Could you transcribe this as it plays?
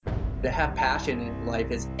To have passion in life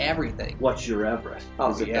is everything. What's your Everest? Oh,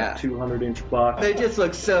 Is it yeah. that 200-inch box? They just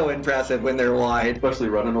look so impressive when they're wide. Especially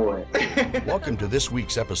running away. Welcome to this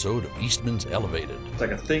week's episode of Eastman's Elevated. It's like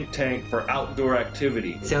a think tank for outdoor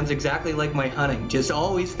activity. Sounds exactly like my hunting. Just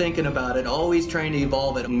always thinking about it, always trying to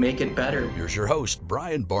evolve it and make it better. Here's your host,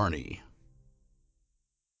 Brian Barney.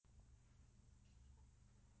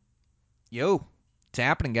 Yo, what's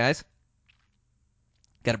happening, guys?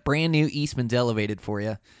 Got a brand new Eastman's Elevated for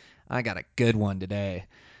you. I got a good one today.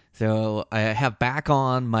 So I have back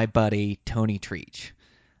on my buddy, Tony Treach.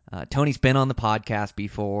 Tony's been on the podcast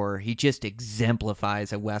before. He just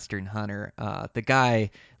exemplifies a Western hunter. The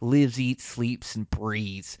guy lives, eats, sleeps, and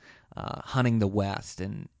breathes hunting the West.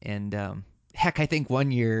 And heck, I think one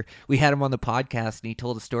year we had him on the podcast and he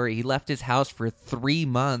told a story. He left his house for 3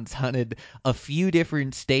 months, hunted a few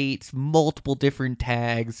different states, multiple different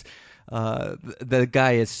tags. The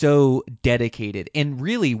guy is so dedicated. And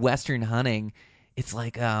really, Western hunting, it's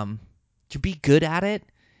like to be good at it,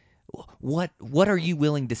 what are you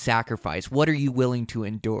willing to sacrifice? What are you willing to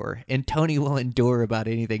endure? And Tony will endure about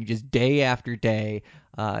anything, just day after day.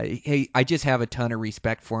 I just have a ton of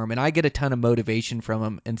respect for him, and I get a ton of motivation from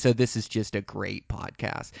him. And so this is just a great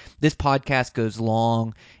podcast. This podcast goes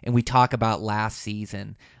long, and we talk about last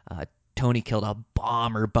season. Tony killed a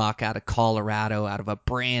bomber buck out of Colorado, out of a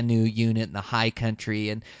brand new unit in the high country,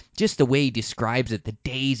 and just the way he describes it, the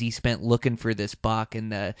days he spent looking for this buck,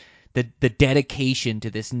 and the dedication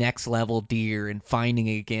to this next level deer and finding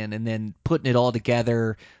it again, and then putting it all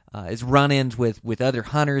together, his run-ins with other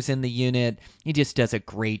hunters in the unit. He just does a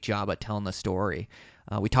great job at telling the story.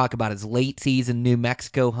 We talk about his late season New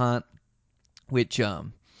Mexico hunt, which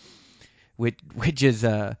is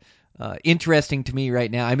interesting to me right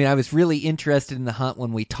now. I mean, I was really interested in the hunt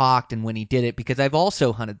when we talked and when he did it because I've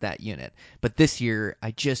also hunted that unit. But this year, I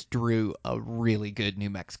just drew a really good New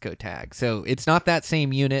Mexico tag. So it's not that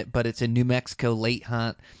same unit, but it's a New Mexico late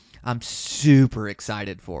hunt. I'm super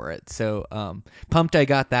excited for it. So pumped I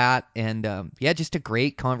got that. And yeah, just a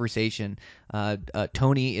great conversation.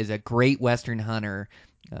 Tony is a great Western hunter.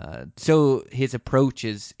 So his approach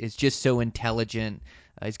is just so intelligent.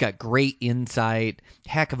 He's got great insight,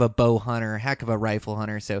 heck of a bow hunter, heck of a rifle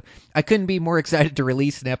hunter. So I couldn't be more excited to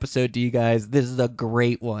release an episode to you guys. This is a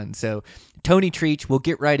great one. So Tony Treach, we'll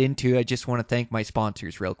get right into it. I just want to thank my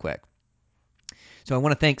sponsors real quick. So I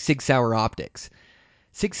want to thank Sig Sauer Optics.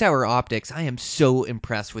 Sig Sauer Optics, I am so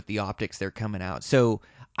impressed with the optics they're coming out. So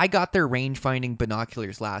I got their range-finding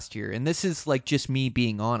binoculars last year, and this is like just me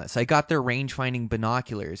being honest. I got their range-finding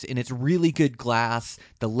binoculars, and it's really good glass.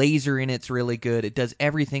 The laser in it's really good. It does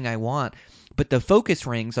everything I want. But the focus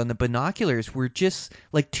rings on the binoculars were just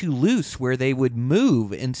like too loose where they would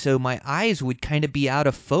move, and so my eyes would kind of be out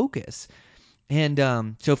of focus.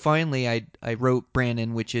 And so finally, I wrote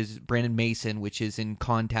Brandon Mason, which is in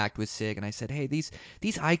contact with Sig, and I said, hey, these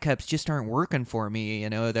eye cups just aren't working for me. You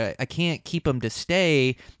know, that I can't keep them to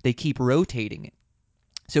stay. They keep rotating it.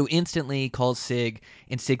 So instantly he calls Sig,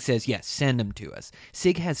 and Sig says, yes, send them to us.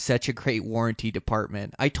 Sig has such a great warranty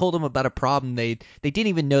department. I told him about a problem they didn't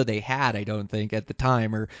even know they had, I don't think, at the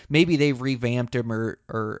time. Or maybe they've revamped them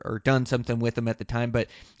or done something with them at the time. But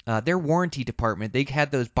their warranty department, they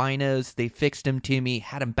had those binos. They fixed them to me,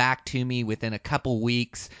 had them back to me within a couple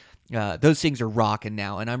weeks. Those things are rocking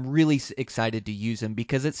now, and I'm really excited to use them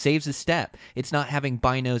because it saves a step. It's not having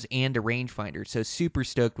binos and a rangefinder, so super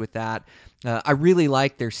stoked with that. I really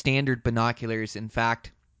like their standard binoculars. In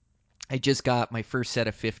fact, I just got my first set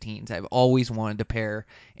of 15s. I've always wanted a pair,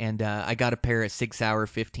 and I got a pair of 6 Hour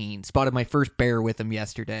 15. Spotted my first bear with them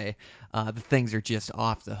yesterday. The things are just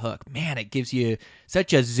off the hook. Man, it gives you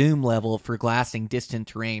such a zoom level for glassing distant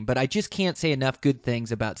terrain. But I just can't say enough good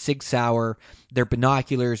things about Sig Sauer, their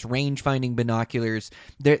binoculars, range-finding binoculars.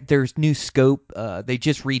 There's new scope. They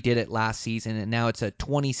just redid it last season, and now it's a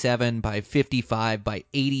 27 by 55 by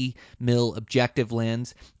 80 mil objective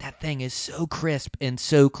lens. That thing is so crisp and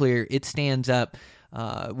so clear. It stands up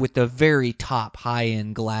with the very top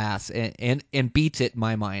high-end glass and beats it in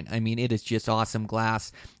my mind. I mean, it is just awesome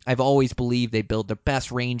glass. I've always believed they build the best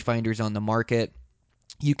rangefinders on the market.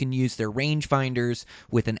 You can use their rangefinders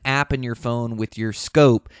with an app in your phone with your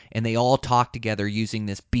scope, and they all talk together using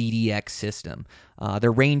this BDX system.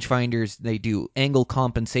 Their rangefinders, they do angle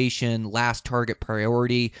compensation, last target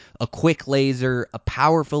priority, a quick laser, a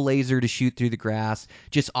powerful laser to shoot through the grass.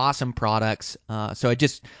 Just awesome products. So I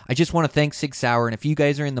just want to thank Sig Sauer, and if you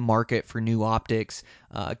guys are in the market for new optics,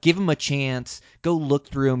 give them a chance. Go look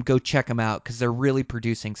through them. Go check them out because they're really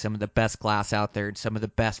producing some of the best glass out there and some of the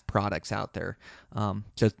best products out there.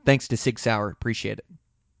 So thanks to Sig Sauer. Appreciate it.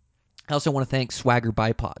 I also want to thank Swagger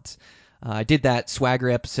Bipods. I did that Swagger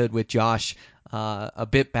episode with Josh a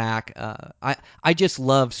bit back. I just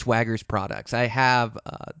love Swagger's products. I have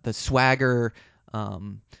the Swagger,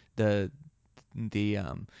 the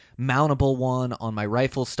mountable one on my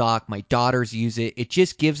rifle stock. My daughters use it. It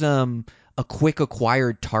just gives them a quick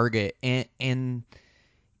acquired target, and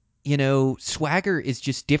you know, Swagger is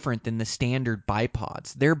just different than the standard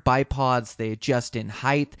bipods. Their bipods, they adjust in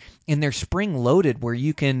height, and they're spring loaded where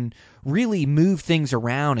you can really move things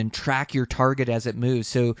around and track your target as it moves.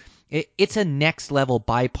 So it's a next level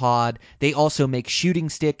bipod. They also make shooting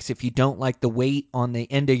sticks. If you don't like the weight on the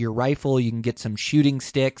end of your rifle, you can get some shooting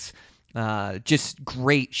sticks. Just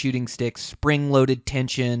great shooting sticks, spring-loaded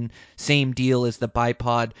tension, same deal as the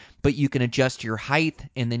bipod, but you can adjust your height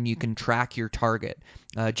and then you can track your target.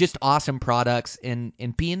 Just awesome products, and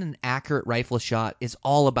being an accurate rifle shot is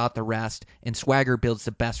all about the rest, and Swagger builds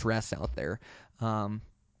the best rests out there.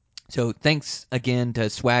 So thanks again to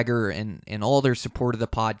Swagger and all their support of the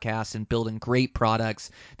podcast and building great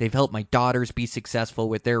products. They've helped my daughters be successful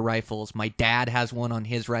with their rifles. My dad has one on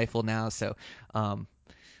his rifle now, so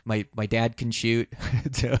my dad can shoot.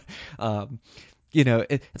 So, you know,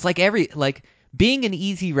 it's like being an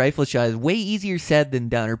easy rifle shot is way easier said than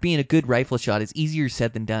done, or being a good rifle shot is easier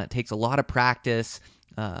said than done. It takes a lot of practice,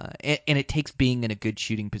 and it takes being in a good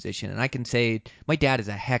shooting position. And I can say my dad is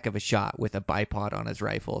a heck of a shot with a bipod on his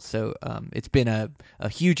rifle, so it's been a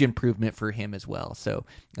huge improvement for him as well. So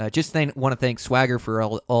just want to thank Swagger for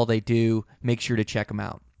all they do. Make sure to check them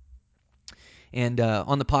out. And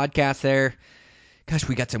on the podcast there, gosh,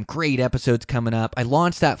 we got some great episodes coming up. I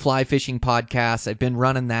launched that fly fishing podcast. I've been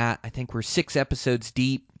running that. I think we're 6 episodes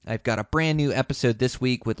deep. I've got a brand new episode this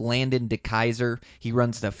week with Landon DeKaiser. He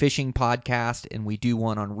runs the fishing podcast, and we do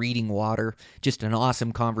one on reading water. Just an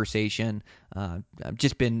awesome conversation. I've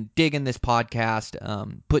just been digging this podcast,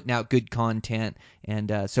 putting out good content,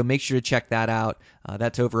 and so make sure to check that out.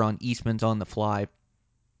 That's over on Eastman's On the Fly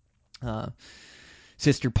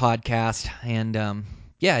sister podcast, and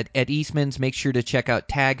yeah, at Eastman's, make sure to check out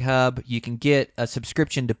Tag Hub. You can get a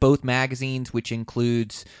subscription to both magazines, which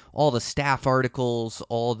includes all the staff articles,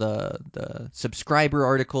 all the subscriber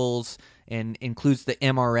articles, and includes the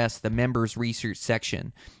MRS, the Members Research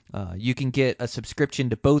section. You can get a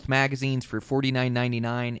subscription to both magazines for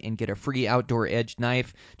 $49.99 and get a free outdoor edge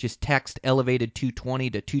knife. Just text Elevated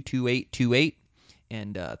 220 to 22828,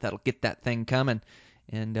 and that'll get that thing coming.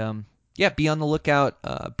 And yeah, be on the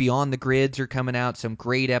lookout. Beyond the Grids are coming out. Some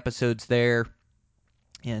great episodes there.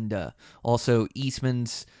 And also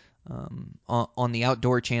Eastman's on the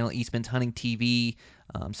Outdoor Channel, Eastman's Hunting TV.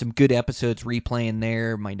 Some good episodes replaying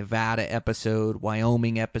there. My Nevada episode,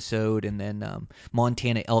 Wyoming episode, and then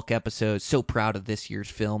Montana elk episode. So proud of this year's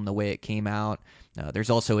film, the way it came out. There's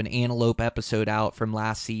also an antelope episode out from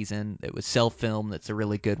last season. It was self-filmed. That's a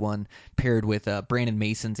really good one, paired with Brandon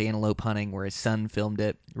Mason's antelope hunting, where his son filmed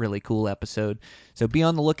it. Really cool episode. So be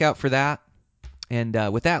on the lookout for that. And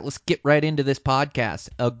with that, let's get right into this podcast.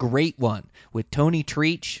 A great one with Tony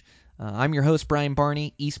Treach. I'm your host, Brian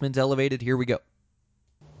Barney. Eastman's Elevated. Here we go.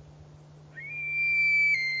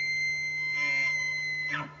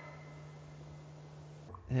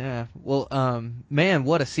 Yeah, well, man,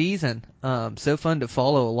 what a season! So fun to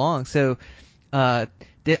follow along. So, it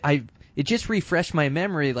just refreshed my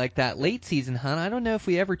memory, like that late season hunt. I don't know if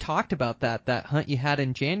we ever talked about that hunt you had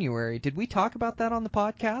in January. Did we talk about that on the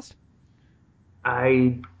podcast?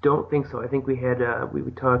 I don't think so. I think we had we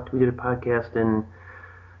did a podcast in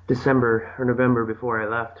December or November before I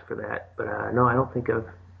left for that. But no, I don't think of.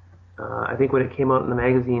 I think when it came out in the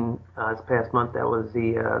magazine this past month, that was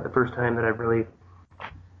the first time that I've really,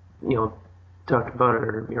 talked about it,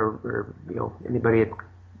 or anybody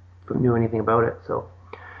knew anything about it. So,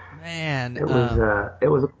 man, it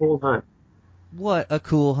was a cool hunt. What a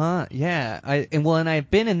cool hunt! Yeah, and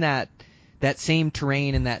I've been in that same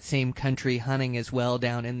terrain and that same country hunting as well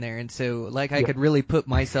down in there, and so I could really put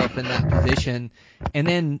myself in that position. And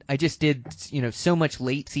then I just did so much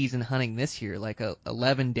late season hunting this year, like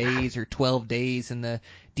 11 days or 12 days in the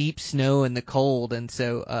deep snow and the cold, and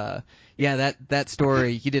so yeah, that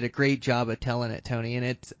story, you did a great job of telling it, Tony.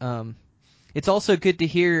 And it's also good to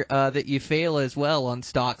hear that you fail as well on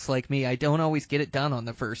stocks like me. I don't always get it done on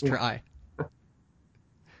the first try.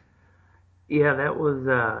 Yeah, that was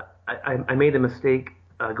I made a mistake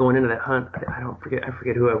going into that hunt. I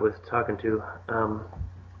forget who I was talking to,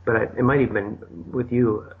 but it might have been with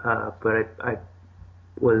you. But I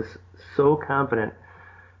was so confident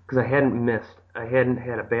because I hadn't missed. I hadn't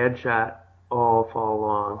had a bad shot all fall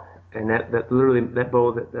long, and that literally that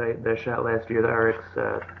bow that I shot last year, the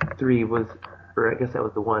RX3 was, or I guess that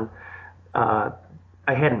was the one. I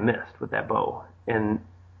hadn't missed with that bow, and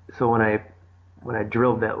so when I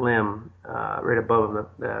drilled that limb right above him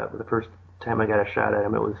the first time I got a shot at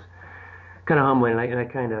him, it was kind of humbling. And I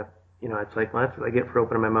kind of, it's like, well, that's what I get for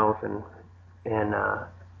opening my mouth and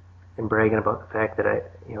bragging about the fact that I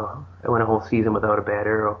went a whole season without a bad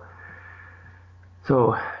arrow.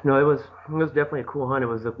 So no, it was definitely a cool hunt. It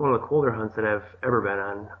was one of the colder hunts that I've ever been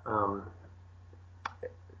on.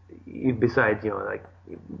 Besides, like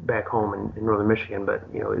back home in northern Michigan, but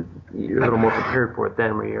you're a little more prepared for it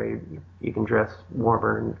then, where you can dress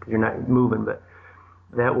warmer and cause you're not moving. But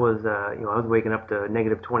that was, I was waking up to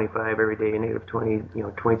negative 25 every day, negative 20,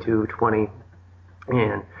 22, 20,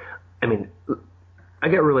 and I mean, I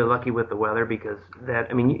got really lucky with the weather because you've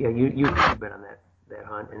been on that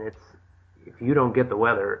hunt, and it's if you don't get the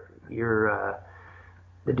weather,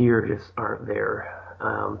 the deer just aren't there.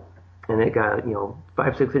 And it got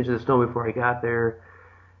 5-6 inches of snow before I got there,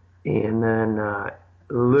 and then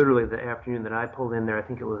literally the afternoon that I pulled in there,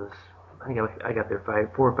 I got there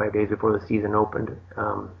 4 or 5 days before the season opened,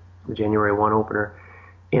 the January 1 opener,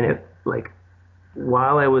 and it like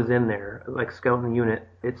while I was in there like scouting the unit,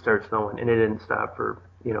 it started snowing and it didn't stop for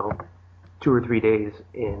 2 or 3 days,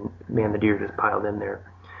 and man, the deer just piled in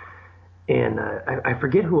there, and I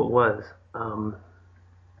forget who it was,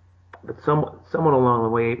 but someone along the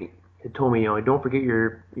way had told me, don't forget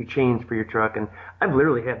your chains for your truck. And I've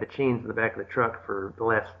literally had the chains in the back of the truck for the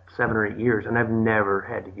last 7 or 8 years, and I've never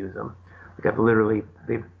had to use them. Like I've literally,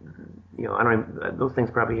 I don't even, those things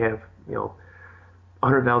probably have,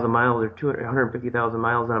 100,000 miles or 150,000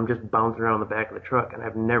 miles, and I'm just bouncing around the back of the truck, and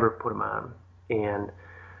I've never put them on. And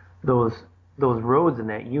those roads in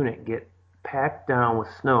that unit get packed down with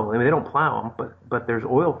snow. I mean, they don't plow them, but there's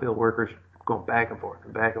oil field workers going back and forth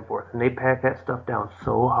and back and forth, and they pack that stuff down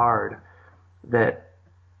so hard that,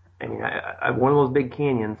 I mean, I one of those big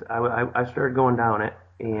canyons, I started going down it,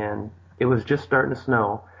 and it was just starting to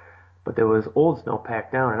snow, but there was old snow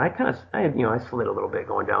packed down, and I slid a little bit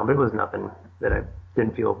going down, but it was nothing that I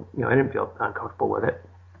didn't feel uncomfortable with it.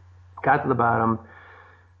 Got to the bottom,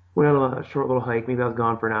 went on a short little hike, maybe I was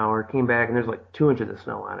gone for an hour, came back, and there's like 2 inches of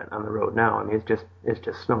snow on the road now. I mean, it's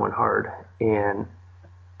just snowing hard, and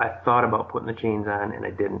I thought about putting the chains on, and I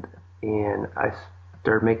didn't. And I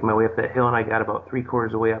started making my way up that hill, and I got about 3/4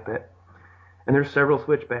 of the way up it. And there's several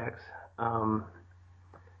switchbacks. And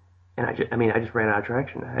I just ran out of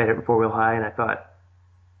traction. I had it in 4-wheel high, and I thought,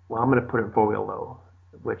 well, I'm going to put it in 4-wheel low,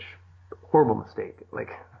 which horrible mistake.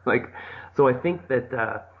 So I think that,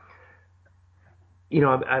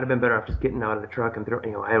 I'd have been better off just getting out of the truck and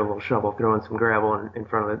I had a little shovel, throwing some gravel in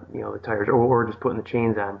front of the tires, or just putting the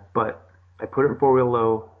chains on. But I put it in 4-wheel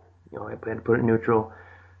low. I had to put it in neutral,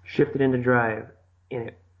 shift it into drive,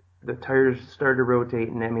 and the tires started to rotate.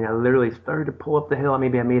 And I mean, I literally started to pull up the hill.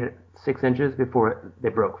 Maybe I made it 6 inches before they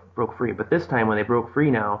broke free. But this time, when they broke free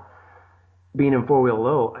now, being in 4-wheel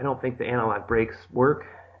low, I don't think the analog brakes work.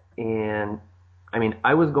 And I mean,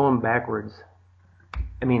 I was going backwards.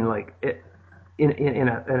 I mean, like in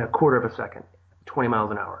a quarter of a second, 20 miles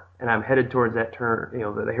an hour, and I'm headed towards that turn,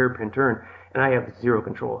 the hairpin turn, and I have zero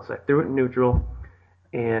control. So I threw it in neutral,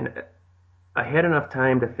 and I had enough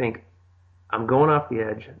time to think, I'm going off the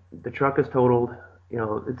edge. The truck is totaled.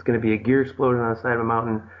 It's going to be a gear explosion on the side of a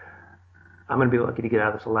mountain. I'm going to be lucky to get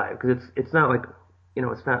out of this alive, because it's not like,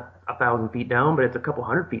 it's not 1,000 feet down, but it's a couple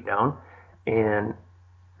 100 feet down, and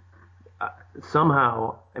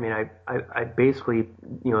somehow, I mean, I basically,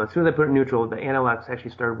 as soon as I put it in neutral, the analogs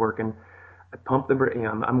actually started working. I pumped the brake,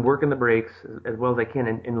 I'm working the brakes as well as I can,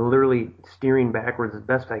 and literally steering backwards as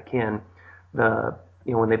best I can.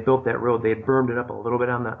 When they built that road, they had bermed it up a little bit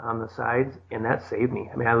on the sides, and that saved me.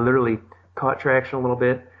 I mean, I literally caught traction a little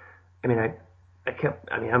bit. I mean,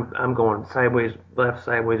 I'm going sideways left,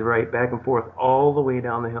 sideways right, back and forth all the way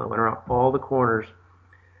down the hill. I went around all the corners.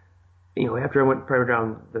 After I went probably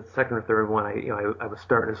down the second or third one, I was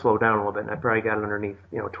starting to slow down a little bit, and I probably got it underneath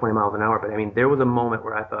 20 miles an hour. But I mean, there was a moment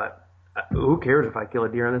where I thought, who cares if I kill a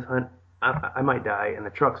deer on this hunt? I might die, and the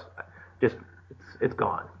truck's just it's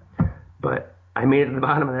gone. But I made it to the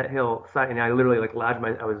bottom of that hill, and I literally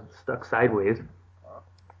I was stuck sideways,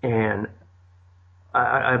 and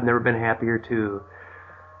I've never been happier to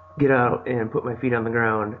get out and put my feet on the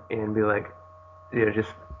ground and be like,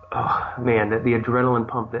 oh man, the adrenaline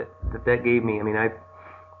pump that gave me. I mean, I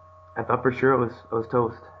thought for sure I was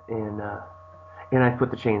toast, and I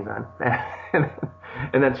put the chains on,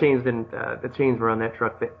 and that chains didn't. The chains were on that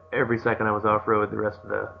truck every second I was off road the rest of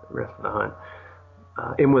the hunt.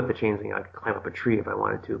 And with the chains, I could climb up a tree if I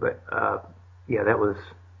wanted to. But yeah, that was.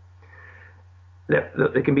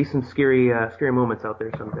 There can be some scary moments out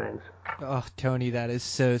there sometimes. Oh, Tony, that is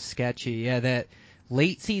so sketchy. Yeah, that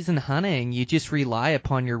late season hunting, you just rely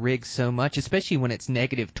upon your rig so much, especially when it's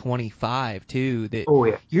negative 25 too, that Oh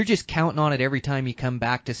yeah. you're just counting on it every time you come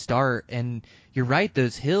back to start. And you're right,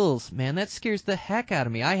 those hills, man, that scares the heck out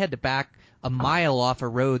of me. I had to back a mile off a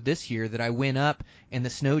road this year that I went up, and the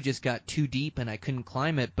snow just got too deep and I couldn't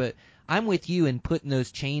climb it. But I'm with you in putting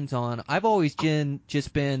those chains on. I've always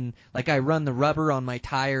just been like, I run the rubber on my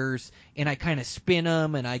tires and I kind of spin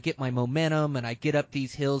them and I get my momentum and I get up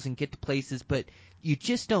these hills and get to places, but you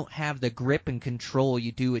just don't have the grip and control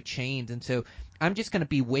you do with chains. And so I'm just going to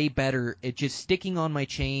be way better at just sticking on my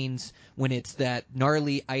chains when it's that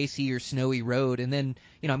gnarly, icy or snowy road. And then,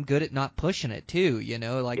 I'm good at not pushing it too,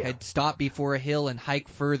 like I'd stop before a hill and hike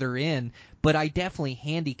further in, but I definitely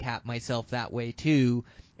handicap myself that way too,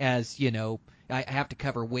 as, I have to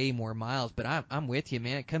cover way more miles. But I'm with you,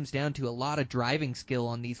 man. It comes down to a lot of driving skill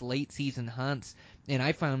on these late season hunts. And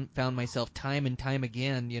I found myself time and time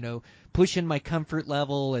again, pushing my comfort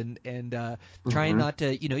level and trying not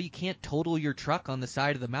to, you can't total your truck on the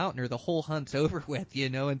side of the mountain or the whole hunt's over with,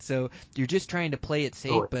 and so you're just trying to play it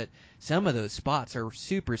safe. But some of those spots are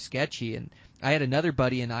super sketchy. And I had another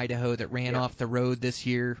buddy in Idaho that ran off the road this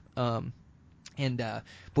year. And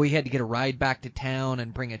boy, he had to get a ride back to town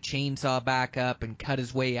and bring a chainsaw back up and cut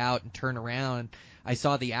his way out and turn around. And I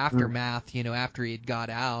saw the aftermath, after he had got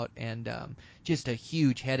out, and just a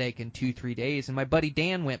huge headache in 2-3 days. And my buddy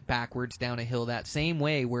Dan went backwards down a hill that same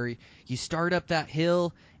way, where you start up that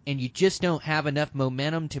hill and you just don't have enough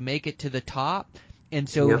momentum to make it to the top. And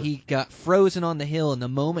so he got frozen on the hill, and the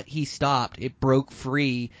moment he stopped, it broke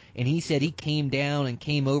free. And he said he came down and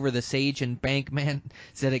came over the sage embankment,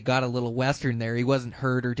 said it got a little western there. He wasn't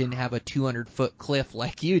hurt or didn't have a 200-foot cliff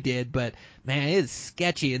like you did, but, man, it is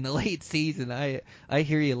sketchy in the late season. I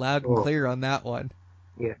hear you loud and clear on that one.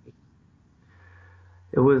 Yeah.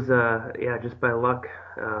 It was, just by luck.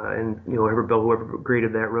 And, whoever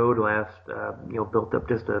graded that road last, built up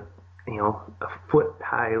just a foot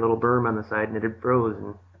high little berm on the side, and it had froze.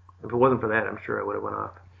 And if it wasn't for that, I'm sure I would have went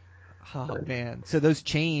off. Oh, man. So those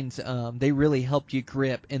chains, they really helped you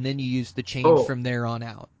grip, and then you used the chains from there on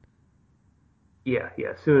out. Yeah.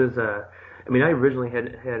 As soon as, I originally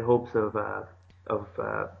had hopes of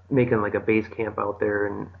making like a base camp out there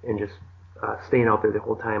and just staying out there the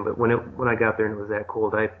whole time. But when I got there and it was that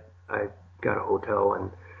cold, I got a hotel,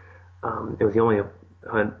 and it was the only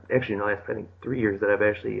actually in the last, I think, 3 years that I've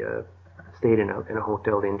actually stayed in a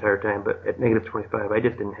hotel the entire time. But at negative 25, I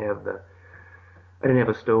just didn't have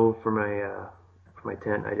a stove for my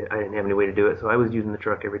tent. I didn't have any way to do it, so I was using the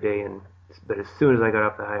truck every day. But as soon as I got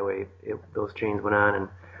off the highway, those chains went on, and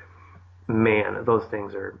man, those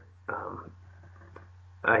things are.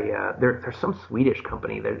 They're some Swedish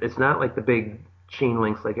company. It's not like the big chain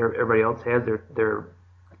links like everybody else has. They're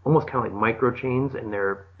almost kind of like micro chains, and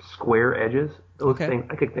they're square edges. Those things,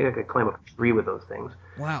 I think I could climb up a tree with those things.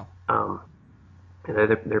 Wow. And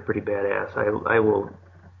they're pretty badass. I will,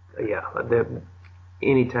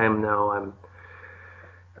 anytime now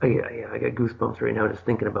I got goosebumps right now just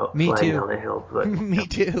thinking about sliding down the hill. But, Me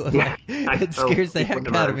too. Yeah, it scares the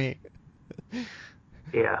heck out of me.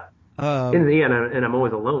 Yeah. And I'm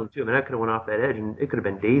always alone too. I could have went off that edge, and it could have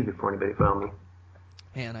been days before anybody found me.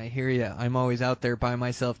 Man, I hear you. I'm always out there by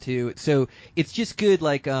myself too. So it's just good.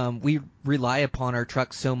 Like we rely upon our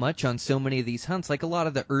trucks so much on so many of these hunts. Like a lot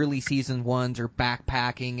of the early season ones are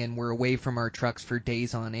backpacking, and we're away from our trucks for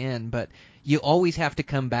days on end. But you always have to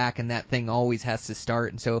come back, and that thing always has to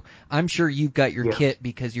start. And so I'm sure you've got your kit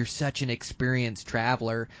because you're such an experienced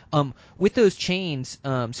traveler. With those chains,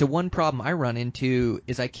 so one problem I run into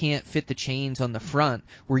is I can't fit the chains on the front.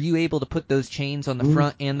 Were you able to put those chains on the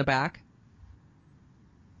front and the back?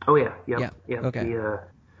 Oh yeah. Okay.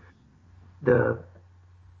 The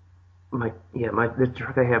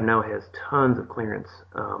truck I have now has tons of clearance.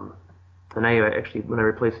 And I actually, when I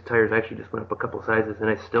replaced the tires, I actually just went up a couple sizes, and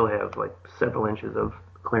I still have like several inches of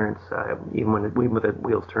clearance, even with the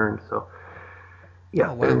wheels turned. So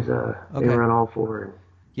yeah, there's they run all four.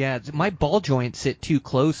 Yeah, my ball joints sit too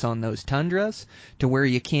close on those Tundras to where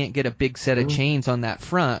you can't get a big set of chains on that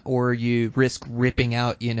front, or you risk ripping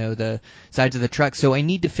out, the sides of the truck. So I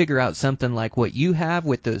need to figure out something like what you have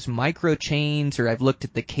with those micro chains, or I've looked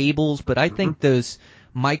at the cables, but I think those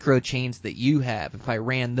micro chains that you have, if I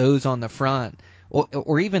ran those on the front,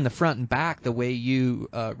 or even the front and back, the way you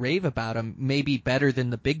rave about them, may be better than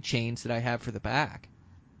the big chains that I have for the back.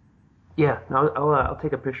 Yeah, I'll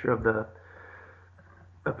take a picture of them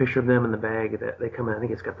in the bag that they come in. I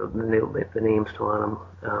think it's got the names still on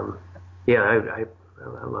them. I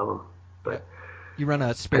love them. But you run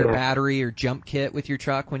a spare battery or jump kit with your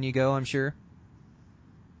truck when you go, I'm sure.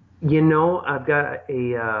 I've got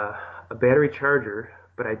a a battery charger,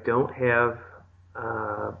 but I don't have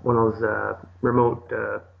one of those remote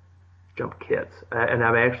jump kits. And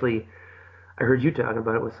I heard you talking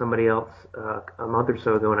about it with somebody else a month or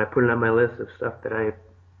so ago, and I put it on my list of stuff that I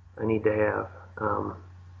need to have.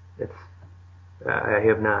 I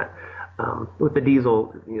have not. With the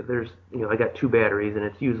diesel, I got 2 batteries, and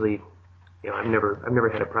it's usually, I've never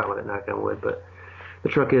had a problem with it, knock on wood. But the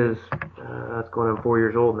truck is it's going on 4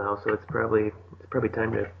 years old now, so it's probably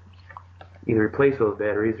time to either replace those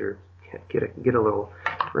batteries or get a little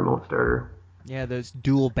remote starter. Yeah, those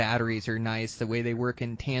dual batteries are nice. The way they work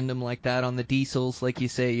in tandem like that on the diesels, like you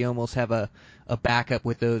say, you almost have a backup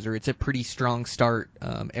with those, or it's a pretty strong start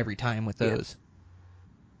every time with those.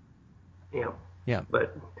 Yeah.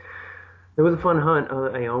 But it was a fun hunt.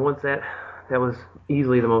 Once that was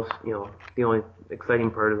easily the most, the only exciting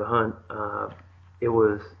part of the hunt. It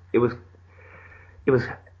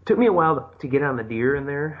took me a while to get on the deer in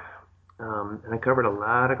there, and I covered a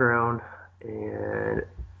lot of ground,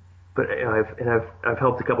 but I've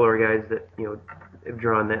helped a couple of guys that have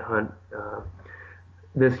drawn that hunt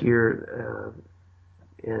this year,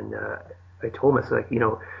 and I told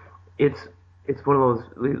them, it's it's one of those,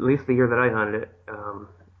 at least the year that I hunted it,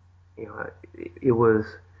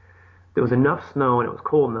 there was enough snow and it was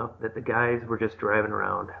cold enough that the guys were just driving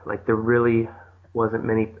around. Like, there really wasn't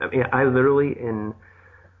many. I literally, in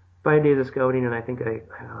 5 days of scouting, and I think I don't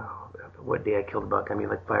know what day I killed a buck.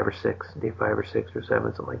 Like 5 or 6, day 5 or 6 or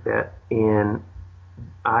 7, something like that. And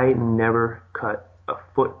I never cut a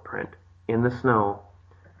footprint in the snow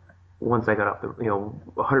once I got off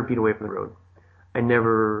 100 feet away from the road. I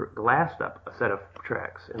never glassed up a set of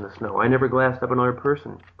tracks in the snow. I never glassed up another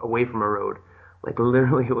person away from a road. Like,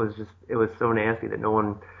 literally, it was so nasty that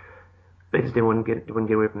they just wouldn't get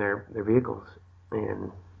away from their vehicles.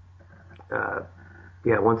 And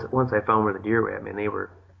once I found where the deer were at, man, they were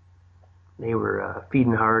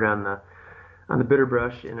feeding hard on the bitter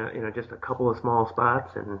brush in just a couple of small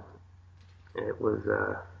spots, and it was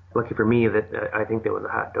lucky for me that I think there was a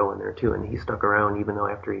hot doe in there too, and he stuck around even though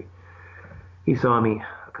after he saw me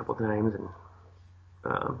a couple times, and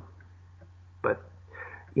but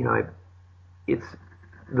it's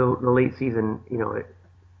the late season,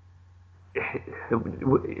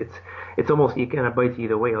 it's almost, it kind of bites you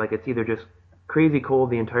either way. Like, it's either just crazy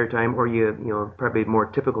cold the entire time, or probably more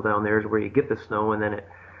typical down there is where you get the snow and then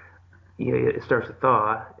it starts to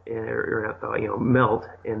thaw, or not thaw, melt,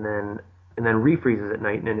 and then refreezes at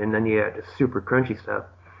night, and then you got just super crunchy stuff.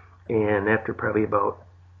 And after probably about,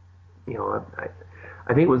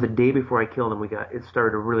 I think it was the day before I killed him, it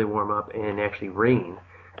started to really warm up and actually rain.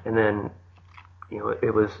 And then,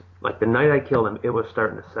 it was like the night I killed him, it was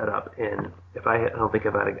starting to set up. And I don't think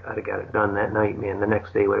if I'd have got it done that night, man, the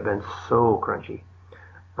next day would have been so crunchy.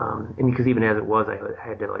 And because even as it was, I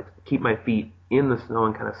had to keep my feet in the snow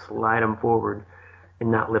and kind of slide them forward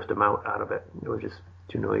and not lift them out of it. It was just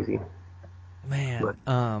too noisy. Man,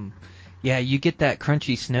 yeah, you get that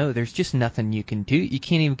crunchy snow, there's just nothing you can do. You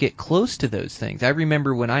can't even get close to those things. I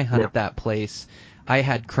remember when I hunted that place, I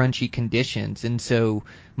had crunchy conditions, and so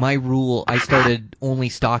my rule, I started only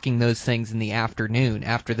stalking those things in the afternoon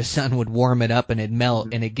after the sun would warm it up and it'd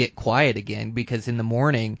melt and it'd get quiet again, because in the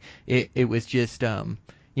morning it was just, there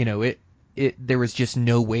was just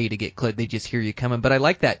no way to get close. They just hear you coming. But I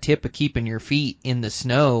like that tip of keeping your feet in the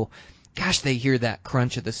snow. Gosh, they hear that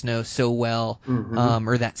crunch of the snow so well,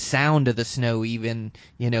 or that sound of the snow even,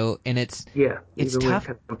 and it's tough. Kind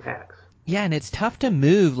of compacts. Yeah, and it's tough to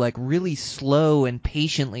move like really slow and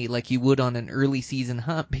patiently like you would on an early season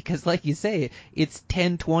hunt, because like you say, it's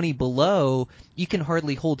 10, 20 below. You can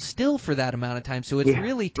hardly hold still for that amount of time, so it's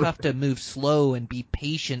really tough to move slow and be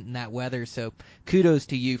patient in that weather. So kudos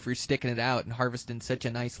to you for sticking it out and harvesting such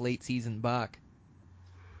a nice late season buck.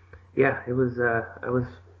 Yeah, it was. I was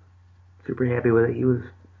super happy with it. He was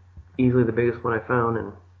easily the biggest one I found,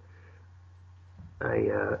 and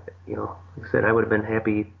I, like I said, I would have been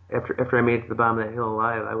happy after I made it to the bottom of that hill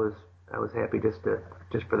alive. I was happy just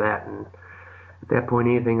for that, and at that point,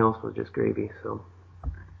 anything else was just gravy. So.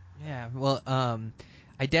 Yeah, well,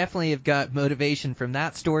 I definitely have got motivation from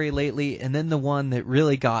that story lately, and then the one that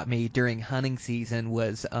really got me during hunting season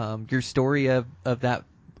was your story of that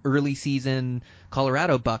early season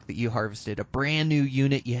Colorado buck that you harvested, a brand new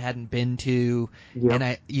unit you hadn't been to,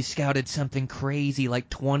 and you scouted something crazy like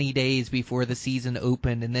 20 days before the season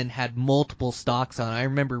opened, and then had multiple stalks on. I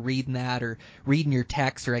remember reading that, or reading your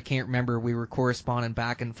text, or I can't remember, we were corresponding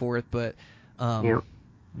back and forth, but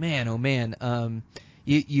man, oh man,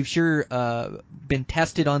 you've sure been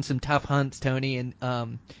tested on some tough hunts, Tony, and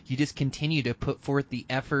you just continue to put forth the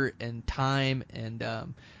effort and time, and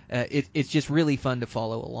it's just really fun to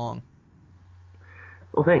follow along.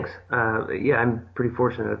 Well, thanks. Yeah, I'm pretty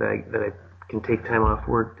fortunate that I can take time off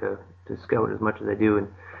work to scout as much as I do, and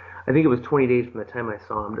I think it was 20 days from the time I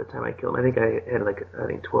saw him to the time I killed him. I think I had like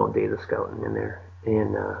 12 days of scouting in there,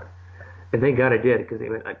 and thank God I did because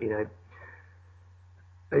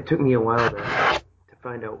it took me a while to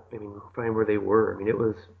find out. Find where they were. It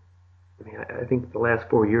was. I think the last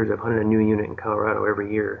 4 years I've hunted a new unit in Colorado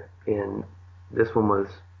every year, and this one was.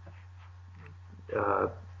 Uh,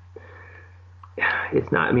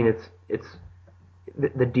 it's not. It's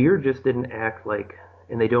the deer just didn't act like,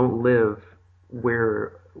 and they don't live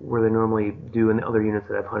where they normally do in the other units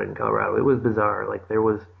that I've hunted in Colorado. It was bizarre. Like there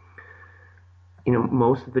was,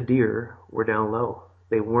 most of the deer were down low.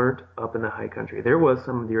 They weren't up in the high country. There was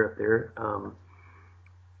some deer up there,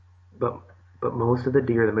 but most of the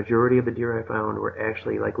deer, the majority of the deer I found were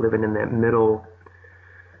actually like living in that middle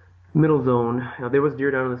zone. There was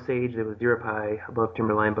deer down in the sage, there was deer up high above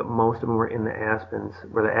timberline, but most of them were in the aspens,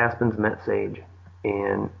 where the aspens met sage.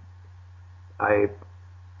 And I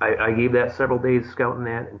gave that several days scouting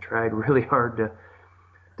that and tried really hard to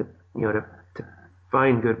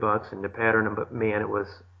find good bucks and to pattern them. But man, in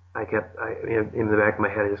the back of my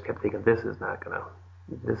head, I just kept thinking, this is not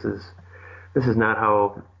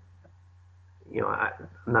how,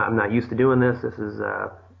 I'm not used to doing this. This is,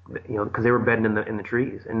 because they were bedding in the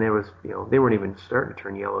trees, and there was, they weren't even starting to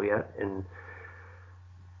turn yellow yet. And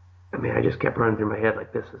I just kept running through my head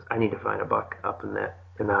like, I need to find a buck up in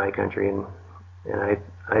the high country, and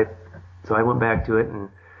so I went back to it, and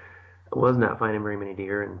I was not finding very many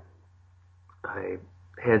deer, and I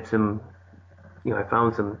had some, I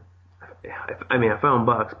found some. I found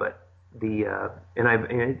bucks, but and I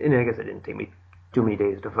guess it didn't take me too many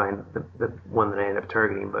days to find the one that I ended up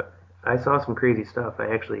targeting, but I saw some crazy stuff.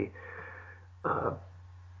 I actually,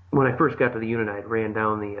 when I first got to the unit, I ran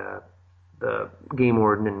down the game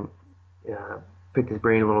warden and picked his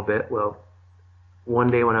brain a little bit. Well,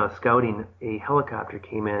 one day when I was scouting, a helicopter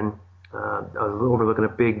came in. I was overlooking a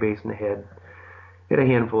big basin ahead. It had a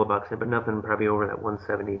handful of bucks in it, but nothing probably over that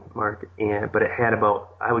 170 mark. But it had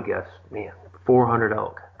about, I would guess, 400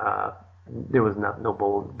 elk. There was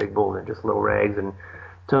no big bull in it, just little rags and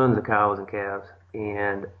tons of cows and calves.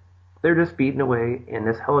 And they're just feeding away, and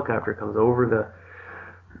this helicopter comes over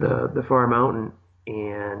the far mountain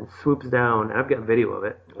and swoops down. And I've got video of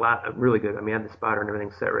it, really good. I had the spotter and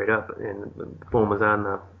everything set right up, and the phone was on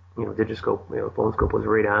the digiscope. The phone scope was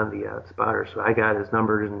right on the spotter, so I got his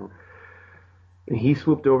numbers, and he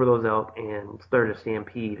swooped over those elk and started a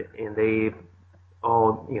stampede, and they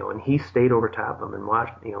all, and he stayed over top of them and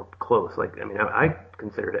watched, close. Like, I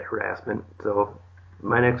considered it harassment. So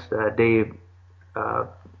my next day of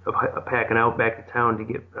packing out back to town to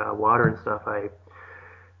get water and stuff, I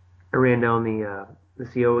ran down the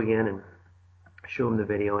CO again and showed him the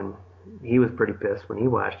video, and he was pretty pissed when he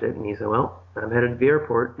watched it, and he said, "Well, I'm headed to the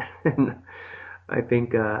airport." And I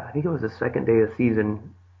think it was the second day of the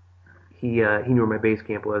season. He knew where my base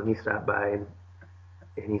camp was, and he stopped by, and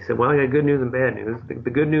he said, "Well, I got good news and bad news.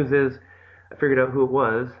 The good news is I figured out who it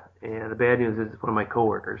was, and the bad news is one of my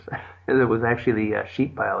coworkers. It was actually the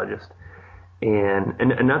sheep biologist." And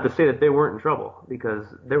not to say that they weren't in trouble, because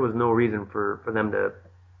there was no reason for them to.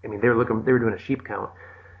 They were doing a sheep count,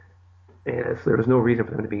 and so there was no reason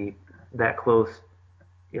for them to be that close,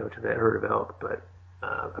 to that herd of elk. But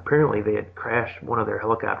apparently they had crashed one of their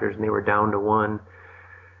helicopters, and they were down to one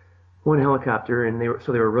helicopter, and they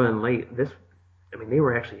were running late. They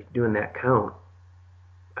were actually doing that count.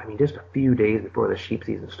 Just a few days before the sheep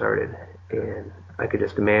season started, and I could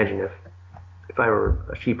just imagine if I were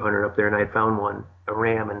a sheep hunter up there and I'd found a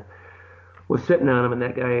ram, and was sitting on him, and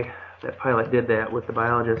that pilot did that with the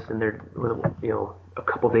biologist, and they're, a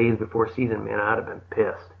couple days before season, man, I'd have been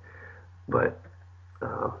pissed. But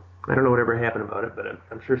I don't know whatever happened about it, but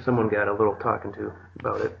I'm sure someone got a little talking to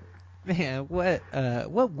about it. Man, what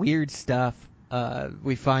weird stuff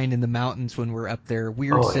we find in the mountains when we're up there.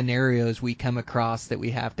 Weird scenarios we come across that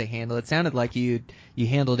we have to handle. It sounded like you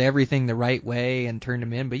handled everything the right way and turned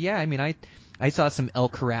them in. But yeah, I saw some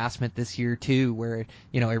elk harassment this year too, where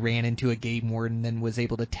I ran into a game warden and then was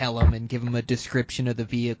able to tell him and give him a description of the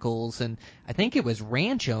vehicles, and I think it was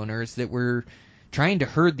ranch owners that were trying to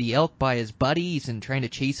herd the elk by his buddies and trying to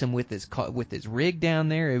chase him with his rig down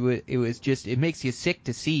there. It was just, it makes you sick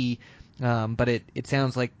to see, but it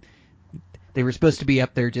sounds like they were supposed to be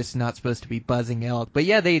up there, just not supposed to be buzzing elk. But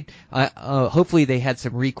yeah, hopefully they had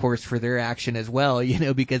some recourse for their action as well,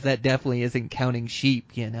 because that definitely isn't counting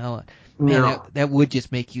sheep, Man, No. that would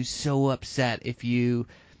just make you so upset if you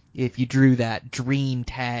drew that dream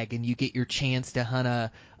tag and you get your chance to hunt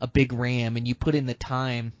a big ram and you put in the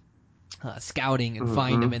time scouting and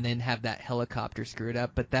find them and then have that helicopter screwed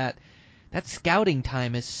up. But that scouting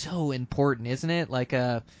time is so important, isn't it? Like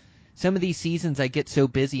some of these seasons I get so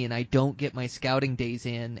busy and I don't get my scouting days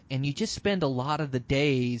in, and you just spend a lot of the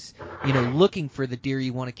days, looking for the deer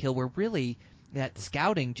you want to kill, where really that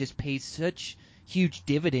scouting just pays such huge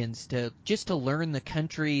dividends to learn the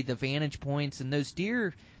country, the vantage points, and those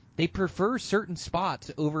deer, they prefer certain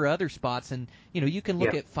spots over other spots. And you can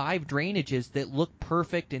look at 5 drainages that look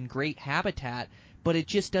perfect and great habitat, but it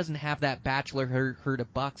just doesn't have that bachelor herd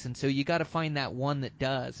of bucks, and so you got to find that one that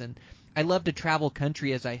does. And I love to travel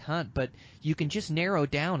country as I hunt, but you can just narrow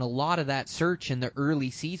down a lot of that search in the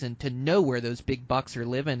early season to know where those big bucks are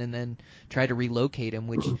living and then try to relocate them,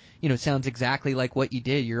 which, sounds exactly like what you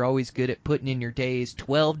did. You're always good at putting in your days,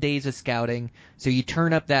 12 days of scouting, so you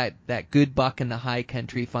turn up that good buck in the high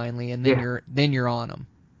country finally, and then you're on them.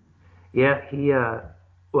 Yeah, he, I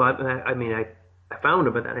found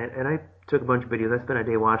him, and I took a bunch of videos. I spent a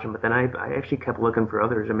day watching, but then I actually kept looking for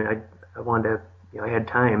others. I mean, I wanted to, I had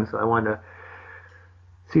time, so I wanted to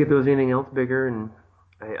see if there was anything else bigger, and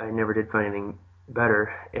I never did find anything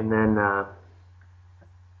better. And then I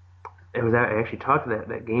actually talked to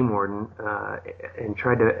that game warden and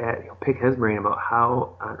tried to pick his brain about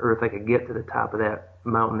how on earth I could get to the top of that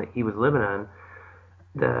mountain that he was living on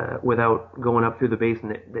without going up through the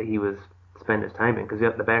basin that he was spending his time in. Because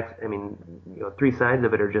the back, 3 sides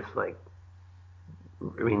of it are just like,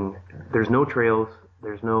 there's no trails,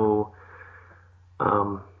 there's no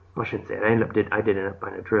I shouldn't say it. I did end up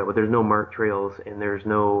finding a trail, but there's no marked trails and there's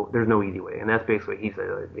no easy way. And that's basically what he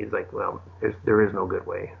said. He's like, well, there is no good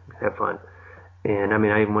way. Have fun. And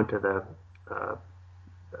I even went to the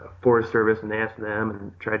Forest Service and asked them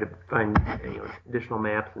and tried to find additional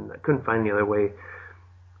maps, and I couldn't find any other way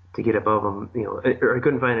to get above them. Or I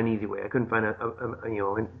couldn't find an easy way. I couldn't find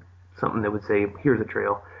something that would say here's a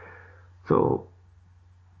trail. So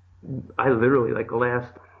I literally, like, the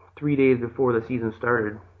last 3 days before the season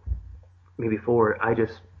started, maybe 4, at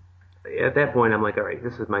that point I'm like, all right,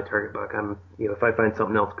 this is my target buck. If I find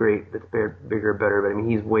something else great that's bigger, better, but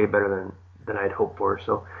he's way better than I'd hoped for.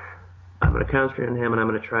 So I'm going to concentrate on him, and I'm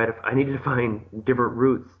going to I needed to find different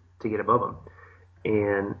routes to get above him.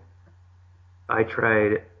 And I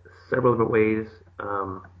tried several different ways.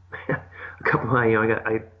 A couple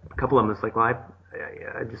of them, it's like, well, I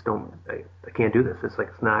just don't, I can't do this. It's like,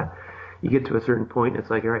 it's not, you get to a certain point, and it's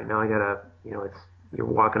like, all right, now I gotta, you're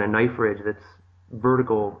walking a knife ridge that's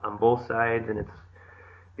vertical on both sides, and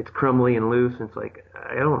it's crumbly and loose, and it's like,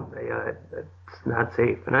 it's not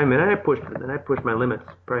safe. And I pushed my limits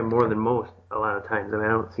probably more than most a lot of times. I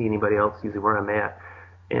don't see anybody else usually where I'm at,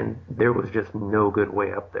 and there was just no good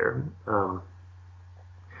way up there.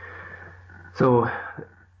 So, I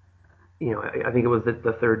think it was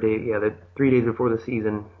the third day, the 3 days before the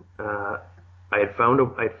season, I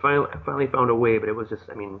finally found a way, but it was just,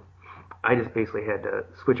 I just basically had to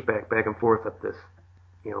switch back and forth up this,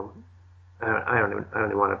 I don't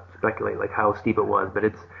even want to speculate like how steep it was, but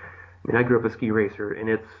I grew up a ski racer, and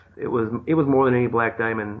it was more than any black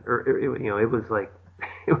diamond, or it was like,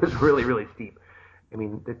 it was really, really steep.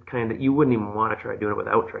 The kind that you wouldn't even want to try doing it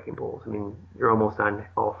without trekking poles. You're almost on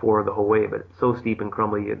all 4 the whole way, but it's so steep and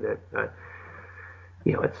crumbly that,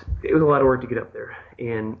 it was a lot of work to get up there.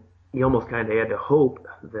 And you almost kind of had to hope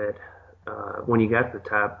that when you got to the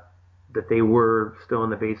top, that they were still in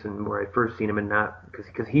the basin where I first seen him, and not,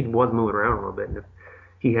 because he was moving around a little bit. And if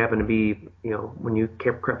he happened to be, when you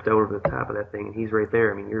crept over the top of that thing and he's right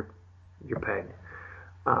there, you're pegged.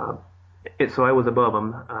 So I was above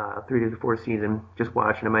him 3 days before season, just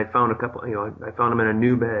watching him. I found I found him in a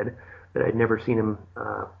new bed that I'd never seen him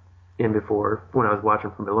in before when I was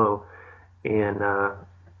watching from below, and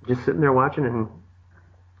just sitting there watching, and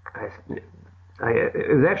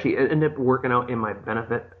it ended up working out in my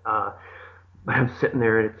benefit. But I'm sitting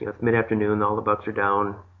there, and it's mid-afternoon, all the bucks are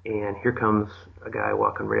down, and here comes a guy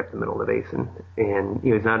walking right up the middle of the basin, and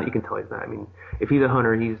he's not. You can tell he's not. If he's a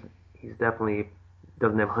hunter, he's definitely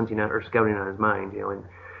doesn't have hunting or scouting on his mind, and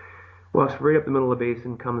walks right up the middle of the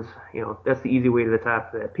basin, comes, that's the easy way to the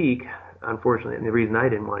top of that peak, unfortunately, and the reason I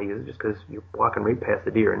didn't want to use it is just because you're walking right past the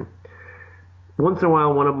deer, and once in a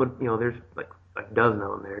while one of them would, there's like a dozen of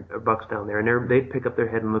them there, or bucks down there, and they'd pick up their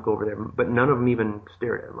head and look over there, but none of them even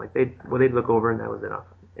stared at him. Like they'd look over, and that was enough.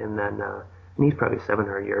 And then, and he's probably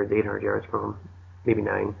 700 yards, 800 yards from him, maybe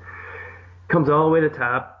 9. Comes all the way to the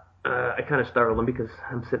top. I kind of startled him because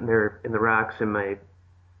I'm sitting there in the rocks in my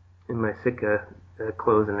Sitka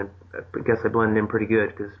clothes, and I guess I blended in pretty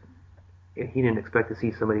good because he didn't expect to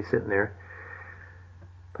see somebody sitting there.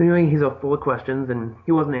 But anyway, he's all full of questions, and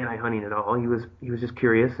he wasn't anti-hunting at all. He was just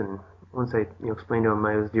curious, and once I explained to him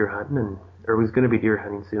I was deer hunting or was going to be deer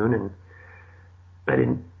hunting soon, and I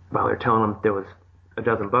didn't bother telling him there was a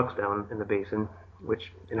dozen bucks down in the basin,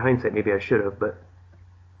 which in hindsight maybe I should have, but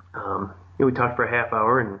we talked for a half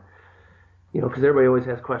hour, and because everybody always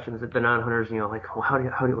has questions that the non-hunters, like, well, how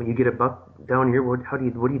do when you get a buck down here, what do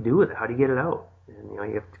you do with it? How do you get it out? And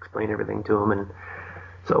you have to explain everything to him, and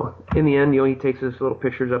so in the end, he takes his little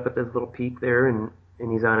pictures up at this little peak there, and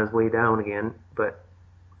he's on his way down again. But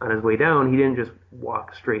on his way down, he didn't just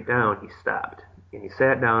walk straight down. He stopped, and he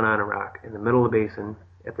sat down on a rock in the middle of the basin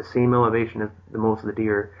at the same elevation as the most of the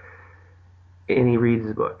deer, and he reads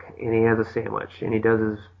his book, and he has a sandwich, and he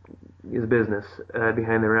does his business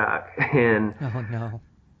behind the rock. And Oh no.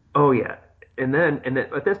 oh yeah, and then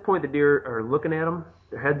at this point, the deer are looking at him.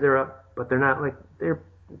 Their heads are up, but they're not like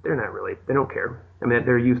they're not really. They don't care. I mean,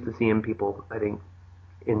 they're used to seeing people, I think,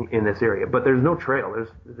 in this area. But there's no trail. There's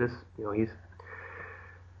this,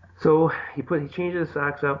 So he changes his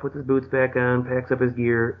socks out, puts his boots back on, packs up his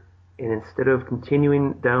gear, and instead of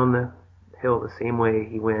continuing down the hill the same way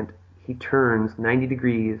he went, he turns 90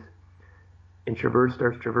 degrees and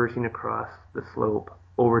starts traversing across the slope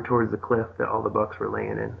over towards the cliff that all the bucks were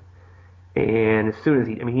laying in. And as soon as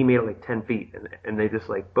he made it like 10 feet, and they just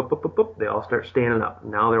like, boop, boop, boop, boop, they all start standing up.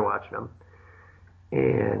 Now they're watching him.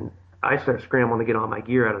 And I start scrambling to get all my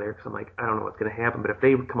gear out of there because I'm like, I don't know what's going to happen. But if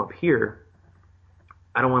they come up here,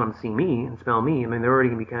 I don't want them to see me and smell me. I mean, they're already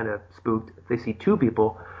going to be kind of spooked. If they see two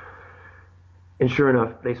people, and sure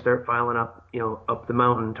enough, they start filing up, up the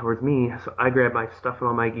mountain towards me. So I grab my stuff and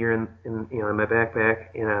all my gear in my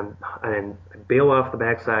backpack, and I bail off the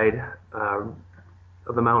backside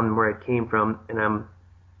of the mountain where I came from, and I'm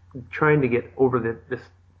trying to get over the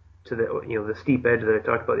steep edge that I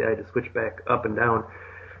talked about. I had to switch back up and down,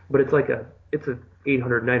 but it's a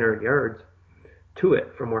 800, 900 yards to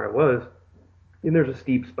it from where I was, and there's a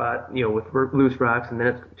steep spot, with loose rocks, and then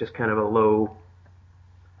it's just kind of a low,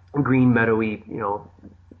 green meadowy,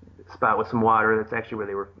 spot with some water. That's actually where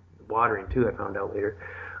they were watering too. I found out later,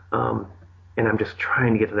 and I'm just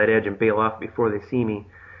trying to get to that edge and bail off before they see me.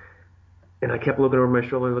 And I kept looking over my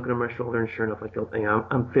shoulder, and sure enough,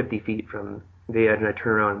 I'm 50 feet from the edge, and I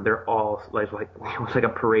turn around, and they're all it was like a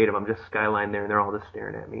parade of them, just skyline there, and they're all just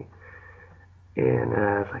staring at me. And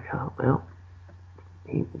I was like, oh well,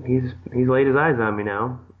 he's laid his eyes on me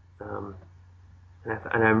now.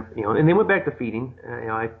 And they went back to feeding.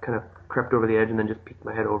 I kind of crept over the edge and then just peeked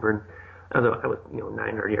my head over, and I was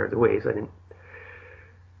 900 yards away, so I didn't.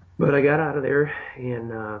 But I got out of there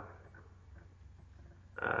and.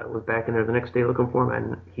 Was back in there the next day looking for him,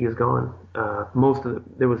 and he is gone.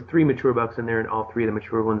 There was 3 mature bucks in there, and all 3 of the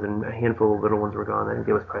mature ones and a handful of little ones were gone. I think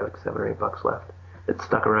there was probably like 7 or 8 bucks left that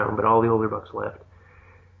stuck around, but all the older bucks left.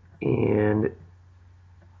 And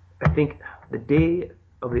I think the day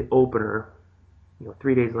of the opener,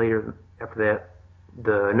 3 days later after that,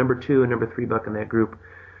 the number 2 and number 3 buck in that group,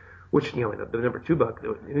 which the number 2 buck,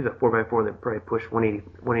 he was a 4x4 that probably pushed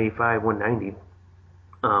 185, 190.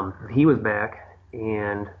 He was back.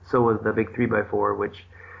 And so was the big 3x4, which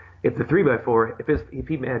if the 3x4, if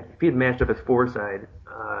he had matched up his foreside,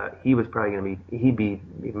 he was probably going to be,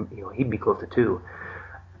 he'd be close to 2.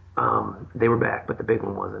 They were back, but the big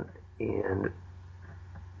one wasn't. And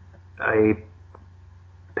I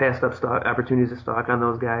passed up opportunities to stalk on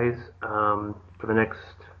those guys for the next,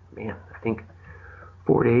 I think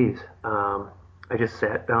 4 days. I just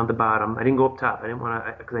sat down at the bottom. I didn't go up top. I didn't want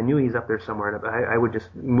to, because I knew he's up there somewhere. I would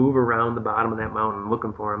just move around the bottom of that mountain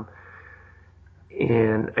looking for him.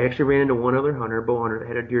 And I actually ran into one other hunter, bow hunter, that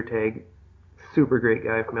had a deer tag. Super great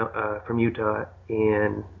guy from Utah.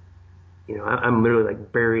 And I'm literally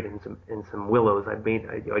like buried in some willows. I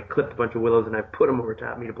clipped a bunch of willows and I put them over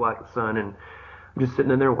top of me to block the sun. And I'm just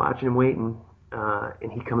sitting in there watching and waiting.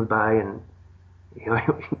 And he comes by and kind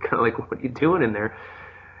of like, what are you doing in there?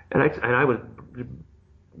 And I was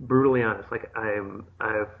brutally honest. Like I'm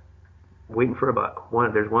waiting for a buck.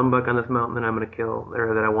 There's one buck on this mountain that I'm gonna kill,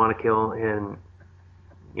 or that I want to kill, and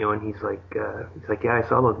and he's like, yeah, I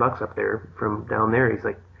saw those bucks up there from down there. He's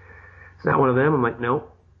like, it's not one of them. I'm like,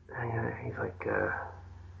 nope. He's like,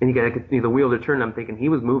 and he got the wheel to turn. I'm thinking he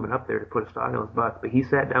was moving up there to put a stalk on his buck, but he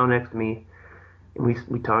sat down next to me, and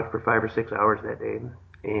we talked for 5 or 6 hours that day.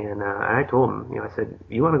 And I told him, I said,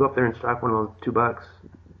 you want to go up there and stalk one of those 2 bucks?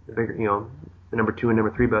 The bigger, the number 2 and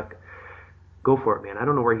number 3 buck, go for it, man. I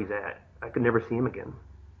don't know where he's at. I could never see him again.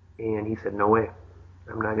 And he said, no way.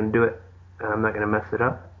 I'm not going to do it. I'm not going to mess it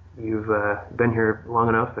up. You've been here long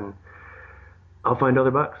enough, and I'll find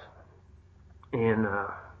other bucks. And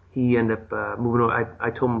he ended up moving over. I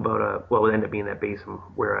told him about it ended up being that basin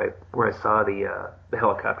where I saw the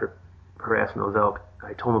helicopter harassing those elk.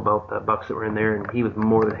 I told him about the bucks that were in there, and he was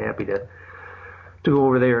more than happy to go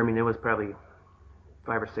over there. I mean, it was probably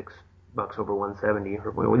 5 or 6 bucks over 170,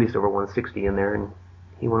 or at least over 160 in there, and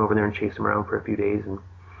he went over there and chased him around for a few days. And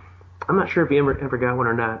I'm not sure if he ever got one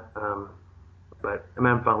or not, but I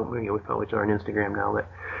mean, we follow each other on Instagram now. But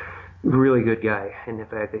really good guy, and the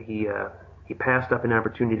fact that he passed up an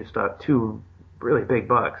opportunity to stalk 2 really big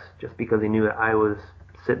bucks just because he knew that I was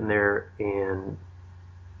sitting there and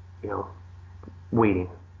waiting.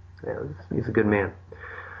 He's a good man.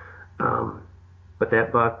 But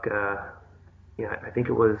that buck, I think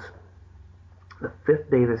it was the 5th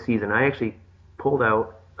day of the season. I actually pulled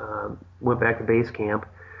out, went back to base camp,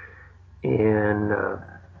 and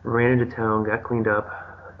ran into town, got cleaned up,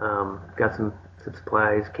 got some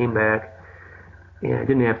supplies, came back, and I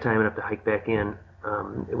didn't have time enough to hike back in.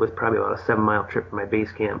 It was probably about a 7-mile trip from my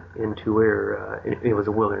base camp into where it was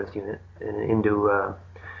a wilderness unit, and into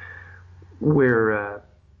where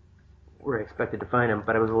I expected to find him.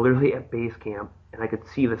 But I was literally at base camp, and I could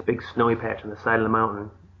see this big snowy patch on the side of the mountain,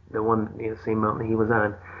 the same mountain he was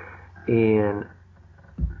on, and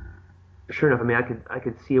sure enough, I mean, I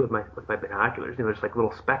could see it with my binoculars. There's like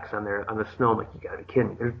little specks on the snow. I'm like, you gotta be kidding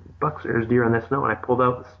me! There's bucks, there's deer on that snow. And I pulled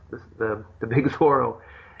out the big Zorro,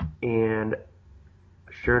 and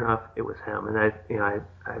sure enough, it was him. And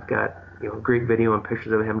I've got great video and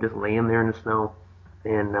pictures of him just laying there in the snow.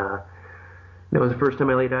 And that was the first time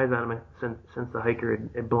I laid eyes on him since the hiker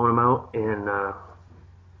had blown him out. And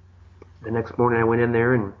the next morning, I went in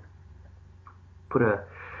there and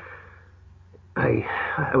I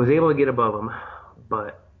was able to get above him,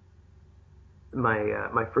 but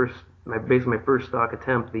my first stalk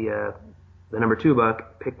attempt, the number 2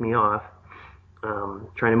 buck picked me off,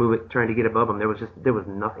 trying to get above him. There was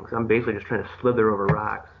nothing. So I'm basically just trying to slither over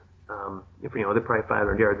rocks. They're probably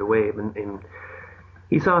 500 yards away, and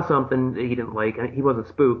he saw something that he didn't like. And he wasn't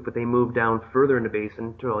spooked, but they moved down further in the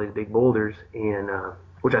basin to all these big boulders, and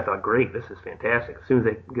which I thought, great, this is fantastic. As soon as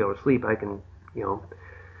they go to sleep, I can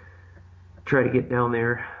try to get down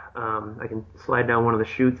there. I can slide down one of the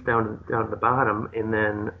chutes down to the bottom, and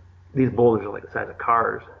then these boulders are like the size of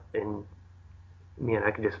cars, and man,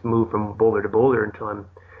 I can just move from boulder to boulder until I'm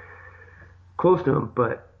close to him.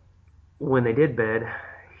 But when they did bed,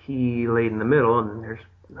 he laid in the middle, and there's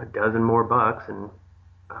a dozen more bucks, and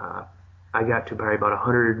I got to probably about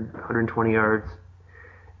 120 yards,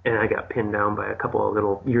 and I got pinned down by a couple of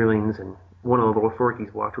little yearlings, and one of the little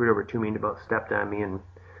forkies walked right over to me and about stepped on me. And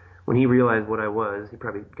when he realized what I was, he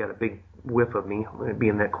probably got a big whiff of me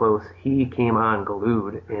being that close. He came on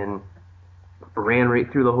glued and ran right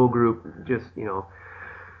through the whole group, just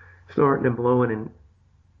snorting and blowing. And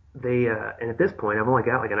and at this point, I've only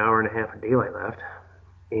got like an hour and a half of daylight left,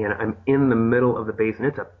 and I'm in the middle of the basin.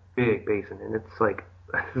 It's a big basin, and it's like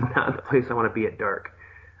this is not the place I want to be at dark.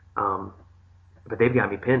 But they've got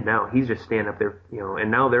me pinned now. He's just standing up there,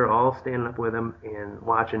 and now they're all standing up with him and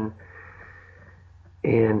watching.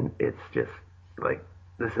 And it's just like,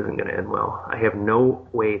 this isn't going to end well. I have no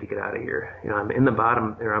way to get out of here. I'm in the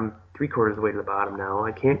bottom, or I'm 3/4 of the way to the bottom now.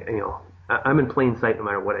 I can't, I'm in plain sight no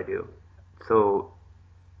matter what I do. So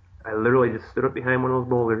I literally just stood up behind one of those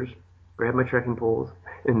boulders, grabbed my trekking poles,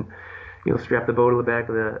 and, strapped the bow to the back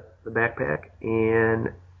of the backpack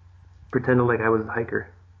and pretended like I was a hiker.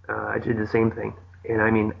 I did the same thing. And I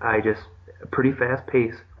mean, I just, pretty fast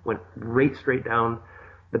pace, went right straight down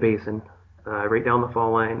the basin, right down the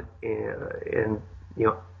fall line, and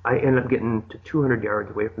I ended up getting to 200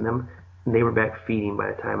 yards away from them, and they were back feeding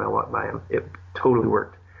by the time I walked by them. It totally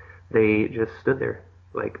worked. They just stood there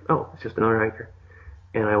like, oh, it's just another hiker.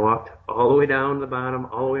 And I walked all the way down to the bottom,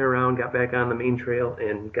 all the way around, got back on the main trail,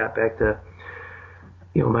 and got back to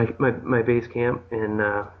my base camp, and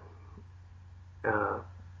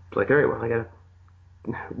it's like, all right, well, I gotta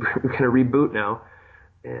kind of reboot now.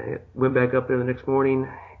 And I went back up there the next morning,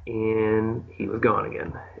 and he was gone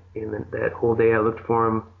again. And then that whole day I looked for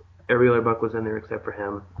him. Every other buck was in there except for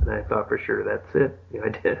him. And I thought for sure, that's it. I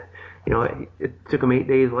did. It took him 8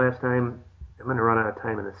 days last time. I'm going to run out of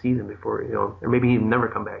time in the season before, or maybe he'd never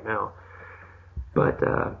come back now. But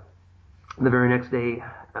the very next day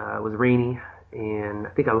was rainy, and I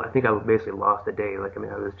think I basically lost the day. Like, I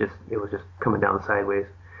mean, it was just coming down sideways.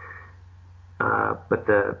 But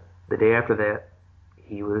the day after that,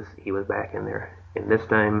 he was back in there. And this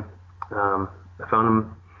time, I found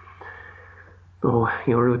him,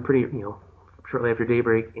 really pretty, shortly after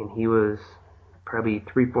daybreak, and he was probably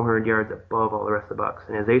 300-400 yards above all the rest of the bucks.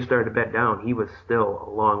 And as they started to bed down, he was still a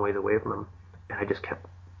long ways away from them. And I just kept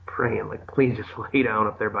praying, like, please just lay down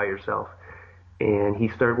up there by yourself. And he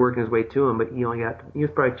started working his way to him, but he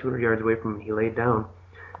was probably 200 yards away from him. He laid down,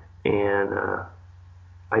 and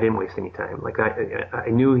I didn't waste any time. Like I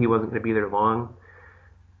knew he wasn't going to be there long,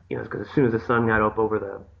 because as soon as the sun got up over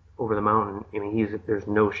the mountain, I mean, there's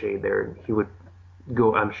no shade there. He would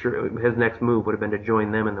go. I'm sure his next move would have been to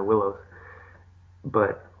join them in the willows,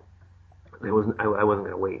 but I wasn't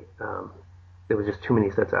going to wait. There was just too many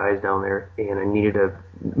sets of eyes down there, and I needed to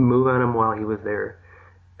move on him while he was there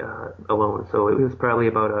alone. So it was probably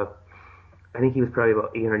I think he was probably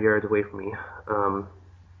about 800 yards away from me.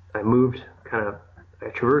 I moved I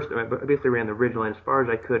traversed, I basically ran the ridge line as far as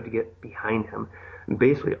I could to get behind him. And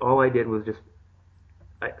basically all I did was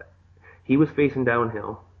he was facing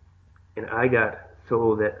downhill, and I got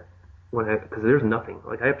so that because there's nothing,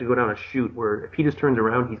 like I have to go down a chute where if he just turns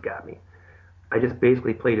around, he's got me. I just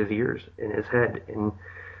basically played his ears and his head, and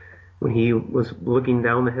when he was looking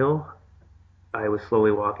down the hill, I was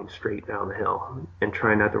slowly walking straight down the hill and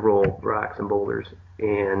trying not to roll rocks and boulders.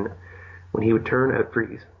 And when he would turn, I would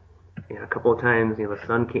freeze. And a couple of times, the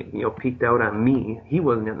sun came, peeked out on me. He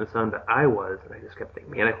wasn't in the sun, but I was. And I just kept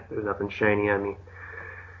thinking, man, there's nothing shiny on me.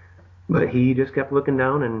 But he just kept looking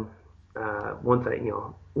down, and once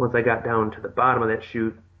I got down to the bottom of that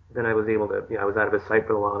chute, then I was able to, I was out of his sight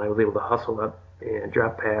for a while, and I was able to hustle up and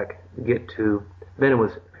drop pack, then it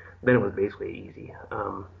was basically easy.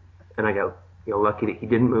 And I got, lucky that he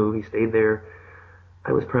didn't move. He stayed there.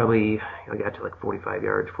 I was probably, I got to like 44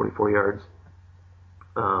 yards,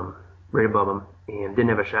 right above him, and didn't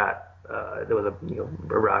have a shot. There was a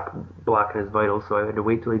rock blocking his vitals, so I had to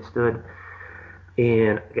wait till he stood.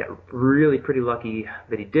 And I got really pretty lucky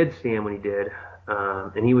that he did stand when he did.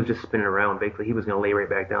 And he was just spinning around. Basically, he was going to lay right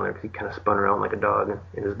back down there because he kind of spun around like a dog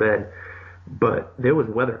in his bed. But there was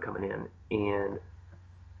weather coming in, and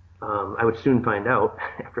I would soon find out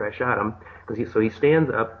after I shot him. So he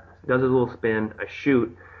stands up, does his little spin, I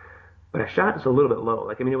shoot, but I shot just a little bit low.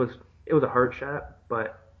 Like, I mean, it was a hard shot,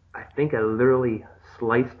 but I think I literally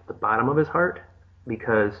sliced the bottom of his heart,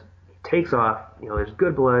 because he takes off, there's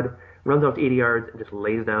good blood, runs off to 80 yards and just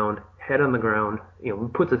lays down, head on the ground,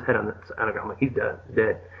 puts his head on the ground. I'm like, he's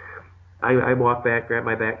dead. I walk back, grab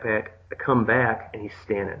my backpack, I come back, and he's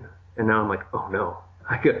standing. And now I'm like, oh no.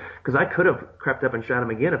 Because I could have crept up and shot him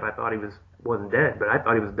again if I thought he wasn't dead, but I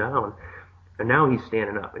thought he was down. And now he's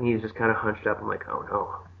standing up, and he's just kind of hunched up. I'm like, oh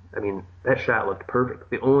no. I mean, that shot looked perfect.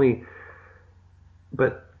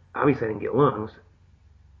 But obviously I didn't get lungs.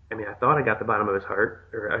 I mean, I thought I got the bottom of his heart,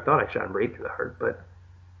 or I thought I shot him right through the heart. But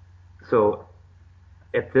so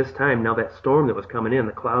at this time, now that storm that was coming in,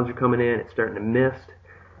 the clouds are coming in, it's starting to mist,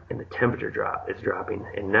 and the temperature is dropping.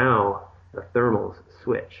 And now the thermals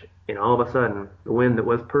switch. And all of a sudden, the wind that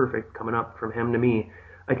was perfect coming up from him to me,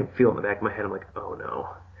 I can feel it in the back of my head. I'm like, oh no.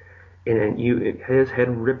 And then his head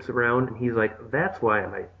rips around, and he's like, that's why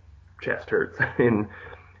my chest hurts. And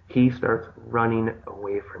he starts running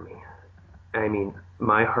away from me. I mean,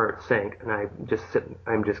 my heart sank, and I'm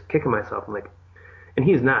just kicking myself. I'm like, and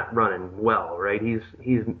he's not running well, right? You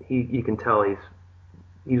can tell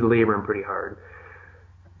he's laboring pretty hard.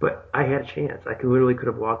 But I had a chance. I could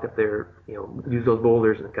have walked up there, used those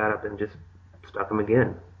boulders and got up and just stuck him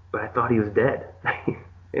again. But I thought he was dead.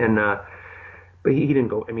 And but he didn't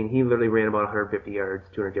go. I mean, he literally ran about 150 yards,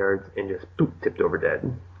 200 yards, and just tipped over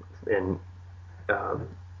dead. And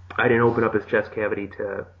I didn't open up his chest cavity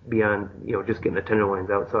to beyond, just getting the tenderloins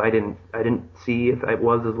out. So I didn't see if it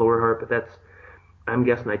was his lower heart. But I'm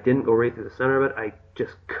guessing I didn't go right through the center of it. I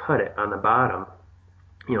just cut it on the bottom,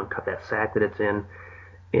 cut that sac that it's in.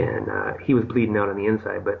 And he was bleeding out on the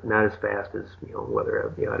inside, but not as fast as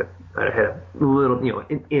whether I'd have had a little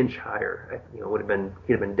an inch higher. He'd have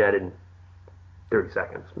been dead in 30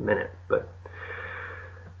 seconds, a minute. But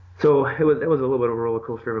so it was a little bit of a roller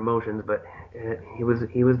coaster of emotions. But he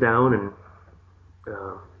was down, and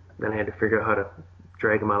then I had to figure out how to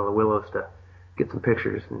drag him out of the willows to get some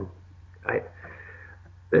pictures. And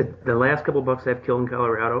the last couple bucks I've killed in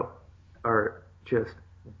Colorado are just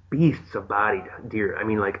beasts of bodied deer. I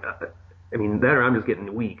mean, that or I'm just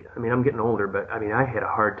getting weak. I mean, I'm getting older, but I mean, I had a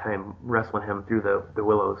hard time wrestling him through the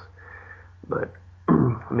willows. But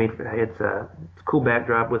it's a cool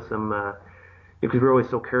backdrop with some, because we're always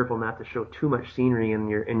so careful not to show too much scenery in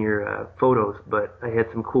your photos. But I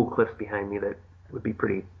had some cool cliffs behind me that would be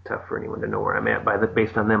pretty tough for anyone to know where I'm at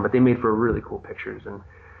based on them. But they made for really cool pictures, and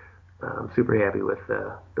I'm super happy with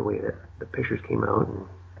the way that the pictures came out. And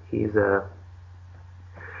he's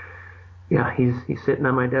sitting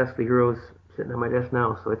on my desk. The hero's sitting on my desk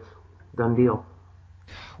now, so it's done deal.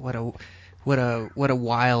 What a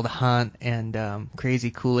wild hunt and crazy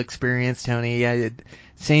cool experience, Tony. Yeah,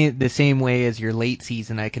 the same way as your late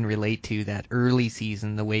season, I can relate to that early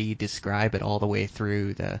season. The way you describe it, all the way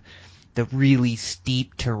through the really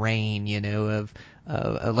steep terrain,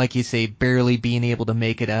 like you say, barely being able to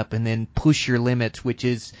make it up, and then push your limits, which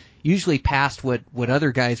is usually past what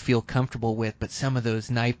other guys feel comfortable with. But some of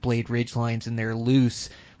those knife blade ridge lines, and they're loose.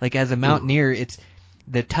 Like as a mountaineer, it's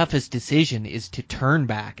the toughest decision is to turn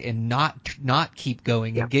back and not keep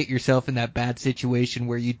going and get yourself in that bad situation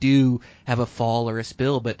where you do have a fall or a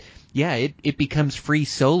spill. But yeah, it becomes free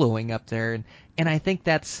soloing up there, and I think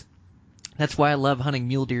that's why I love hunting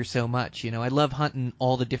mule deer so much. I love hunting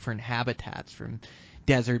all the different habitats from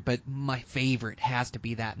desert, but my favorite has to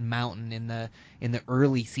be that mountain in the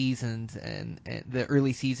early seasons and the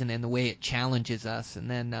early season and the way it challenges us. And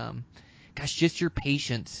then, gosh, just your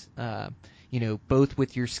patience, both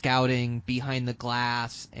with your scouting behind the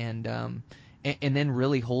glass and then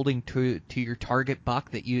really holding to your target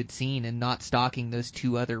buck that you had seen and not stalking those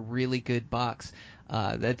two other really good bucks.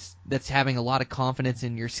 That's having a lot of confidence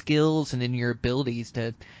in your skills and in your abilities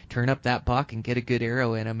to turn up that buck and get a good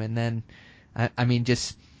arrow in him. And then,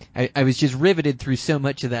 I was just riveted through so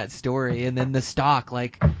much of that story. And then the stalk,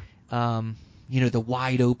 the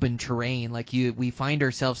wide open terrain, we find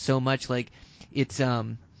ourselves so much like it's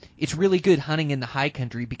really good hunting in the high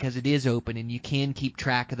country because it is open and you can keep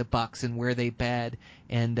track of the bucks and where they bed,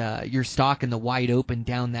 and you're stalking the wide open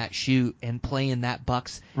down that chute and playing that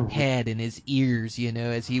buck's head and his ears,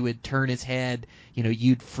 as he would turn his head,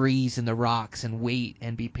 you'd freeze in the rocks and wait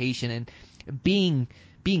and be patient, and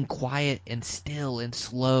being quiet and still and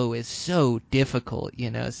slow is so difficult,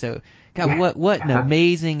 so God, what an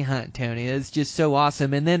amazing hunt, Tony. It's just so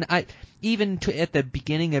awesome. And then at the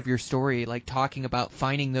beginning of your story, like talking about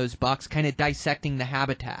finding those bucks, kind of dissecting the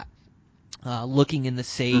habitat, looking in the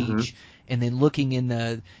sage, and then looking in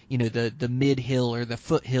the mid hill or the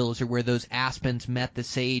foothills or where those aspens met the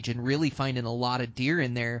sage, and really finding a lot of deer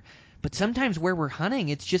in there. But sometimes where we're hunting,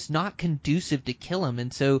 it's just not conducive to kill them.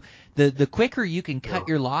 And so the quicker you can cut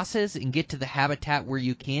your losses and get to the habitat where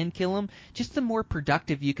you can kill them, just the more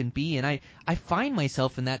productive you can be. And I find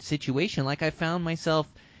myself in that situation. Like I found myself,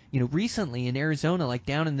 recently in Arizona, like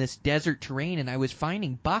down in this desert terrain, and I was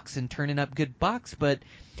finding bucks and turning up good bucks, but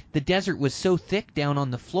the desert was so thick down on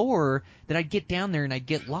the floor that I'd get down there and I'd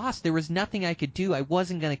get lost. There was nothing I could do. I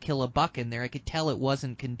wasn't going to kill a buck in there. I could tell it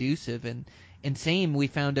wasn't conducive. And same, we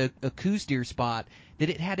found a Coues deer spot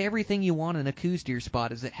that it had everything you want in a Coues deer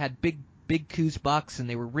spot. Is it had big Coues bucks, and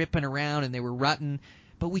they were ripping around and they were rutting,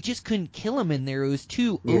 but we just couldn't kill them in there. It was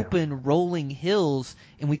two open rolling hills,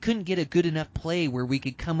 and we couldn't get a good enough play where we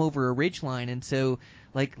could come over a ridge line. And so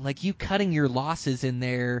like you cutting your losses in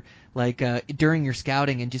there, during your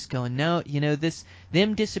scouting, and just going, no,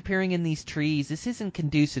 them disappearing in these trees, this isn't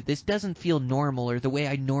conducive. This doesn't feel normal or the way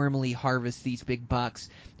I normally harvest these big bucks.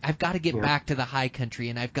 I've got to get back to the high country,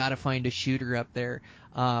 and I've got to find a shooter up there.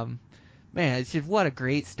 Man, it's just, what a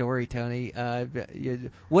great story, Tony.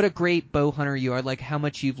 What a great bow hunter you are. Like how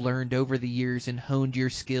much you've learned over the years and honed your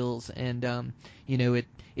skills, and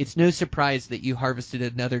it's no surprise that you harvested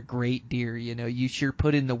another great deer. You sure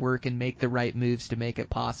put in the work and make the right moves to make it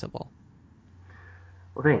possible.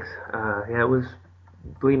 Well, thanks. It was.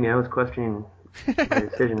 Believe me, I was questioning my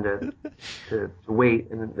decision to wait,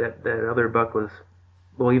 and that other buck was,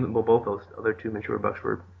 both those other two mature bucks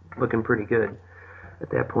were looking pretty good at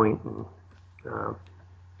that point. And,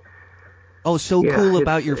 cool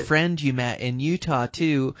about your friend you met in Utah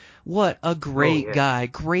too. What a great guy,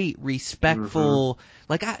 great, respectful.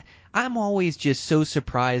 Like I'm always just so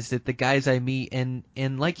surprised at the guys I meet, and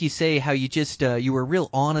like you say, how you just you were real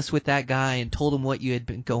honest with that guy and told him what you had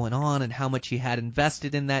been going on and how much you had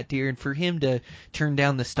invested in that deer, and for him to turn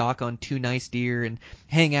down the stock on two nice deer and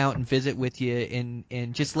hang out and visit with you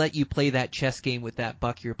and just let you play that chess game with that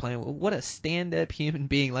buck you're playing. What a stand-up human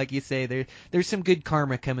being. Like you say, there's some good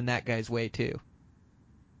karma coming that guy's way too.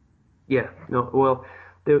 Yeah, no, well,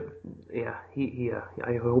 he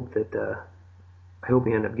I hope that. I hope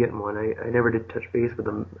he ended up getting one. I never did touch base with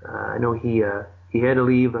him. I know he had to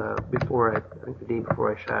leave I think the day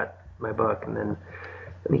before I shot my buck, and then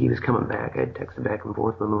I think he was coming back. I texted back and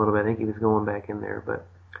forth with him a little bit. I think he was going back in there, but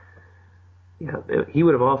yeah, he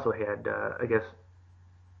would have also had, I guess,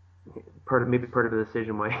 part of the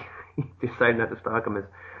decision why he decided not to stalk him is,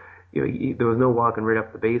 there was no walking right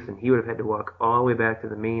up the basin. He would have had to walk all the way back to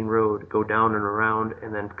the main road, go down and around,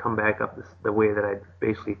 and then come back up the way that I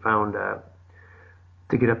basically found.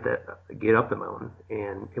 To get up the mountain,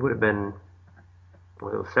 and it would have been, it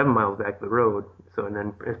was 7 miles back to the road. So, and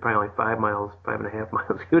then it's probably like 5.5 miles.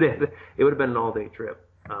 It would have been an all-day trip.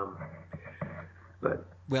 But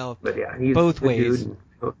yeah, he's both a good ways. dude,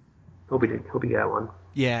 and hope he got one.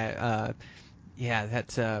 Yeah, Yeah,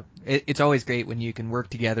 that's it's always great when you can work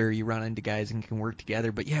together. You run into guys and can work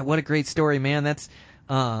together. But yeah, what a great story, man. That's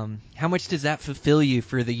how much does that fulfill you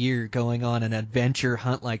for the year going on an adventure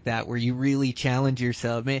hunt like that, where you really challenge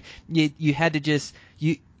yourself? Man, you had to just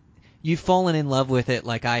you've fallen in love with it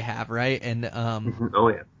like I have, right? And Oh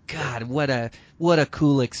yeah. God, what a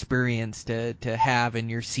cool experience to have in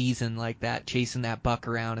your season like that, chasing that buck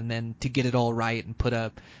around, and then to get it all right and put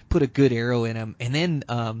a good arrow in him, and then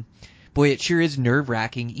boy, it sure is nerve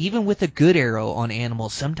wracking. Even with a good arrow on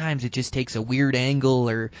animals, sometimes it just takes a weird angle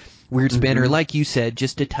or weird spin, or like you said,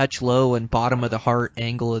 just a touch low and bottom of the heart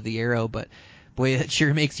angle of the arrow. But boy, it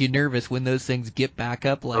sure makes you nervous when those things get back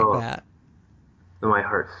up like that. My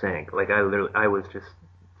heart sank. Like I was just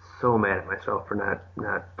so mad at myself for not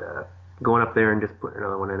going up there and just putting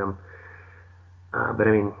another one in them. But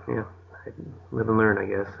I mean, yeah, I live and learn, I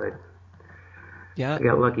guess. I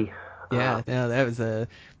got lucky. Yeah, no, that was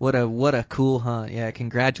what a cool hunt. Yeah,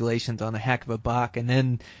 congratulations on a heck of a buck. And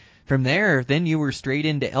then from there, then you were straight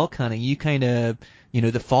into elk hunting. You kind of,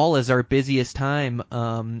 the fall is our busiest time,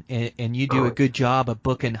 and you do a good job of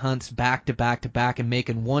booking hunts back to back to back and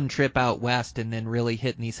making one trip out west and then really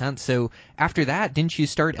hitting these hunts. So after that, didn't you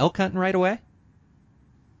start elk hunting right away?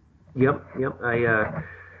 Yep. I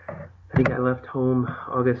think I left home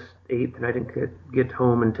August 8th, and I didn't get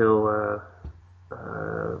home until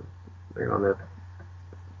on the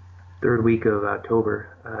third week of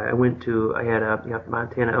October. I had a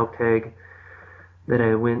Montana elk tag that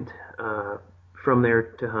I went from there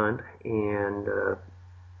to hunt, and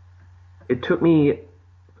it took me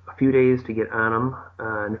a few days to get on them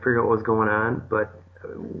and to figure out what was going on. But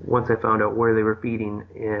once I found out where they were feeding,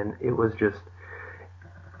 and it was just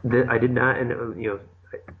that I did not, and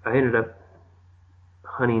I ended up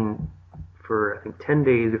hunting for I think 10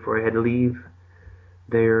 days before I had to leave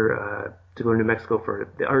there to go to New Mexico for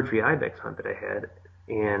the archery ibex hunt that I had.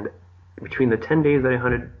 And between the 10 days that I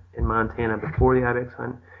hunted in Montana before the ibex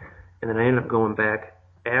hunt, and then I ended up going back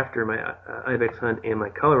after my ibex hunt and my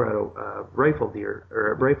Colorado rifle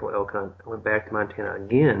elk hunt, I went back to Montana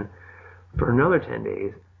again for another 10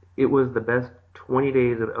 days. It was the best 20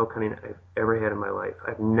 days of elk hunting I've ever had in my life.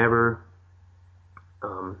 I've never,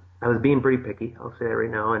 I was being pretty picky, I'll say that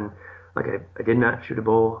right now, and like I did not shoot a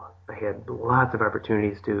bull. I had lots of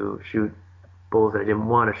opportunities to shoot bulls that I didn't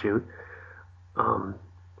want to shoot.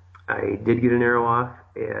 I did get an arrow off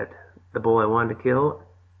at the bull I wanted to kill,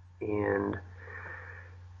 and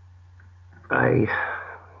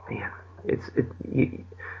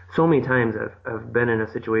so many times I've been in a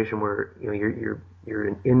situation where you're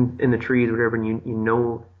in the trees or whatever,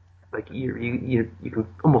 and like you can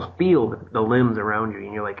almost feel the limbs around you,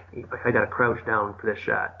 and you're like I got to crouch down for this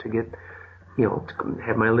shot to get to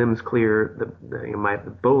have my limbs clear my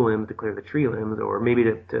bow limbs to clear the tree limbs, or maybe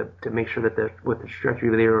to make sure that with the trajectory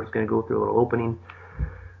of the arrow it's going to go through a little opening.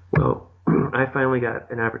 Well, I finally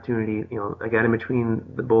got an opportunity. I got in between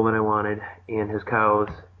the bull that I wanted and his cows,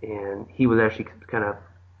 and he was actually kind of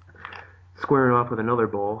squaring off with another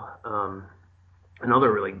bull,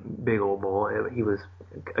 another really big old bull. He was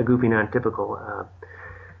a goofy, non-typical,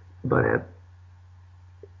 but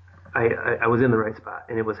I was in the right spot,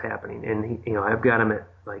 and it was happening. And he, I've got him at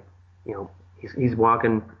he's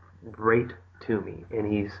walking right to me, and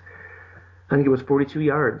I think it was 42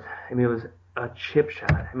 yards. I mean, it was a chip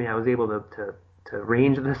shot. I mean, I was able to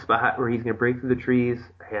range the spot where he's going to break through the trees.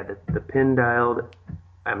 I had the pin dialed.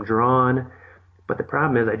 I'm drawn. But the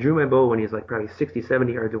problem is I drew my bow when he's like probably 60,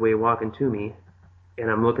 70 yards away walking to me, and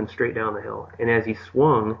I'm looking straight down the hill. And as he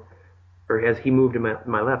swung, or as he moved to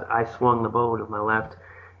my left, I swung the bow to my left,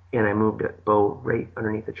 and I moved the bow right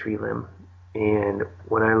underneath the tree limb. And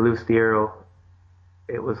when I loosed the arrow,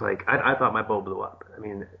 it was like, I thought my bow blew up. I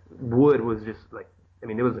mean, wood was just like,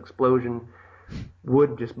 there was an explosion.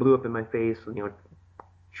 Wood just blew up in my face,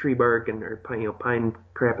 tree bark or pine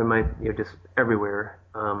crap in my, just everywhere.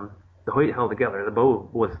 The Hoyt held together. The bow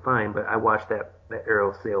was fine, but I watched that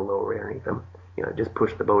arrow sail low right underneath him. Just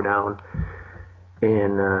pushed the bow down,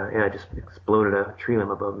 and I just exploded a tree limb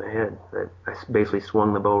above my head. I basically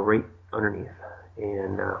swung the bow right underneath,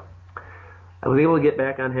 and I was able to get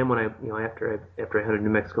back on him when after I hunted New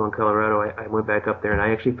Mexico and Colorado. I went back up there and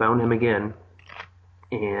I actually found him again,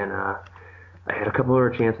 and I had a couple other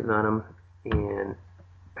chances on him and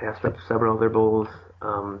passed up several other bulls.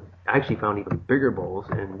 I actually found even bigger bulls,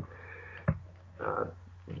 and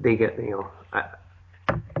they get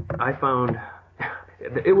I found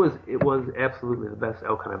it was absolutely the best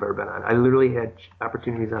elk hunt I've ever been on. I literally had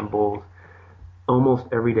opportunities on bulls almost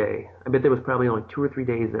every day. I bet there was probably only 2 or 3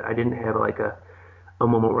 days that I didn't have like a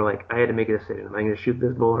moment where like I had to make a decision: am I going to shoot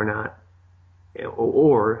this bull or not?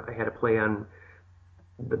 Or I had to play on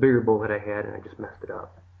the bigger bull that I had, and I just messed it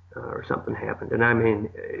up, or something happened. And I mean,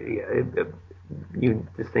 you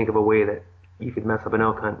just think of a way that you could mess up an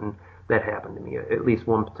elk hunt, and that happened to me at least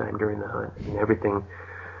one time during the hunt. I mean, everything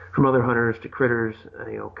from other hunters to critters,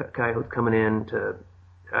 coyotes coming in to,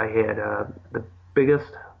 I had the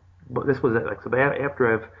biggest. But this was like, so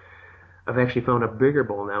after I've actually found a bigger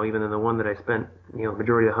bull now, even than the one that I spent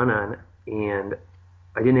majority of the hunt on, and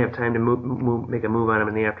I didn't have time to make a move on him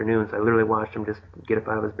in the afternoon, so I literally watched him just get up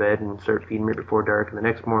out of his bed and start feeding right before dark. And the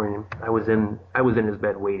next morning, I was in his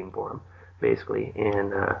bed waiting for him, basically,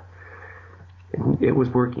 and it was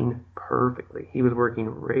working perfectly. He was working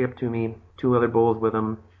right up to me. 2 other bulls with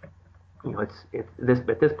him. At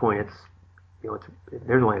this point,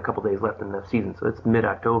 there's only a couple days left in the season, so it's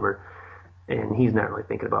mid-October, and he's not really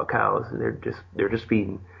thinking about cows. They're just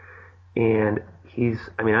feeding, and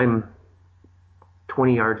I'm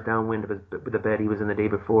 20 yards downwind of the bed he was in the day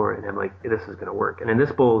before, and I'm like, this is gonna work. And then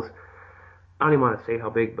this bull's, I don't even want to say how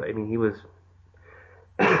big, but I mean, he was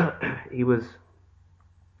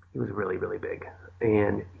really, really big,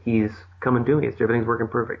 and he's coming to me. Everything's working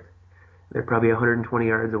perfect. They're probably 120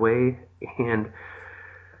 yards away, and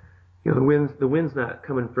the wind's not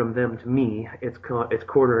coming from them to me. It's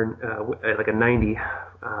quartering like a 90,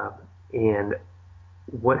 and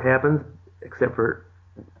what happens? Except for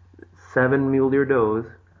 7 mule deer does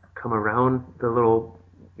come around the little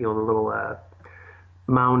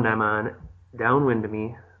mound I'm on, downwind of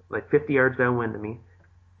me, like 50 yards downwind of me,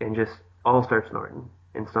 and just all start snorting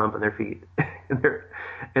and stomping their feet.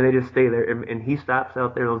 and they just stay there. And he stops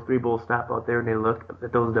out there. Those 3 bulls stop out there, and they look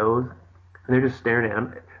at those does, and they're just staring at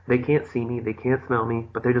them. They can't see me, they can't smell me,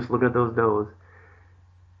 but they're just looking at those does.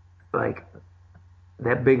 Like,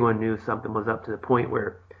 that big one knew something was up, to the point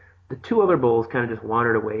where the 2 other bulls kind of just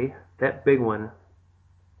wandered away. That big one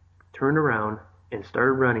turned around and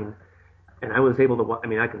started running, and I was able to watch. I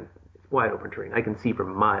mean, it's wide open terrain. I can see for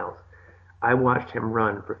miles. I watched him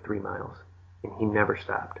run for 3 miles, and he never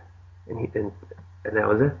stopped. And that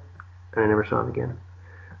was it. And I never saw him again.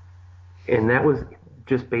 And that was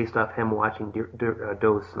just based off him watching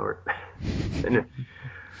does snort.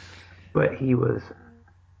 But he was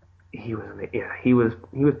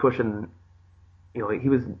pushing.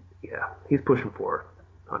 He's pushing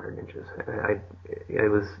 400 inches.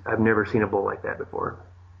 I've never seen a bull like that before,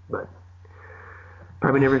 but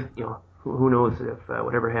probably never. Who knows if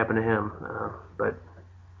whatever happened to him. But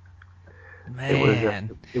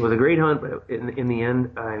Man. it was a great hunt. But in the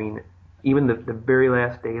end, I mean, even the very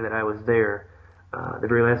last day that I was there, the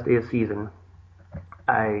very last day of season,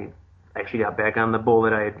 I actually got back on the bull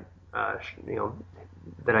that I had,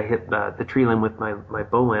 that I hit the tree limb with my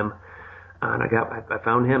bow limb. And I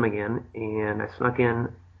found him again, and I snuck in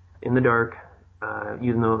the dark,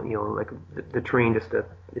 using the terrain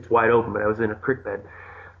it's wide open, but I was in a creek bed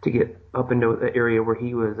to get up into the area where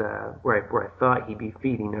he was, where I thought he'd be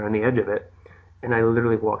feeding, or on the edge of it, and I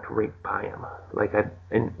literally walked right by him,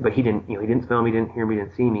 but he didn't, he didn't smell me, didn't hear me,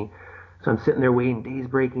 didn't see me, so I'm sitting there waiting, days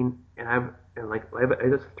breaking, and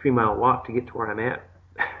it's a 3-mile walk to get to where I'm at,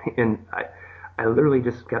 and I literally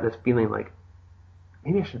just got this feeling like,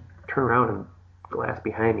 maybe I should turn around and glass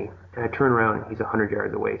behind me. And I turn around, and he's 100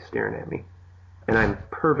 yards away staring at me. And I'm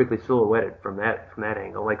perfectly silhouetted from that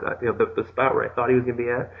angle. Like, the spot where I thought he was going to be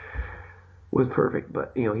at was perfect,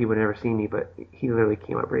 but, he would never see me, but he literally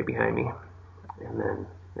came up right behind me. And then,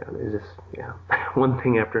 it was just, one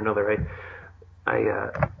thing after another. I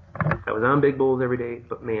was on big bulls every day,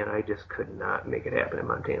 but man, I just could not make it happen in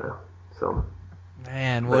Montana. So,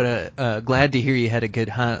 Man, glad to hear you had a good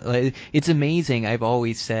hunt. It's amazing. I've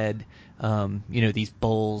always said, these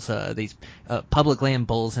bulls, these public land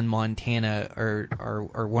bulls in Montana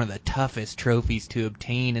are one of the toughest trophies to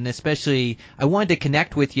obtain. And especially, I wanted to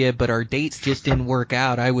connect with you, but our dates just didn't work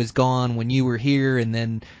out. I was gone when you were here, and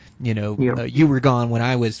then, you were gone when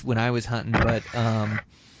I was hunting. But,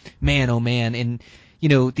 man, oh man. And,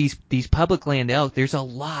 these public land elk, there's a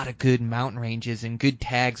lot of good mountain ranges and good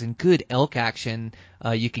tags and good elk action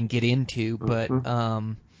you can get into. But,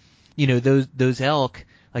 those elk,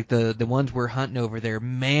 like the ones we're hunting over there,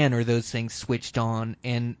 man, are those things switched on.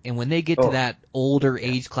 And when they get to that older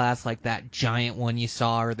age class, like that giant one you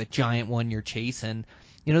saw or the giant one you're chasing,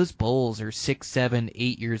 those bulls are 6, 7,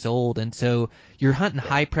 8 years old. And so you're hunting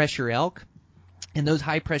high pressure elk. And those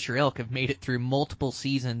high-pressure elk have made it through multiple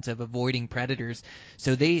seasons of avoiding predators,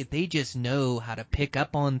 so they just know how to pick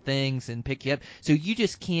up on things and pick you up. So you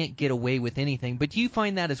just can't get away with anything. But do you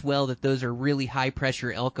find that as well, that those are really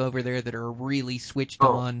high-pressure elk over there that are really switched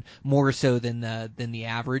on more so than the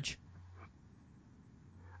average?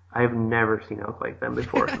 I've never seen elk like them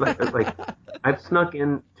before. like I've snuck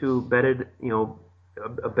into bedded,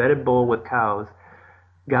 a bedded bull with cows,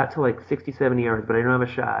 got to like 60, 70 yards, but I didn't have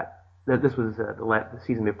a shot. This was the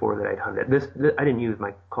season before that I'd hunted. I didn't use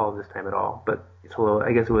my calls this time at all, but so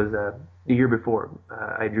I guess it was the year before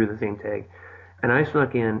I drew the same tag. And I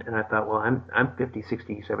snuck in, and I thought, well, I'm 50,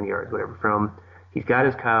 60, 70 yards, whatever, from, he's got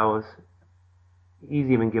his cows. He's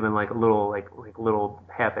even given like a little, like little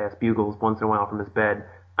half-ass bugles once in a while from his bed.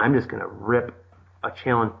 I'm just going to rip a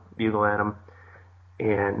challenge bugle at him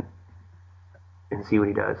and see what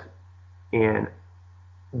he does. And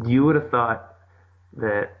you would have thought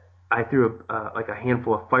that I threw like a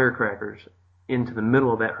handful of firecrackers into the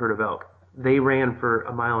middle of that herd of elk. They ran for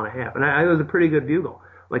a mile and a half, and it was a pretty good bugle.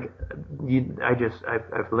 Like,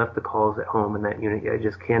 I've left the calls at home in that unit. I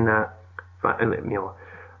just cannot find,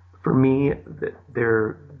 for me,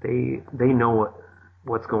 they know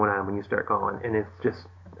what's going on when you start calling, and it's just,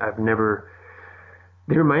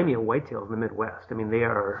 they remind me of whitetails in the Midwest. I mean, they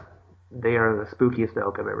are the spookiest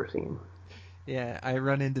elk I've ever seen. Yeah, I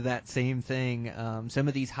run into that same thing. Some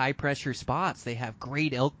of these high-pressure spots, they have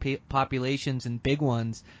great elk populations and big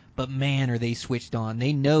ones, but man, are they switched on.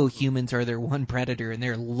 They know humans are their one predator, and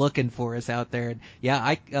they're looking for us out there. And yeah,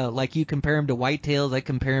 I like you compare them to whitetails, I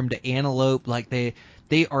compare them to antelope. Like they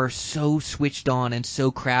are so switched on and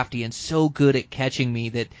so crafty and so good at catching me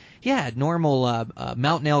that, yeah, normal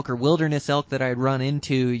mountain elk or wilderness elk that I'd run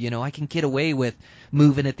into, I can get away with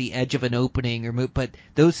moving at the edge of an opening but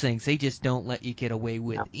those things, they just don't let you get away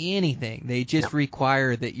with anything. They just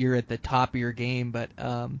require that you're at the top of your game. But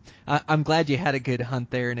I'm glad you had a good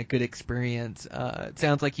hunt there and a good experience. It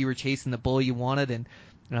sounds like you were chasing the bull you wanted,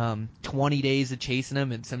 and 20 days of chasing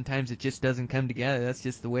them, and sometimes it just doesn't come together. That's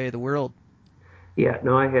just the way of the world. Yeah,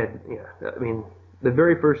 no, I mean, the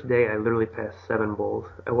very first day I literally passed 7 bulls.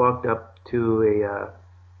 I walked up to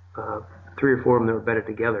 3 or 4 of them that were bedded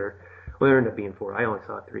together. Well, there ended up being 4. I only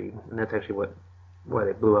saw 3, and that's actually why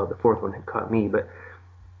they blew out. The 4th one had caught me. But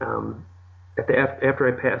after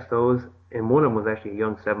I passed those, and one of them was actually a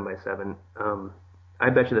young 7x7, I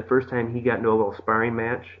bet you the first time he got into a little sparring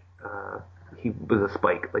match, he was a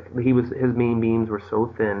spike. Like, his main beams were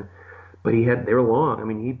so thin, but they were long. I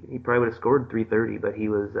mean, he probably would have scored 330, but he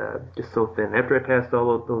was just so thin. After I passed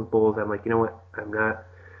all of those bulls, I'm like, you know what?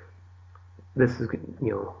 This is,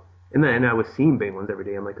 and I was seeing big ones every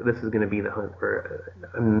day. I'm like, this is going to be the hunt where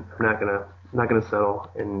I'm not gonna settle,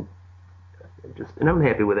 and I'm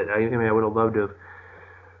happy with it. I mean, I would have loved to have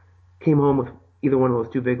came home with either one of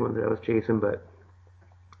those 2 big ones that I was chasing, but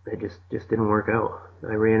it just didn't work out.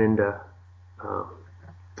 I ran into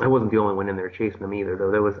I wasn't the only one in there chasing them either,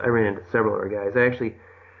 though. I ran into several other guys. I actually,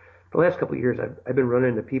 the last couple of years, I've been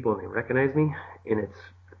running into people and they recognize me, and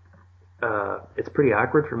it's pretty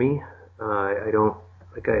awkward for me. I don't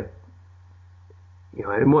like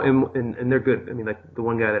and they're good. I mean, like the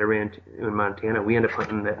one guy that I ran into in Montana, we ended up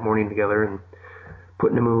hunting that morning together and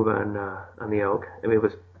putting a move on the elk. I mean,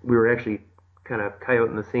 we were actually kind of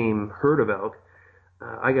coyoting the same herd of elk.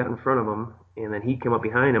 I got in front of him, and then he came up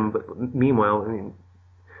behind him. But meanwhile, I mean,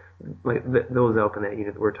 like those elk in that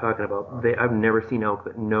unit that we're talking about, I've never seen elk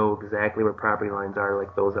that know exactly where property lines are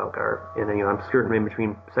like those elk are. And then, I'm skirting in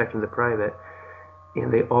between sections of private,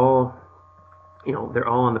 and they all, they're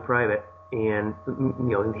all on the private. And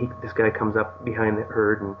this guy comes up behind the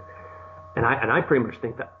herd, and I pretty much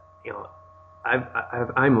think that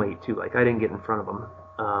I'm late too. Like, I didn't get in front of him.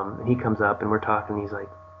 And he comes up and we're talking. And he's like,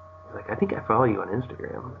 I think I follow you on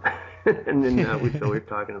Instagram. And then we're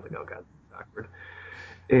talking. I was like, oh god, it's awkward.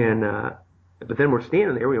 And but then we're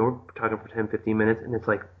standing there. We're talking for 10, 15 minutes, and it's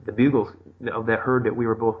like the bugles of that herd that we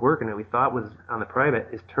were both working that we thought was on the private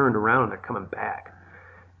is turned around and they're coming back.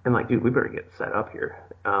 And like, dude, we better get set up here.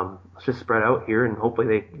 Let's just spread out here and hopefully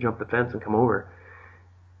they jump the fence and come over.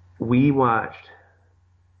 We watched,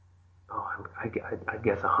 I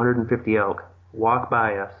guess 150 elk walk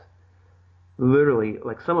by us. Literally,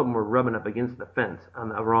 like some of them were rubbing up against the fence on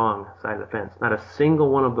the wrong side of the fence. Not a single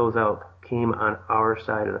one of those elk came on our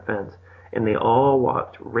side of the fence. And they all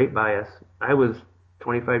walked right by us. I was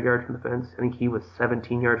 25 yards from the fence. I think he was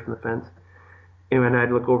 17 yards from the fence. And when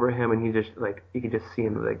I'd look over at him, and he just, like, you could just see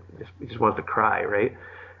him, like, he just wants to cry, right?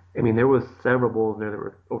 I mean, there was several bulls in there that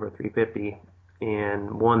were over 350,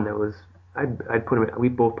 and one that was, we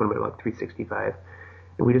both put him at about 365,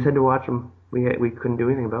 and we just had to watch them. We couldn't do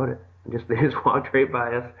anything about it. They just walked right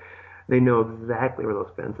by us. They know exactly where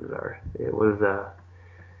those fences are. It was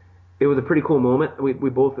a pretty cool moment. We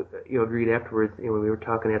both, agreed afterwards, when we were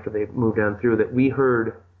talking after they moved on through, that we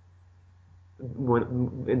heard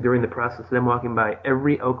during the process of them walking by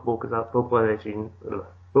every elk vocalization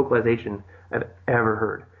I've ever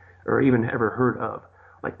heard, or even ever heard of.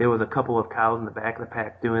 Like there was a couple of cows in the back of the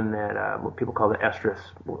pack doing that, what people call the estrus,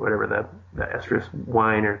 whatever the estrus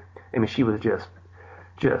wine, or I mean, she was just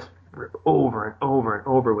over and over and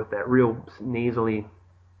over with that real nasally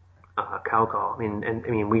cow call. I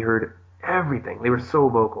mean, we heard everything. They were so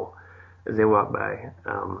vocal as they walked by.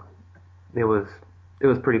 It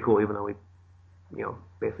was pretty cool, even though we,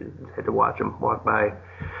 basically just had to watch them walk by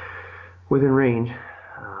within range.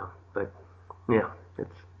 But yeah,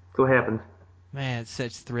 it's what happens. Man, it's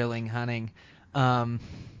such thrilling hunting.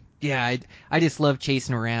 Yeah, I just love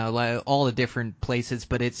chasing around like, all the different places,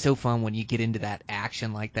 but it's so fun when you get into that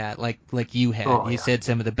action like that, like you had. Oh, You yeah. said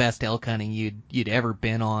some of the best elk hunting you'd ever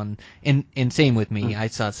been on, and same with me. I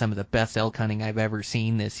saw some of the best elk hunting I've ever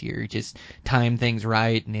seen this year. Just time things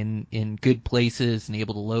right and in good places and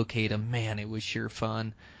able to locate them. Man, it was sure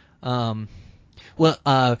fun.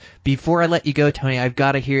 Well, before I let you go, Tony, I've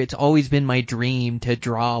got to hear. It's always been my dream to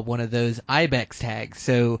draw one of those ibex tags.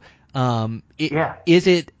 So. Yeah. Is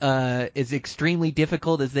it as extremely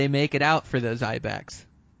difficult as they make it out for those ibex?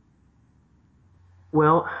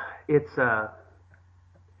 Well, it's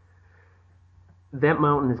that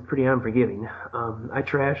mountain is pretty unforgiving. I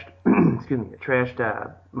trashed,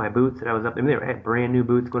 my boots that I was up there. I had brand new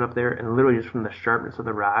boots going up there, and literally just from the sharpness of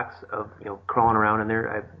the rocks of crawling around in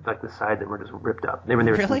there, like the sides of them were just ripped up. They were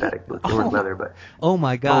Really? synthetic boots, they weren't leather, but Oh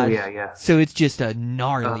my gosh! yeah. So it's just a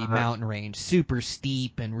gnarly Uh, mountain range, super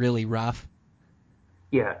steep and really rough.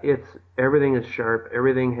 Yeah, everything is sharp.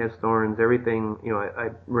 Everything has thorns. Everything, I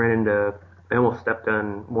ran into. I almost stepped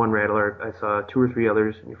on one rattler. I saw two or three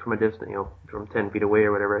others from a distance, from 10 feet away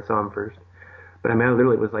or whatever. I saw them first. But I mean, I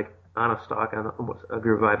literally was like on a stalk on a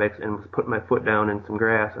group of ibex and was putting my foot down in some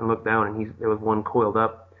grass and looked down, and there was one coiled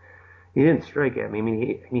up. He didn't strike at me. I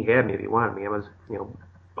mean, he had me if he wanted me. I was,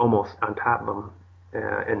 almost on top of him,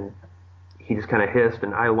 and he just kind of hissed,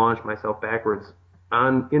 and I launched myself backwards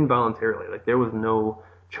involuntarily. Like there was no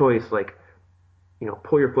choice. Like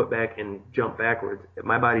pull your foot back and jump backwards.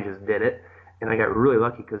 My body just did it, and I got really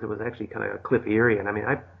lucky because it was actually kind of a cliffy area. And I mean,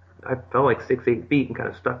 I fell like 6-8 feet and kind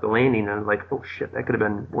of stuck the landing. And I was like, oh shit, that could have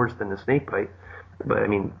been worse than the snake bite. But I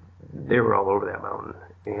mean, they were all over that mountain,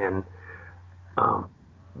 and I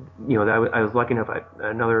was lucky enough.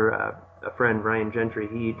 A friend, Ryan Gentry,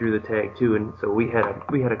 he drew the tag too, and so we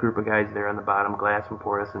had a group of guys there on the bottom glassing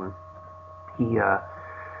for us, and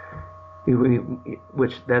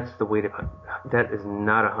which that's the way to hunt. That is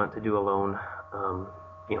not a hunt to do alone.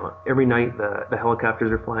 Every night the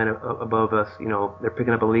helicopters are flying above us. They're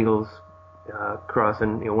picking up illegals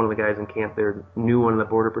crossing. One of the guys in camp there knew one of the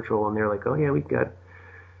border patrol, and they're like, "Oh yeah, we've got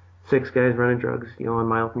 6 guys running drugs, a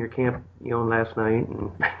mile from your camp, last night."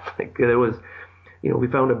 And like it was, we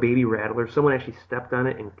found a baby rattler. Someone actually stepped on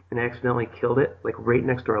it and accidentally killed it, like right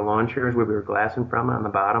next to our lawn chairs where we were glassing from on the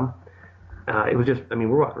bottom. It was just, I mean,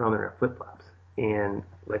 we're walking around there in our flip-flops, and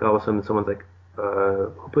like all of a sudden someone's like,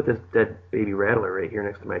 who put this dead baby rattler right here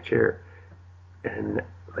next to my chair? And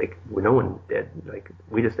like, no one did. Like,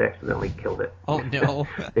 we just accidentally killed it. Oh no!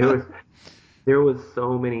 there was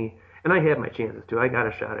so many, and I had my chances too. I got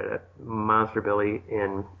a shot at a monster billy,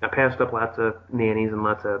 and I passed up lots of nannies and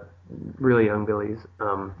lots of really young billies.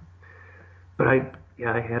 But I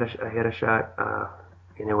had a shot,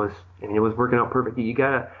 and it was working out perfect.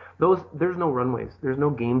 There's no runways, there's no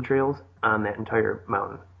game trails on that entire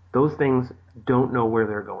mountain. Those things don't know where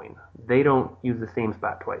they're going. They don't use the same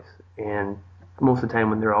spot twice, and most of the time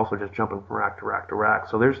when they're also just jumping from rock to rock to rock.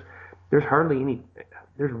 So there's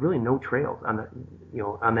really no trails on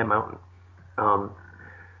that mountain.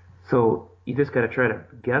 So you just got to try to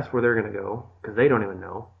guess where they're going to go because they don't even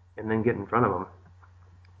know, and then get in front of them.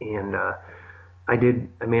 And I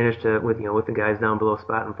managed to with the guys down below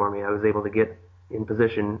spotting for me. I was able to get in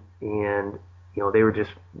position, and they were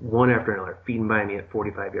just one after another feeding by me at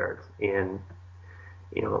 45 yards, and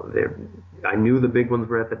I knew the big ones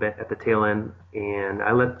were at the tail end, and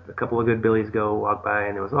I let a couple of good billies walk by,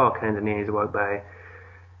 and there was all kinds of nannies that walked by,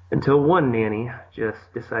 until one nanny just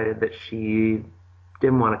decided that she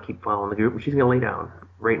didn't want to keep following the group, and she's going to lay down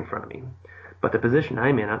right in front of me. But the position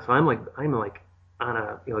I'm in, so I'm like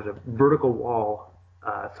on there's a vertical wall,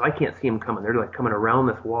 so I can't see them coming. They're like coming around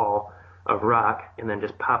this wall of rock and then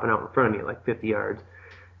just popping out in front of me at like 50 yards.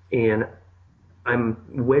 And I'm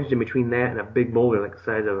wedged in between that and a big boulder like the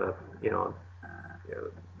size of a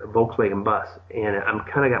Volkswagen bus. And I'm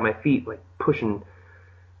kind of got my feet like pushing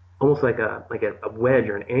almost like a wedge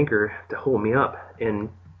or an anchor to hold me up. And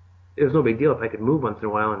it was no big deal if I could move once in a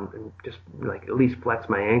while and just like at least flex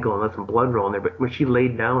my ankle and let some blood roll in there. But when she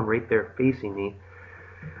laid down right there facing me,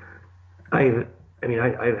 I I mean,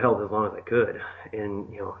 I held as long as I could, and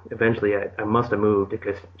eventually I must have moved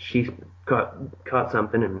because she caught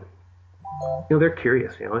something, and they're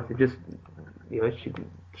curious. It just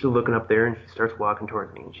she's looking up there, and she starts walking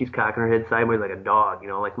towards me, and she's cocking her head sideways like a dog,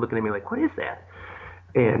 like looking at me like, what is that?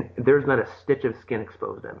 And there's not a stitch of skin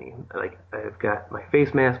exposed on me. Like, I've got my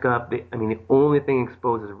face mask up. The only thing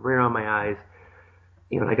exposed is right around my eyes.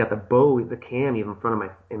 And I got the cam even in front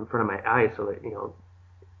of my eyes, so that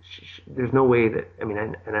there's no way that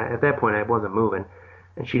at that point I wasn't moving,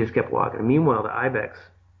 and she just kept walking. And meanwhile, the ibex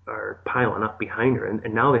are piling up behind her,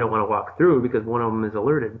 and now they don't want to walk through because one of them is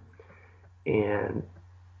alerted, and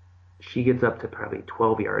she gets up to probably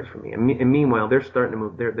 12 yards from me. And meanwhile, they're starting to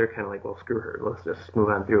move. They're kind of like, well, screw her. Let's just move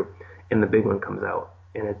on through. And the big one comes out.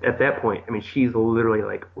 And at that point, she's literally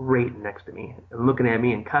like right next to me and looking at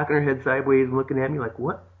me and cocking her head sideways and looking at me like,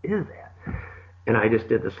 what is that? And I just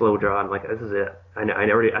did the slow draw. I'm like, this is it. I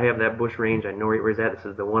have that bush range. I know where it's at. This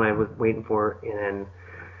is the one I was waiting for.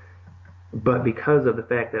 But because of the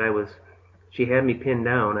fact that she had me pinned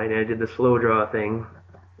down, I did the slow draw thing,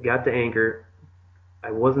 got to anchor. I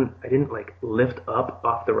didn't like lift up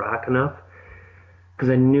off the rock enough because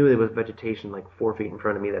I knew there was vegetation like 4 feet in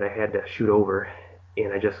front of me that I had to shoot over,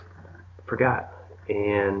 and I just forgot.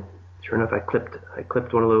 And sure enough, I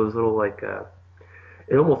clipped one of those little like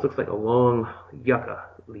it almost looks like a long yucca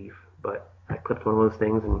leaf, but I clipped one of those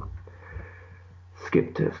things and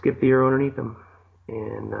skipped the arrow underneath them,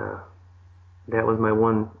 and that was my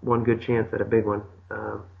one good chance at a big one.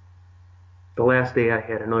 The last day I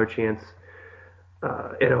had another chance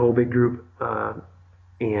at a whole big group,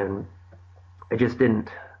 and I just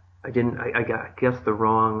didn't. I got, I guess, the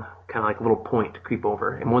wrong kind of like little point to creep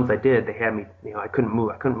over. And once I did, they had me. I couldn't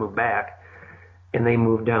move. I couldn't move back, and they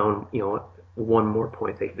moved down. One more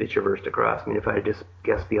point they traversed across. If I had just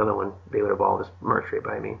guessed the other one, they would have all just marched right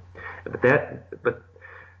by me. But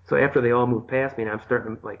so after they all moved past me, and I'm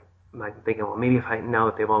starting to like thinking, well, maybe now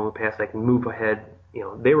that they've all moved past, I can move ahead.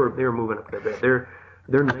 They were moving up there.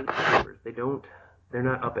 They're night sleepers. They're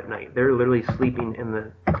not up at night. They're literally sleeping in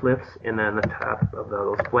the cliffs and on the top of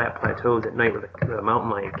those flat plateaus at night where the mountain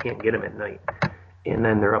lion can't get them at night. And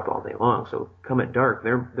then they're up all day long. So come at dark,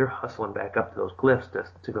 they're hustling back up to those cliffs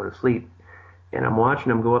to go to sleep. And I'm watching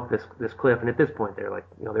them go up this cliff. And at this point, they're like,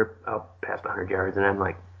 they're out past 100 yards. And I'm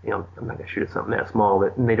like, I'm not going to shoot at something that small.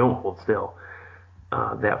 And they don't hold still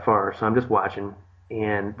that far. So I'm just watching.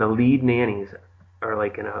 And the lead nannies are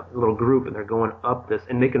like in a little group, and they're going up this,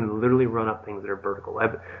 and they can literally run up things that are vertical.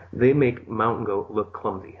 They make mountain goat look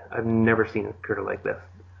clumsy. I've never seen a critter like this.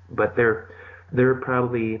 But they're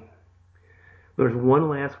probably, there's one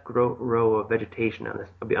last row of vegetation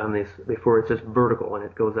on this before it's just vertical, and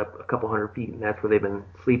it goes up a couple 100 feet, and that's where they've been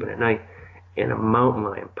sleeping at night. And a mountain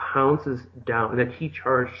lion pounces down, and then he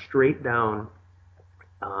charged straight down.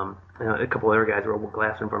 A couple other guys were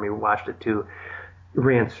glassing for me, watched it too.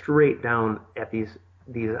 Ran straight down at these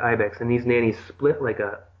ibex, and these nannies split like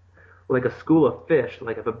a school of fish.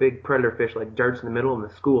 Like if a big predator fish like darts in the middle and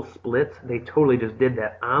the school splits, they totally just did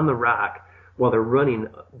that on the rock while they're running,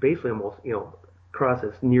 basically almost across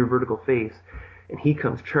this near vertical face. And he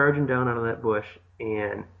comes charging down out of that bush,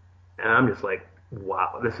 and I'm just like,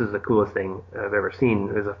 wow, this is the coolest thing I've ever seen.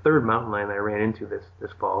 There's a third mountain lion that I ran into this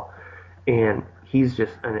fall, and he's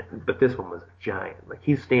just, but this one was giant. Like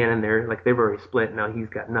he's standing there, like they've already split. Now he's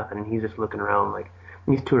got nothing, and he's just looking around like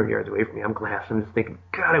he's 200 yards away from me. I'm glassed. I'm just thinking,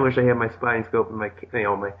 God, I wish I had my spotting scope and my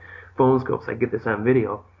phone scope so I could get this on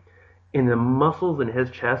video. And the muscles in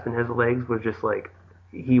his chest and his legs was just like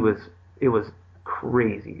it was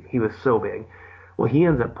crazy. He was so big. Well, he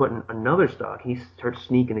ends up putting another stalk. He starts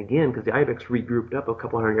sneaking again because the ibex regrouped up a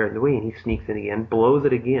couple 100 yards away, and he sneaks in again, blows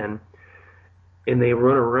it again. And they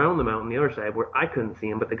run around the mountain the other side where I couldn't see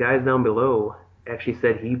him, but the guys down below actually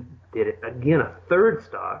said he did it again, a third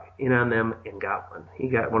stalk in on them, and got one. He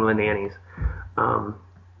got one of the nannies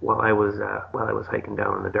while I was hiking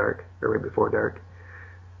down in the dark, or right before dark.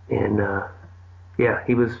 And yeah,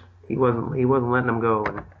 he wasn't letting them go.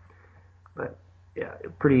 But yeah,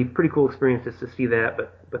 pretty cool experience just to see that.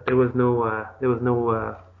 But there was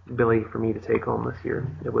no Billy for me to take home this year.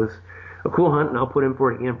 It was a cool hunt, and I'll put in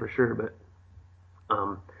for it again for sure. But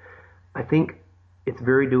I think it's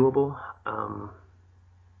very doable.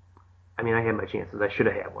 I had my chances. I should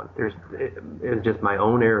have had one. It was just my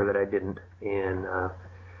own error that I didn't.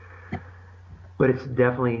 But it's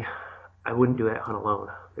definitely, I wouldn't do that hunt alone.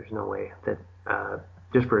 There's no way that,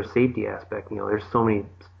 just for a safety aspect, there's so many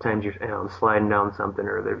times you're sliding down something,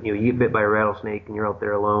 or you get bit by a rattlesnake and you're out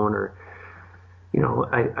there alone, or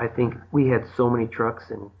I think we had so many trucks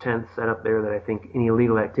and tents set up there that I think any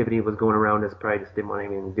illegal activity was going around us probably just didn't want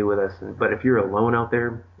anything to do with us. But if you're alone out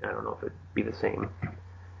there, I don't know if it'd be the same.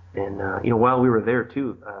 And while we were there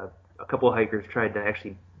too, a couple of hikers tried to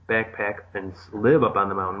actually backpack and live up on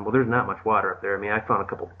the mountain. Well, there's not much water up there. I mean, I found a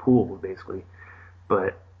couple of pools basically,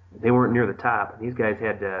 but they weren't near the top. These guys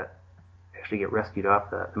had to actually get rescued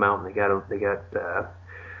off the mountain. They got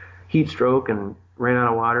heat stroke and ran out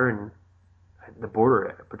of water, and the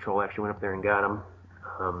border patrol actually went up there and got them.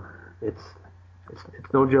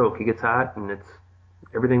 It's no joke. It gets hot, and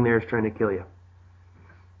everything there is trying to kill you.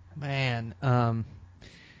 Man,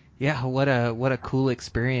 yeah, what a cool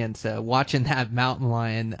experience watching that mountain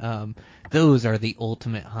lion. Those are the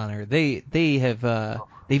ultimate hunter.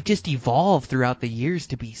 They've just evolved throughout the years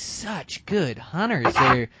to be such good hunters.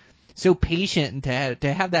 They're so patient, and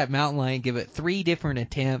to have that mountain lion give it 3 different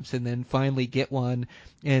attempts and then finally get one.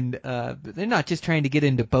 And they're not just trying to get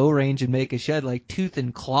into bow range and make a shed, like tooth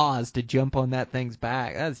and claws to jump on that thing's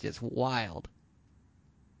back. That's just wild.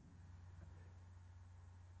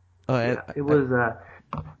 Oh, Yeah, it was.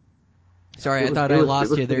 Sorry, I thought I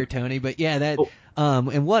lost you there, Tony. But yeah,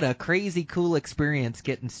 and what a crazy cool experience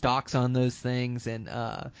getting stalks on those things, and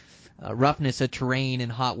roughness of terrain in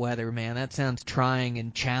hot weather, man. That sounds trying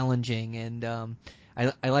and challenging, and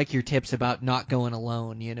I like your tips about not going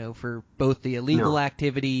alone, for both the illegal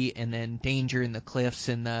activity and then danger in the cliffs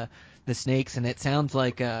and the snakes. And it sounds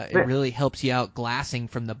like it really helps you out glassing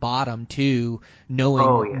from the bottom too,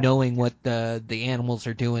 knowing what the animals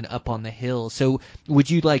are doing up on the hill. So would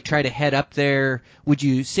you try to head up there? Would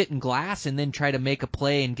you sit in glass and then try to make a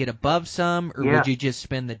play and get above some, or would you just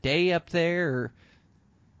spend the day up there? Or?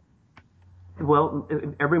 Well,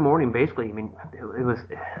 every morning, basically. I mean,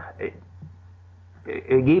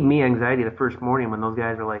 it gave me anxiety the first morning when those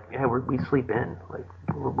guys were like, "Yeah, we sleep in. Like,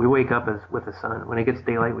 we wake up with the sun. When it gets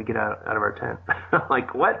daylight, we get out of our tent." I'm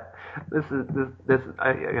like, what? This.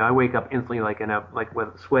 I wake up instantly,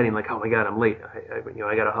 with sweating, like, oh my god, I'm late. I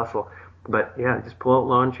got to hustle. But yeah, just pull out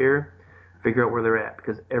lawn chair, figure out where they're at,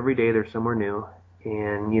 because every day they're somewhere new,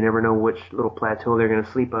 and you never know which little plateau they're going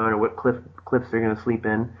to sleep on or what cliffs they're going to sleep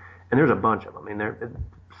in. And there's a bunch of them. I mean,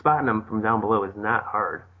 spotting them from down below is not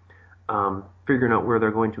hard. Figuring out where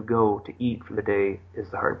they're going to go to eat for the day is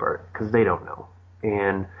the hard part, because they don't know.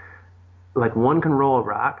 And one can roll a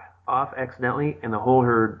rock off accidentally, and the whole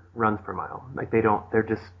herd runs per mile.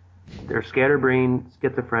 They're scatterbrained,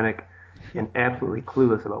 schizophrenic, and absolutely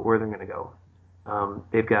clueless about where they're going to go.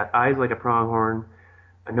 They've got eyes like a pronghorn,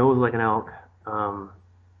 a nose like an elk, and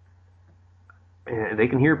they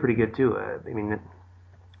can hear pretty good too.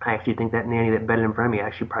 I actually think that nanny that bedded in front of me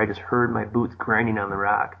actually probably just heard my boots grinding on the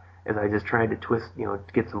rock as I just tried to twist, to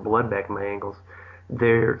get some blood back in my ankles.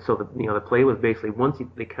 The play was basically, once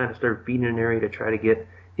they kind of started feeding an area to try to get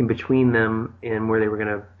in between them and where they were going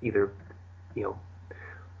to either,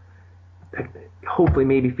 hopefully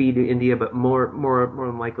maybe feed to India, but more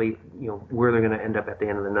than likely, where they're going to end up at the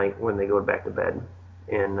end of the night when they go back to bed.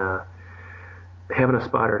 And having a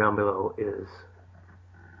spotter down below is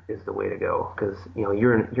the way to go, because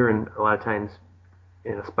you're in a lot of times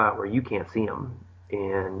in a spot where you can't see them,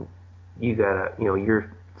 and you gotta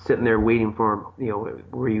you're sitting there waiting for them,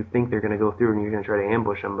 where you think they're going to go through, and you're going to try to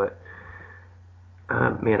ambush them. But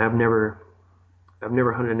man, I've never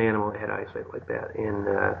hunted an animal that had eyesight like that,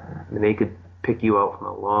 and they could pick you out from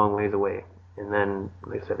a long ways away, and then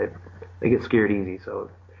like I said, they get scared easy.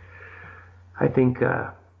 So I think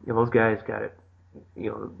those guys got it.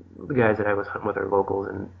 The guys that I was hunting with are locals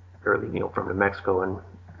and early, from New Mexico, and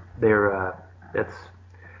they're that's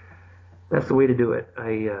the way to do it.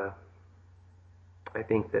 I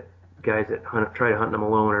think that guys that try to hunt them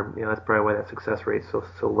alone are, that's probably why that success rate's so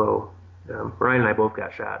low. Ryan and I both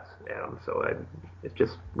got shots at them, so it's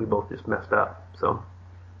just, we both just messed up. So.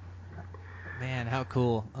 Man, how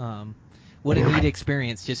cool! What a neat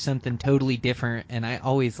experience! Just something totally different, and I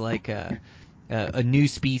always like a new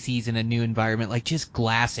species in a new environment, like just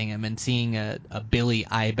glassing them and seeing a Billy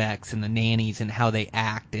Ibex and the nannies and how they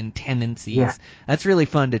act and tendencies. Yeah. That's really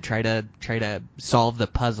fun to try to solve the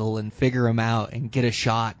puzzle and figure them out and get a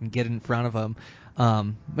shot and get in front of them.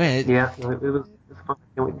 It was fun.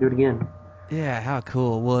 Can't wait to do it again. Yeah, how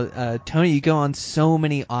cool. Well, Tony, you go on so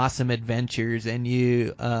many awesome adventures, and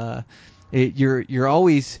you're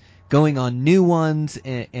always going on new ones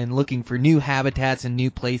and looking for new habitats and new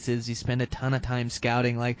places. You spend a ton of time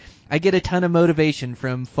scouting. Like, I get a ton of motivation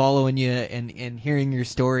from following you and hearing your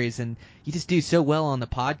stories, and you just do so well on the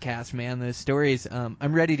podcast, man. The stories, I'm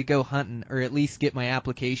ready to go hunting, or at least get my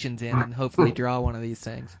applications in and hopefully draw one of these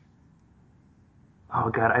things. Oh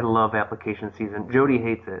God, I love application season. Jody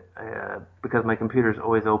hates it because my computer's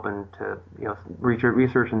always open to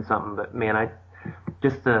researching something. But man, I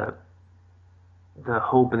just the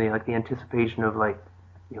hope and the anticipation of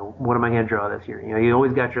what am I going to draw this year? You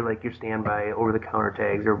always got your standby over the counter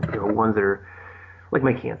tags or ones that are like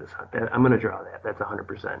my Kansas hunt. I'm going to draw that. That's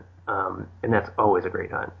 100%, and that's always a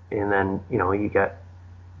great hunt. And then you got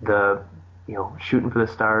the shooting for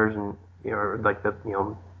the stars and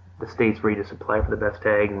the state's ready to supply for the best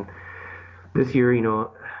tag. And this year,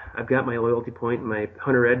 I've got my loyalty point in my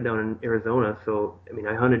hunter ed down in Arizona. So, I mean,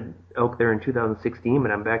 I hunted elk there in 2016,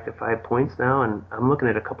 but I'm back to 5 points now, and I'm looking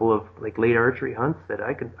at a couple of late archery hunts that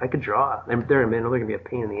I could draw. I know they're gonna be a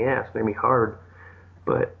pain in the ass, they're gonna be hard,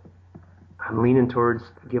 but I'm leaning towards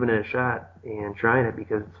giving it a shot and trying it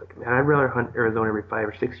because it's like, man, I'd rather hunt Arizona every 5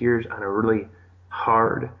 or 6 years on a really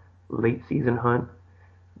hard late season hunt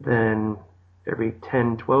than every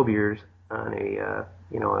 10, 12 years on a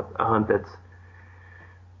hunt that's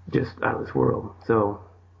just out of this world. So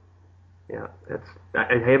yeah,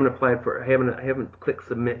 I haven't clicked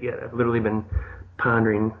submit yet. I've literally been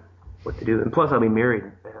pondering what to do. And plus I'll be married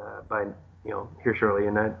by here shortly,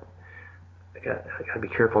 and I gotta be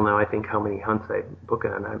careful now. I think how many hunts I book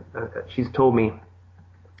on. She's told me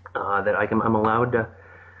that I'm allowed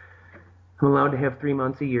to have 3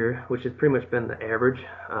 months a year, which has pretty much been the average.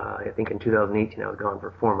 I think in 2018 I was gone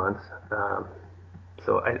for 4 months.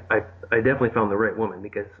 So I definitely found the right woman,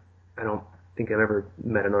 because I don't think I've ever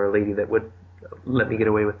met another lady that would let me get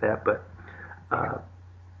away with that. But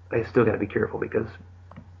I still got to be careful, because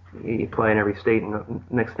you apply in every state, and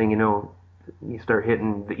next thing you know, you start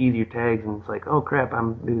hitting the easier tags, and it's like, oh crap,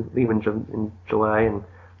 I'm leaving in July, and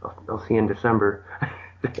I'll see you in December.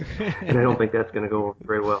 And I don't think that's going to go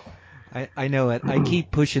very well. I know it. I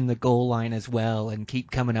keep pushing the goal line as well and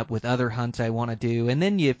keep coming up with other hunts I want to do. And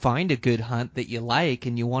then you find a good hunt that you like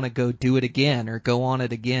and you want to go do it again or go on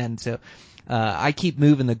it again. So I keep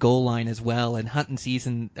moving the goal line as well. And hunting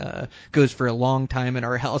season goes for a long time in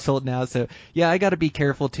our household now. So, yeah, I got to be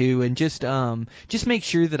careful, too. And just make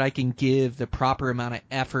sure that I can give the proper amount of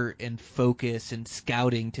effort and focus and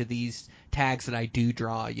scouting to these tags that I do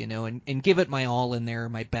draw, and give it my all in there,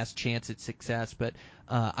 my best chance at success. But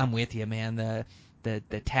I'm with you, man. The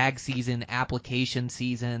tag season, application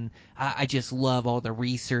season, I just love all the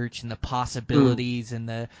research and the possibilities and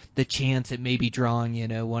the chance at maybe drawing,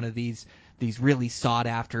 one of these really sought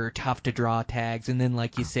after, tough to draw tags, and then,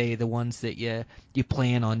 like you say, the ones that you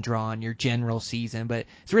plan on drawing your general season. But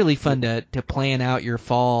it's really fun to plan out your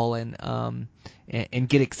fall and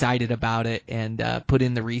get excited about it and put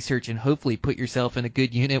in the research and hopefully put yourself in a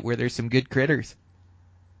good unit where there's some good critters.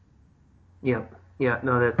 Yeah,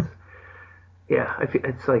 no, I feel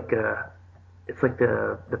it's like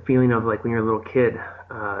the feeling of like when you're a little kid,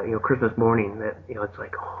 Christmas morning, that it's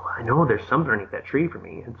like, oh, I know there's something underneath that tree for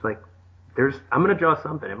me. It's like I'm gonna draw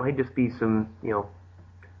something. It might just be some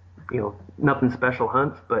nothing special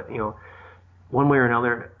hunts, but one way or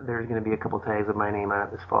another, there's gonna be a couple tags of my name on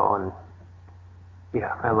it this fall, and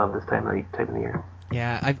yeah, I love this time of the year.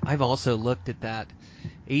 Yeah, I've also looked at that.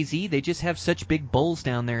 AZ, they just have such big bulls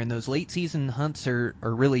down there, and those late season hunts are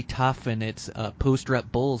really tough, and it's post-rut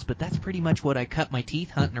bulls, but that's pretty much what I cut my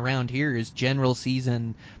teeth hunting around here is general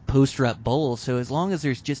season post-rut bulls. So as long as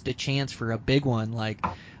there's just a chance for a big one,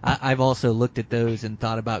 I've also looked at those and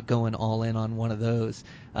thought about going all in on one of those.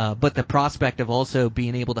 But the prospect of also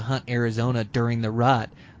being able to hunt Arizona during the rut,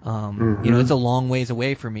 it's a long ways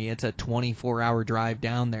away for me. It's a 24-hour drive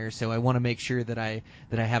down there, so I want to make sure that I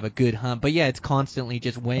have a good hunt. But yeah, it's constantly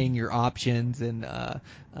just weighing your options and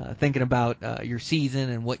thinking about your season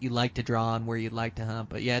and what you like to draw and where you'd like to hunt.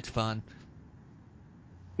 But yeah, it's fun.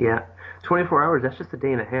 Yeah, 24 hours. That's just a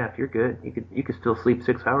day and a half. You're good. You could still sleep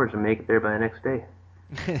 6 hours and make it there by the next day.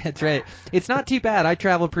 That's right. It's not too bad. I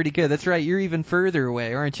travel pretty good. That's right. You're even further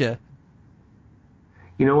away, aren't you?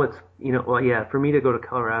 Well, yeah, for me to go to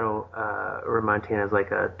Colorado or Montana is like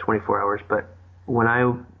 24 hours. But when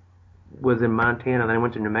I was in Montana, then I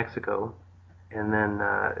went to New Mexico, and then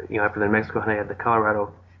after the New Mexico hunt, I had the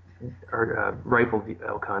Colorado rifle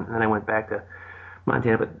elk hunt, and then I went back to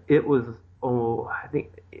Montana. But it was I think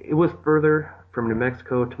it was further from New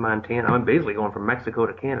Mexico to Montana. I'm basically going from Mexico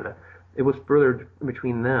to Canada. It was further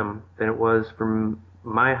between them than it was from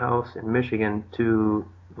my house in Michigan to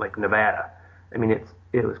like Nevada. I mean,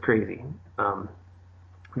 it was crazy.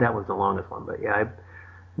 That was the longest one, but yeah, I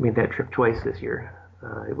made that trip twice this year.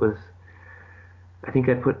 I think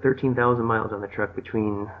I put 13,000 miles on the truck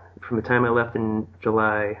from the time I left in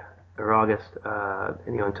July or August,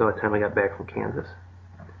 until the time I got back from Kansas.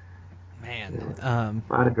 Man, man.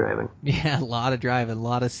 A lot of driving. Yeah, a lot of driving, a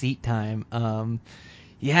lot of seat time.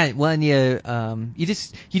 Yeah, well, and you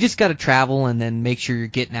just got to travel and then make sure you're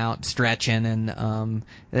getting out, stretching, and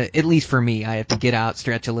at least for me, I have to get out,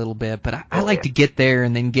 stretch a little bit. But I like to get there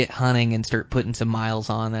and then get hunting and start putting some miles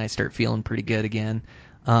on, and I start feeling pretty good again.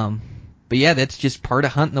 But yeah, that's just part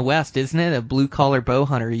of hunting the West, isn't it? A blue collar bow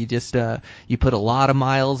hunter, you just you put a lot of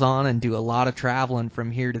miles on and do a lot of traveling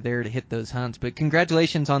from here to there to hit those hunts. But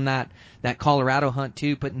congratulations on that Colorado hunt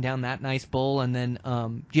too, putting down that nice bull. And then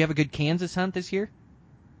do you have a good Kansas hunt this year?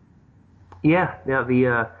 Yeah.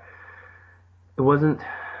 It wasn't.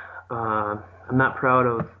 I'm not proud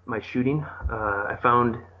of my shooting. I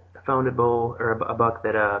found a bull or a buck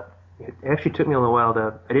that it actually took me a little while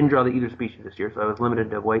to. I didn't draw the either species this year, so I was limited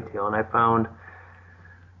to whitetail, and I found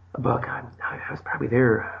a buck. I was probably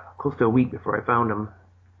there close to a week before I found him,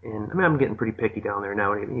 and I mean I'm getting pretty picky down there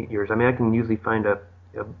now in 8 years. I mean I can usually find a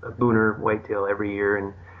booner whitetail every year,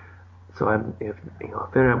 and so if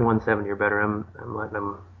they're at 170 or better, I'm letting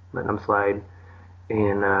them slide.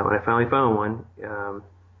 And when I finally found one,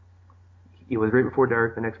 it was right before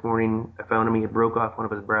dark the next morning. I found him. He had broke off one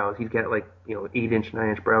of his brows. He's got 8-inch,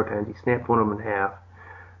 9-inch brow tines. He snapped one of them in half.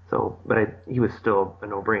 So, but he was still a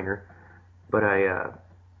no-brainer. But I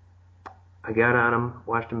got on him,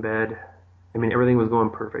 washed him bed. I mean, everything was going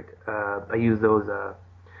perfect. I used those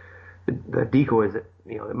the decoys that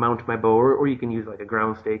that mount to my bow, or you can use like a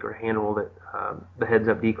ground stake or a handle that the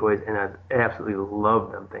heads-up decoys, and I absolutely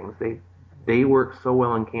love them things. They work so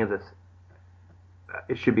well in Kansas.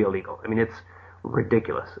 It should be illegal. I mean, it's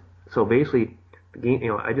ridiculous. So basically,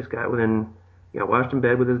 I just got within, washed him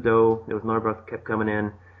bed with his doe. There was another buck that kept coming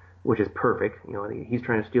in, which is perfect. He's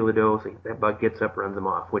trying to steal the doe, so that buck gets up, runs him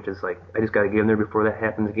off, which is like, I just got to get him there before that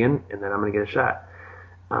happens again, and then I'm going to get a shot.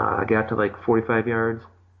 I got to like 45 yards.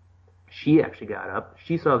 She actually got up.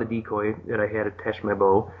 She saw the decoy that I had attached to my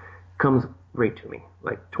bow, comes right to me,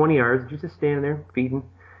 like 20 yards, just standing there feeding.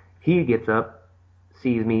 He gets up,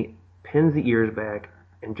 sees me, pins the ears back,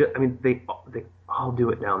 and they all do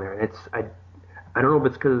it down there. And I don't know if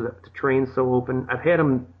it's because the terrain's so open. I've had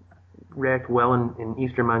them racked well in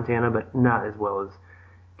eastern Montana, but not as well as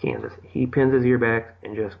Kansas. He pins his ear back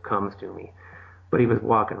and just comes to me. But he was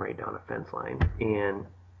walking right down a fence line, and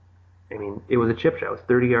I mean it was a chip shot. It was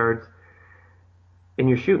 30 yards, and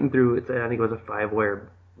you're shooting through. I think it was a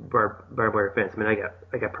 5-wire barbed wire fence. I mean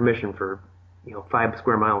I got permission for 5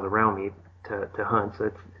 square miles around me to hunt, so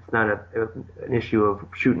it's not an issue of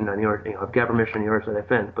shooting on the other. I've got permission on the other side of the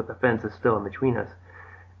fence, but the fence is still in between us,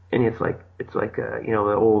 and it's like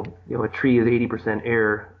the old a tree is 80%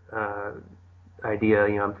 air idea.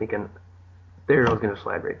 I'm thinking the arrow's going to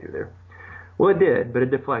slide right through there. Well, it did, but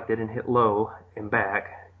it deflected and hit low and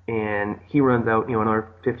back, and he runs out another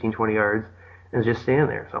 15-20 yards and is just standing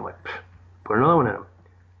there. So I'm like, put another one in him.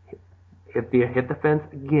 Hit the fence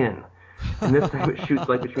again. And this time it shoots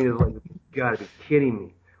like between his legs. You gotta be kidding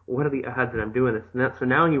me. What are the odds that I'm doing this? So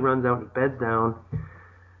now he runs out, he beds down.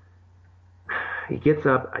 He gets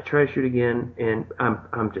up, I try to shoot again, and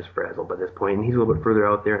I'm just frazzled by this point. And he's a little bit further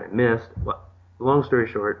out there, and I missed. Well, long story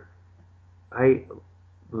short, I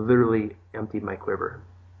literally emptied my quiver.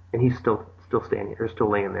 And he's still standing, or still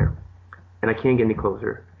laying there. And I can't get any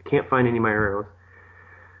closer. I can't find any of my arrows.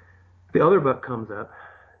 The other buck comes up,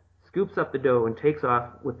 scoops up the doe, and takes off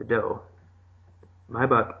with the doe. My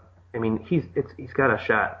buck, I mean, he's got a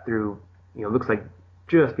shot through, looks like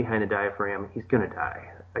just behind the diaphragm. He's gonna die.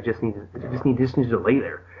 I just need to lay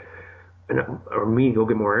there, or me to go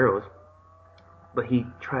get more arrows. But he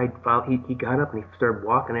got up and he started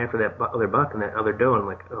walking after that other buck and that other doe. And I'm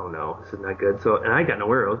like, oh no, this is not good. So, and I got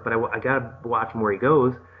no arrows, but I gotta watch him where he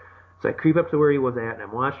goes. So I creep up to where he was at, and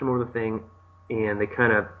I'm watching him over the thing, and they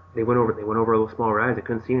went over a little small rise. I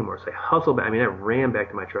couldn't see anymore, so I hustled back. I mean, I ran back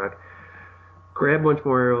to my truck, grabbed a bunch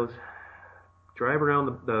more arrows, drive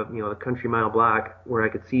around the country mile block where I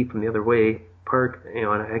could see from the other way, park, and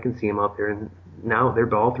I can see them out there. And now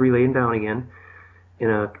they're all 3 laying down again in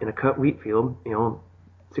a cut wheat field,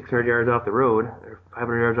 600 yards off the road or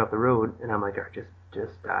 500 yards off the road. And I'm like, all right,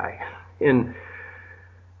 just die. And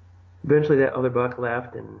eventually that other buck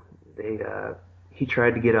left, and he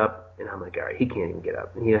tried to get up, and I'm like, all right, he can't even get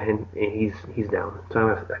up, and he's down.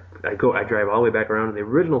 So I drive all the way back around to the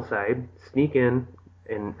original side, sneak in,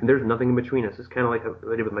 and there's nothing in between us. It's kind of like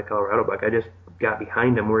I did with my Colorado buck. I just got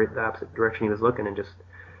behind him where the opposite direction he was looking, and just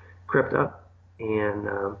crept up, and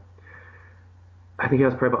I think I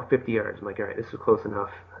was probably about 50 yards. I'm like, all right, this is close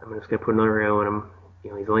enough. I'm just gonna put another arrow in him.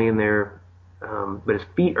 He's laying there. But his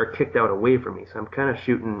feet are kicked out away from me, so I'm kind of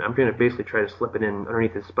shooting. I'm going to basically try to slip it in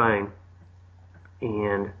underneath his spine,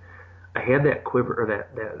 and I had that quiver or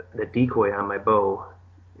that decoy on my bow,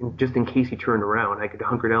 just in case he turned around. I could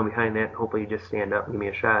hunker down behind that and hopefully he'd just stand up and give me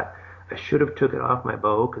a shot. I should have took it off my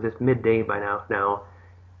bow because it's midday by now.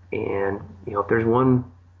 And if there's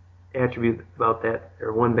one attribute about that,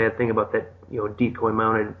 or one bad thing about that, decoy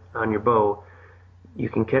mounted on your bow, you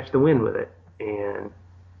can catch the wind with it. And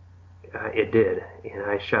it did. And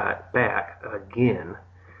I shot back again.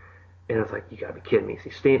 And I was like, you gotta be kidding me. So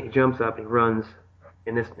he jumps up, he runs,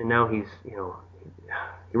 and now he's, he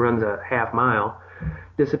runs a half mile,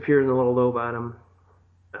 disappears in the little low bottom.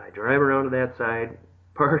 I drive around to that side,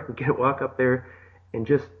 park, walk up there, and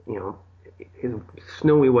just, his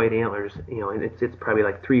snowy white antlers, and it's probably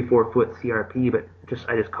like 3-4 foot CRP, but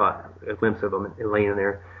I just caught a glimpse of him and laying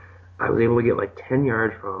there. I was able to get like 10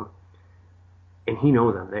 yards from him, and he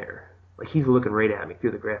knows I'm there. Like, he's looking right at me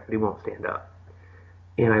through the grass, but he won't stand up.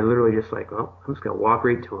 And I literally just like, well, I'm just going to walk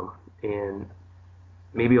right to him. And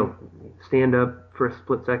maybe he'll stand up for a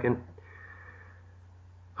split second.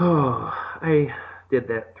 Oh, I did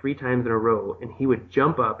that 3 times in a row. And he would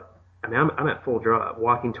jump up. I mean, I'm at full draw,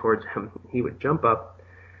 walking towards him. He would jump up.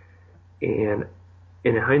 And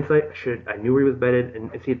in hindsight, I knew where he was bedded.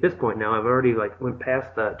 And see, at this point now, I've already like went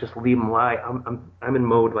past the just leave him lie. I'm in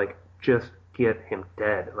mode like just get him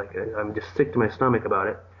dead. Like, I'm just sick to my stomach about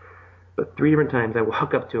it. But 3 different times I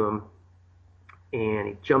walk up to him, and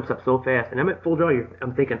he jumps up so fast, and I'm at full draw.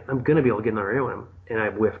 I'm thinking I'm gonna be able to get another arrow in him, and I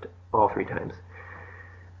whiffed all 3 times.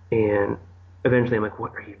 And eventually, I'm like,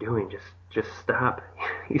 "What are you doing? Just stop!"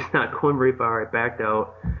 He's not going very far. I backed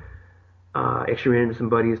out. Actually ran into some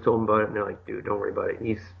buddies, told them about it, and they're like, "Dude, don't worry about it.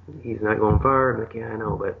 He's not going far." I'm like, "Yeah, I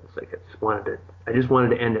know, but it's like I just wanted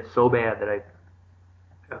to end it so bad that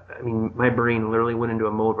I mean, my brain literally went into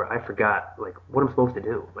a mode where I forgot, like, what I'm supposed to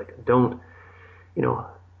do. Like, don't,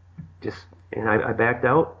 and I backed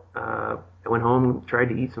out. I went home, tried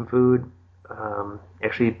to eat some food,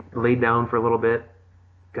 actually laid down for a little bit,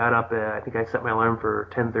 got up, I think I set my alarm for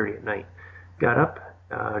 10:30 at night. Got up,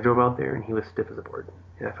 drove out there, and he was stiff as a board,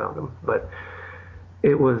 and I found him. But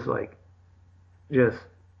it was like, just,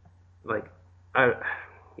 like,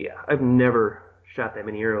 I've never shot that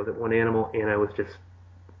many arrows at one animal, and I was just,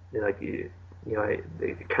 like, it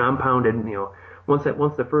compounded. Once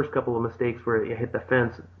the first couple of mistakes where it hit the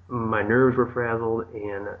fence, my nerves were frazzled,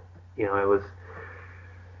 and I was.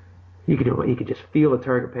 You could just feel the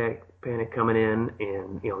target panic coming in,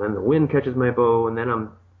 and then the wind catches my bow, and then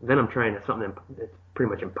I'm trying to something that's pretty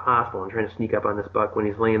much impossible. I'm trying to sneak up on this buck when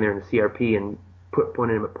he's laying there in the CRP and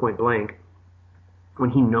point him at point blank when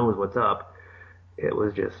he knows what's up. It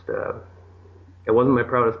was just it wasn't my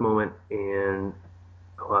proudest moment, and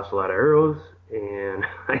I lost a lot of arrows, and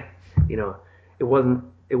it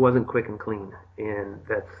wasn't quick and clean, and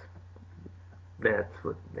that's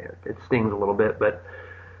what it stings a little bit, but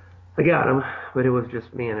I got him. But it was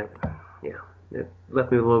just, man, it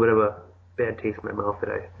left me with a little bit of a bad taste in my mouth that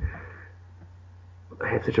I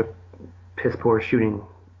had such a piss poor shooting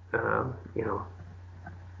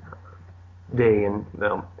day, and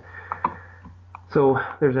so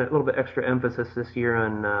there's a little bit extra emphasis this year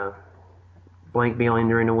on blank bailing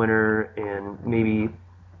during the winter, and maybe,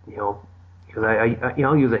 because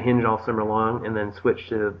I'll use a hinge all summer long and then switch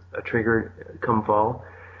to a trigger come fall.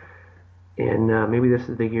 And maybe this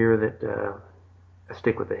is the year that I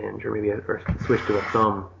stick with the hinge, or maybe or switch to a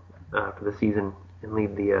thumb for the season and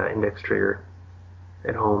leave the index trigger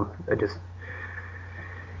at home.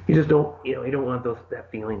 You just don't, you don't want that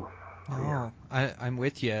feeling. Oh, I'm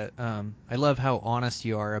with you. I love how honest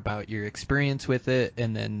you are about your experience with it,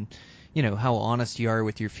 and then, how honest you are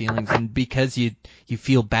with your feelings. And because you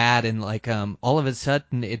feel bad, and like all of a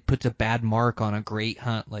sudden it puts a bad mark on a great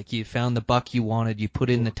hunt. Like, you found the buck you wanted, you put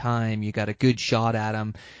in the time, you got a good shot at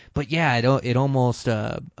him. But yeah, it almost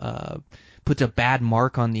puts a bad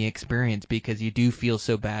mark on the experience, because you do feel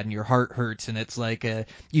so bad and your heart hurts, and it's like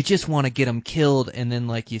you just want to get them killed, and then,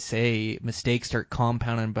 like you say, mistakes start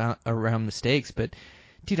compounding around mistakes. But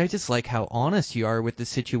dude, I just like how honest you are with the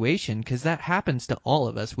situation, because that happens to all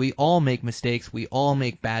of us. We all make mistakes, we all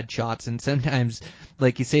make bad shots, and sometimes,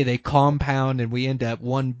 like you say, they compound and we end up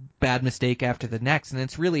one bad mistake after the next, and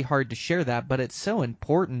it's really hard to share that, but it's so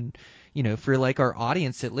important, for like our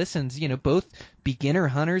audience that listens, both beginner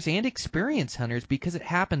hunters and experienced hunters, because it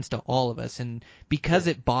happens to all of us, and because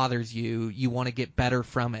it bothers you, you want to get better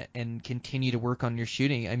from it and continue to work on your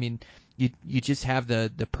shooting. I mean, you just have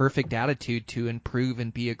the perfect attitude to improve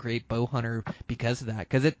and be a great bow hunter because of that,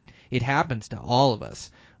 because it happens to all of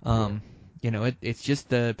us. It's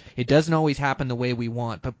just it doesn't always happen the way we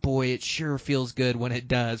want, but boy, it sure feels good when it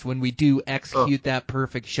does. When we do execute that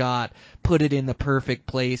perfect shot, put it in the perfect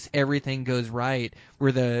place, everything goes right.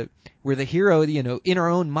 We're the hero, in our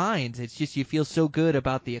own minds. It's just you feel so good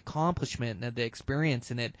about the accomplishment and the experience,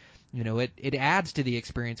 and it adds to the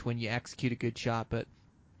experience when you execute a good shot. But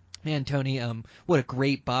man, Tony, what a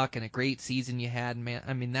great buck and a great season you had, man.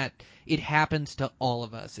 I mean, that it happens to all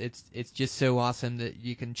of us. It's just so awesome that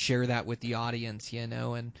you can share that with the audience,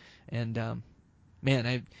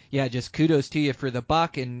 man, just kudos to you for the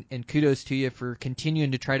buck, and kudos to you for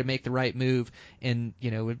continuing to try to make the right move. And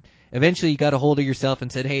eventually you got a hold of yourself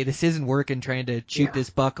and said, hey, this isn't working, trying to shoot this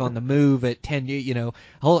buck on the move at 10.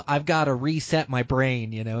 I've got to reset my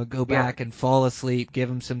brain. Go back and fall asleep, give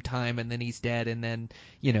him some time, and then he's dead. And then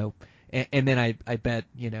and then I bet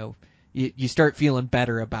you start feeling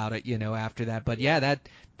better about it, after that. But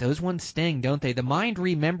those ones sting, don't they? The mind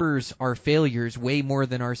remembers our failures way more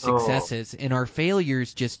than our successes, and our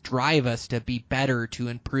failures just drive us to be better, to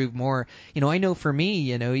improve more. I know for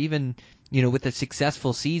me, even with a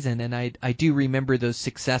successful season, and I do remember those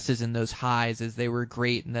successes and those highs as they were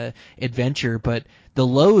great in the adventure, but the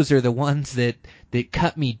lows are the ones that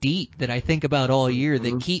cut me deep, that I think about all year,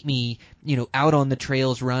 that keep me, out on the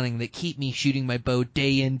trails running, that keep me shooting my bow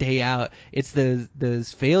day in, day out. It's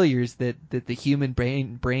those failures that the human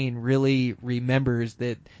brain really remembers,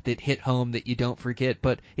 that hit home, that you don't forget.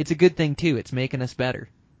 But it's a good thing too. It's making us better.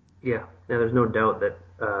 Yeah, there's no doubt that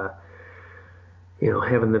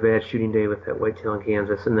having the bad shooting day with that whitetail in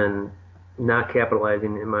Kansas, and then not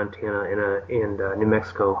capitalizing in Montana and New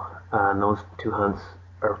Mexico on those two hunts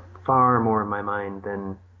are far more in my mind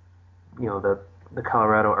than the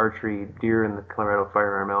Colorado archery deer and the Colorado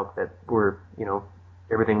firearm elk that were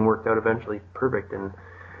everything worked out eventually perfect. And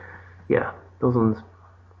those ones,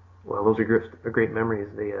 well, those are great memories.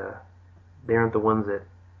 They aren't the ones that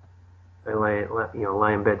I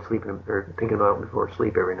lie in bed sleeping or thinking about before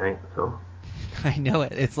sleep every night. So. I know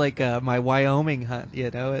it. It's like my Wyoming hunt,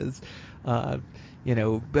 is, but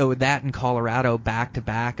with that in Colorado, back to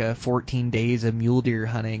back, 14 days of mule deer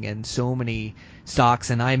hunting and so many stalks,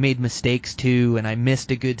 and I made mistakes too, and I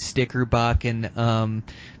missed a good sticker buck, and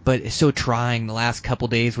but it's so trying the last couple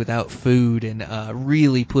days without food, and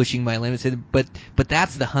really pushing my limits. But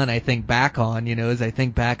that's the hunt I think back on, as I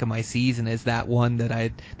think back on my season, as that one that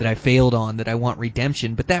I failed on, that I want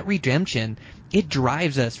redemption. But that redemption, it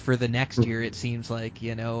drives us for the next year. It seems like,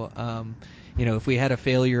 if we had a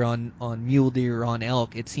failure on mule deer or on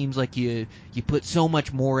elk, it seems like you put so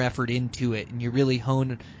much more effort into it, and you really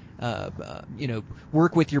hone,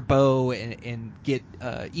 work with your bow and get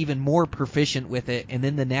even more proficient with it. And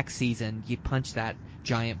then the next season, you punch that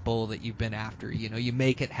giant bull that you've been after. You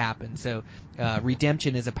make it happen. So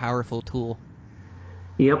redemption is a powerful tool.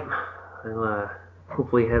 Yep. I'll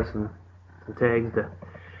hopefully have some tags to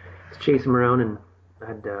chase them around, and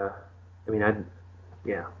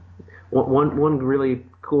one really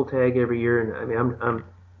cool tag every year. And I'm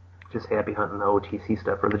just happy hunting the OTC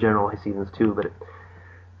stuff for the general high seasons too. But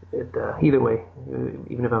either way,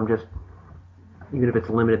 even if it's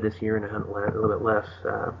limited this year and I hunt a little bit less,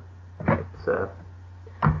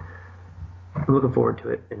 I'm looking forward to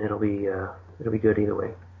it, and it'll be good either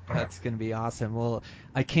way. That's going to be awesome. Well,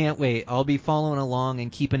 I can't wait. I'll be following along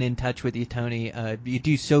and keeping in touch with you, Tony. You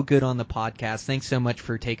do so good on the podcast. Thanks so much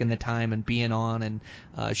for taking the time and being on and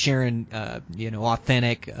sharing,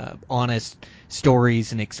 authentic, honest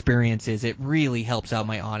stories and experiences. It really helps out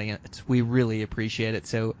my audience. We really appreciate it.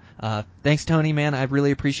 So thanks, Tony, man. I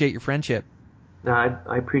really appreciate your friendship. I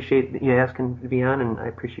appreciate you asking to be on, and I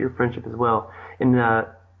appreciate your friendship as well. And I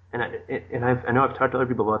know I've talked to other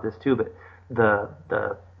people about this too, but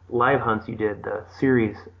the live hunts you did, the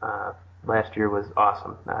series last year, was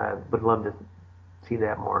awesome. I would love to see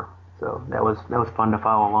that more. So that was fun to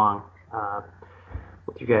follow along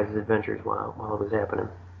with you guys' adventures while it was happening.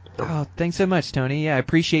 So. Oh, thanks so much, Tony. Yeah, I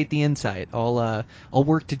appreciate the insight. I'll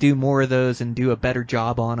work to do more of those and do a better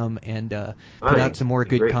job on them, and put out some more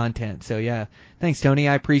good content. So yeah, thanks, Tony.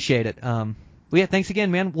 I appreciate it. Thanks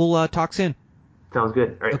again, man. We'll talk soon. Sounds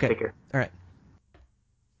good. All right, okay. Take care.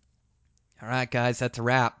 All right, guys, that's a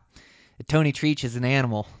wrap. Tony Treach is an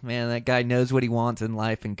animal. Man, that guy knows what he wants in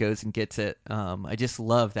life and goes and gets it. I just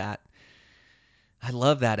love that. I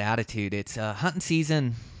love that attitude. It's hunting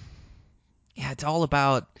season. Yeah, it's all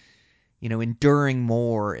about, enduring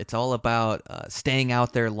more. It's all about staying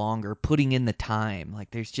out there longer, putting in the time.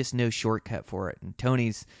 Like, there's just no shortcut for it. And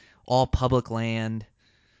Tony's all public land,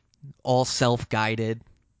 all self-guided,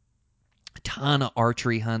 a ton of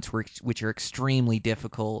archery hunts which are extremely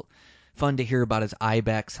difficult. Fun to hear about his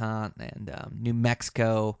ibex hunt and New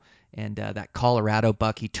Mexico and that Colorado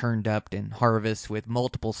buck he turned up in harvest with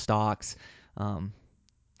multiple stalks.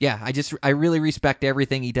 Yeah, I really respect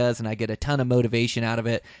everything he does, and I get a ton of motivation out of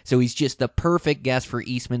it. So he's just the perfect guest for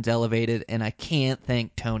Eastman's Elevated, and I can't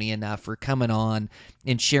thank Tony enough for coming on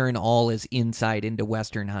and sharing all his insight into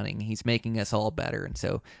Western hunting. He's making us all better, and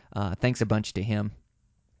so thanks a bunch to him.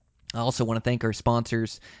 I also want to thank our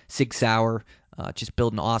sponsors, Sig Sauer, just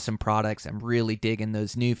building awesome products. I'm really digging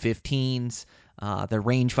those new 15s, the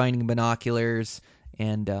range-finding binoculars,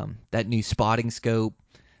 and that new spotting scope.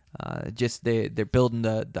 Just they're building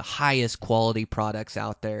the highest quality products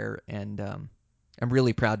out there, and I'm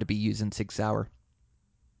really proud to be using Sig Sauer.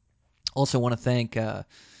 Also want to thank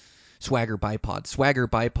Swagger Bipods. Swagger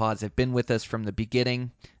Bipods have been with us from the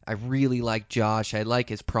beginning. I really like Josh. I like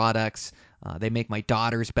his products. They make my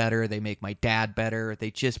daughters better. They make my dad better.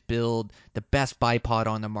 They just build the best bipod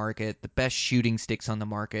on the market, the best shooting sticks on the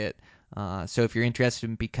market. So if you're interested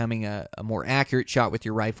in becoming a more accurate shot with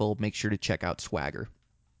your rifle, make sure to check out Swagger.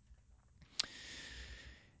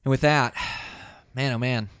 And with that, man, oh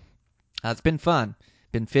man, it's been fun.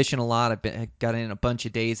 Been fishing a lot. I got in a bunch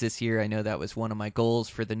of days this year. I know that was one of my goals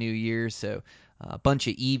for the new year. So a bunch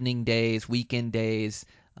of evening days, weekend days.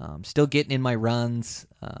 Still getting in my runs.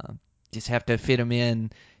 Just have to fit them in,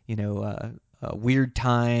 weird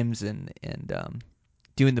times and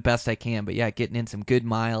doing the best I can. But yeah, getting in some good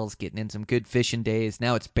miles, getting in some good fishing days.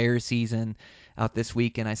 Now it's bear season out this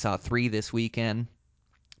weekend. I saw 3 this weekend.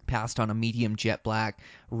 Passed on a medium jet black.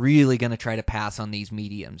 Really going to try to pass on these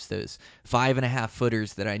mediums, those 5.5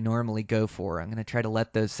 footers that I normally go for. I'm going to try to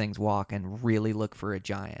let those things walk and really look for a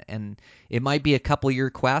giant. And it might be a couple-year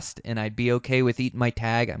quest, and I'd be okay with eating my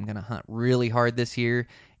tag. I'm going to hunt really hard this year,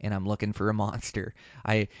 and I'm looking for a monster.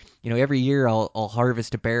 Every year I'll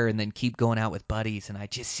harvest a bear and then keep going out with buddies, and I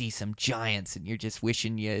just see some giants, and you're just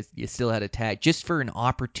wishing you still had a tag just for an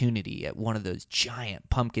opportunity at one of those giant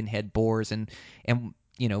pumpkin head boars. And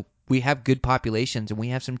we have good populations, and we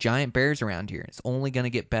have some giant bears around here. It's only going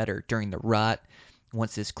to get better during the rut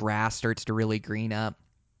once this grass starts to really green up.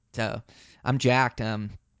 So I'm jacked.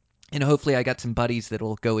 And hopefully I got some buddies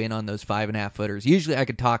that'll go in on those 5.5 footers. Usually I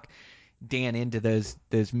could talk Dan into those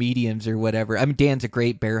mediums or whatever. I mean, Dan's a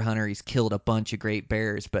great bear hunter. He's killed a bunch of great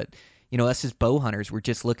bears, but us as bow hunters, we're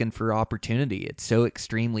just looking for opportunity. It's so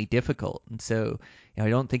extremely difficult. And so, I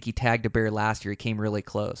don't think he tagged a bear last year. He came really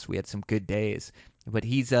close. We had some good days. But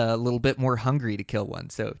he's a little bit more hungry to kill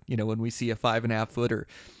one. So, when we see a 5.5 footer,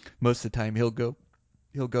 most of the time he'll go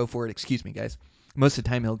for it. Excuse me, guys. Most of the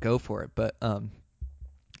time he'll go for it. But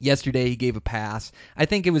yesterday he gave a pass. I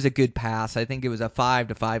think it was a good pass. I think it was a 5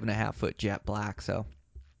 to 5.5 foot jet black. So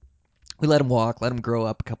we let him walk, let him grow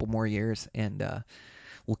up a couple more years, and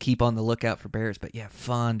we'll keep on the lookout for bears. But yeah,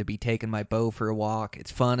 fun to be taking my bow for a walk.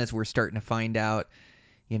 It's fun as we're starting to find out,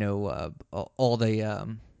 all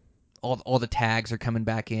the tags are coming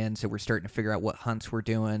back in, so we're starting to figure out what hunts we're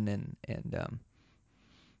doing, and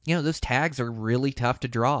those tags are really tough to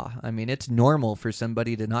draw. I mean, it's normal for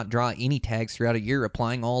somebody to not draw any tags throughout a year,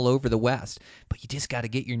 applying all over the West, but you just got to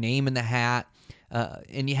get your name in the hat,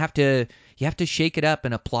 and you have to shake it up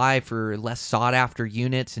and apply for less sought after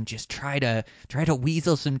units, and just try to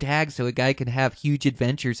weasel some tags so a guy can have huge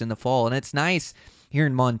adventures in the fall. And it's nice here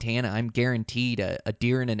in Montana. I'm guaranteed a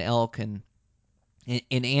deer and an elk and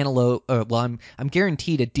in antelope. I'm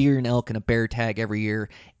guaranteed a deer, an elk, and a bear tag every year.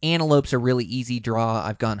 Antelope's a really easy draw.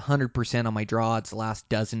 I've gone 100% on my draw odds the last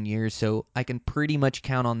dozen years, so I can pretty much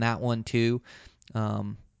count on that one too.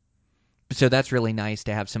 So that's really nice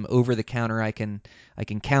to have some over the counter I can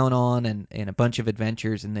count on, and a bunch of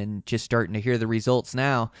adventures, and then just starting to hear the results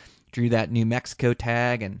now. Drew that New Mexico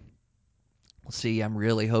tag, and we'll see. I'm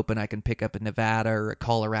really hoping I can pick up a Nevada or a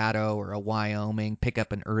Colorado or a Wyoming, pick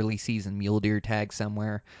up an early season mule deer tag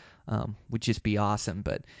somewhere. Would just be awesome.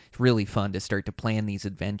 But it's really fun to start to plan these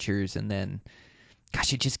adventures, and then,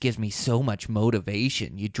 gosh, it just gives me so much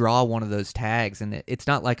motivation. You draw one of those tags, and it's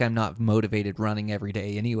not like I'm not motivated running every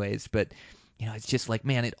day anyways, but it's just like,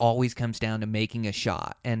 man, it always comes down to making a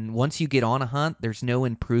shot. And once you get on a hunt, there's no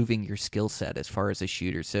improving your skill set as far as a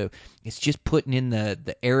shooter. So it's just putting in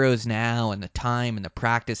the arrows now, and the time and the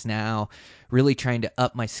practice now, really trying to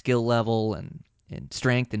up my skill level and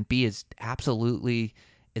strength, and be absolutely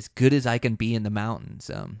as good as I can be in the mountains.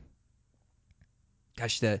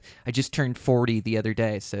 Gosh, I just turned 40 the other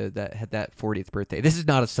day, so that had that 40th birthday. This is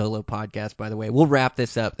not a solo podcast, by the way. We'll wrap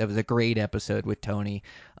this up. That was a great episode with Tony.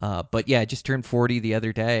 But yeah, I just turned 40 the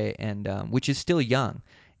other day, and which is still young.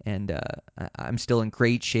 And I'm still in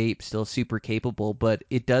great shape, still super capable. But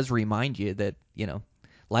it does remind you that,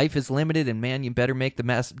 life is limited, and man, you better make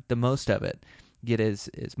the most of it. get as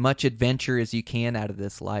much adventure as you can out of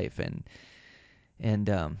this life. And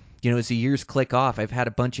as the years click off, I've had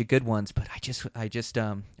a bunch of good ones, but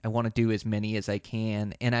I want to do as many as I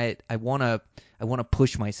can, and I want to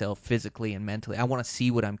push myself physically and mentally. I want to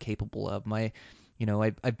see what I'm capable of.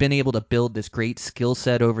 I've been able to build this great skill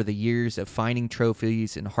set over the years of finding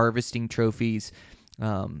trophies and harvesting trophies.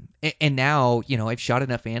 And now, I've shot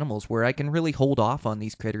enough animals where I can really hold off on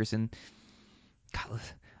these critters, and God,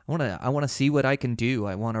 I want to see what I can do.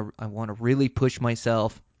 I want to really push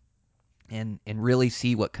myself and really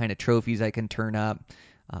see what kind of trophies I can turn up.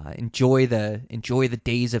 Enjoy the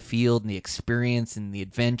days of field and the experience and the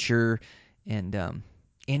adventure, and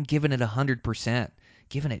giving it 100%,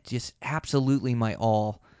 giving it just absolutely my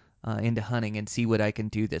all into hunting, and see what I can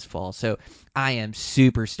do this fall. So I am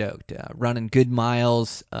super stoked. Running good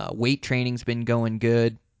miles, weight training's been going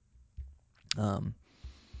good. And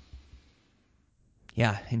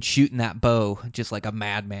shooting that bow just like a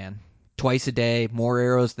madman. Twice a day, more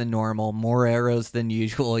arrows than normal, more arrows than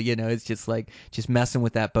usual. It's just messing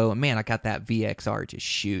with that bow. And man, I got that VXR just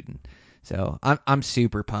shooting. So I'm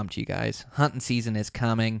super pumped, you guys. Hunting season is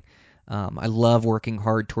coming. I love working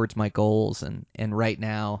hard towards my goals, and right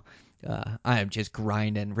now I am just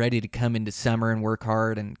grinding, ready to come into summer and work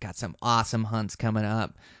hard, and got some awesome hunts coming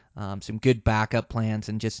up, some good backup plans,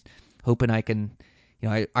 and just hoping I can.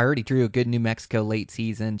 I already drew a good New Mexico late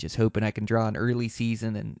season, just hoping I can draw an early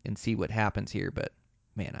season and see what happens here. But,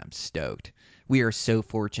 man, I'm stoked. We are so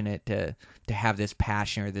fortunate to have this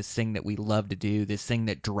passion, or this thing that we love to do, this thing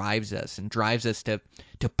that drives us to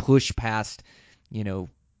push past,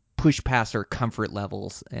 our comfort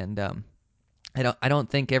levels. And I don't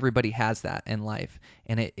think everybody has that in life,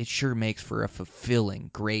 and it sure makes for a fulfilling,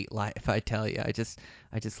 great life. I tell you, I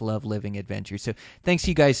just love living adventure. So thanks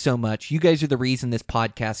you guys so much. You guys are the reason this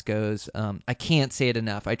podcast goes. I can't say it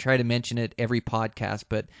enough. I try to mention it every podcast,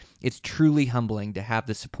 but it's truly humbling to have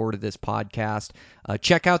the support of this podcast.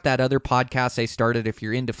 Check out that other podcast I started if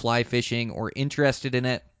you're into fly fishing or interested in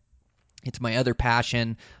it. It's my other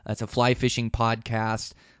passion. It's a fly fishing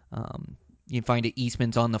podcast. You can find it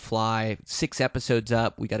Eastman's on the Fly. 6 episodes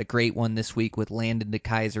up. We got a great one this week with Landon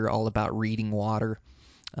DeKaiser, all about reading water.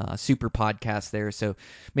 Super podcast there. So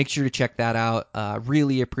make sure to check that out.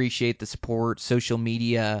 Really appreciate the support, social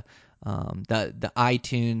media, the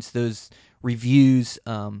iTunes, those reviews.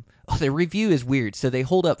 The review is weird. So they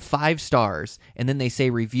hold up 5 stars and then they say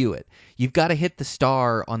review it. You've got to hit the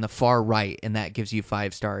star on the far right, and that gives you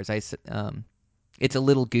 5 stars. It's a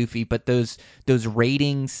little goofy, but those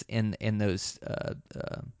ratings and those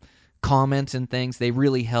comments and things, they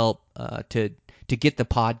really help to get the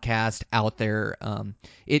podcast out there.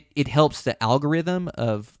 It helps the algorithm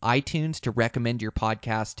of iTunes to recommend your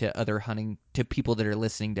podcast to people that are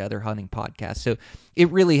listening to other hunting podcasts. So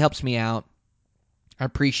it really helps me out. I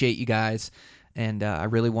appreciate you guys, and I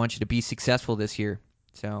really want you to be successful this year.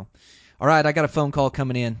 So, all right, I got a phone call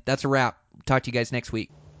coming in. That's a wrap. Talk to you guys next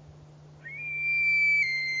week.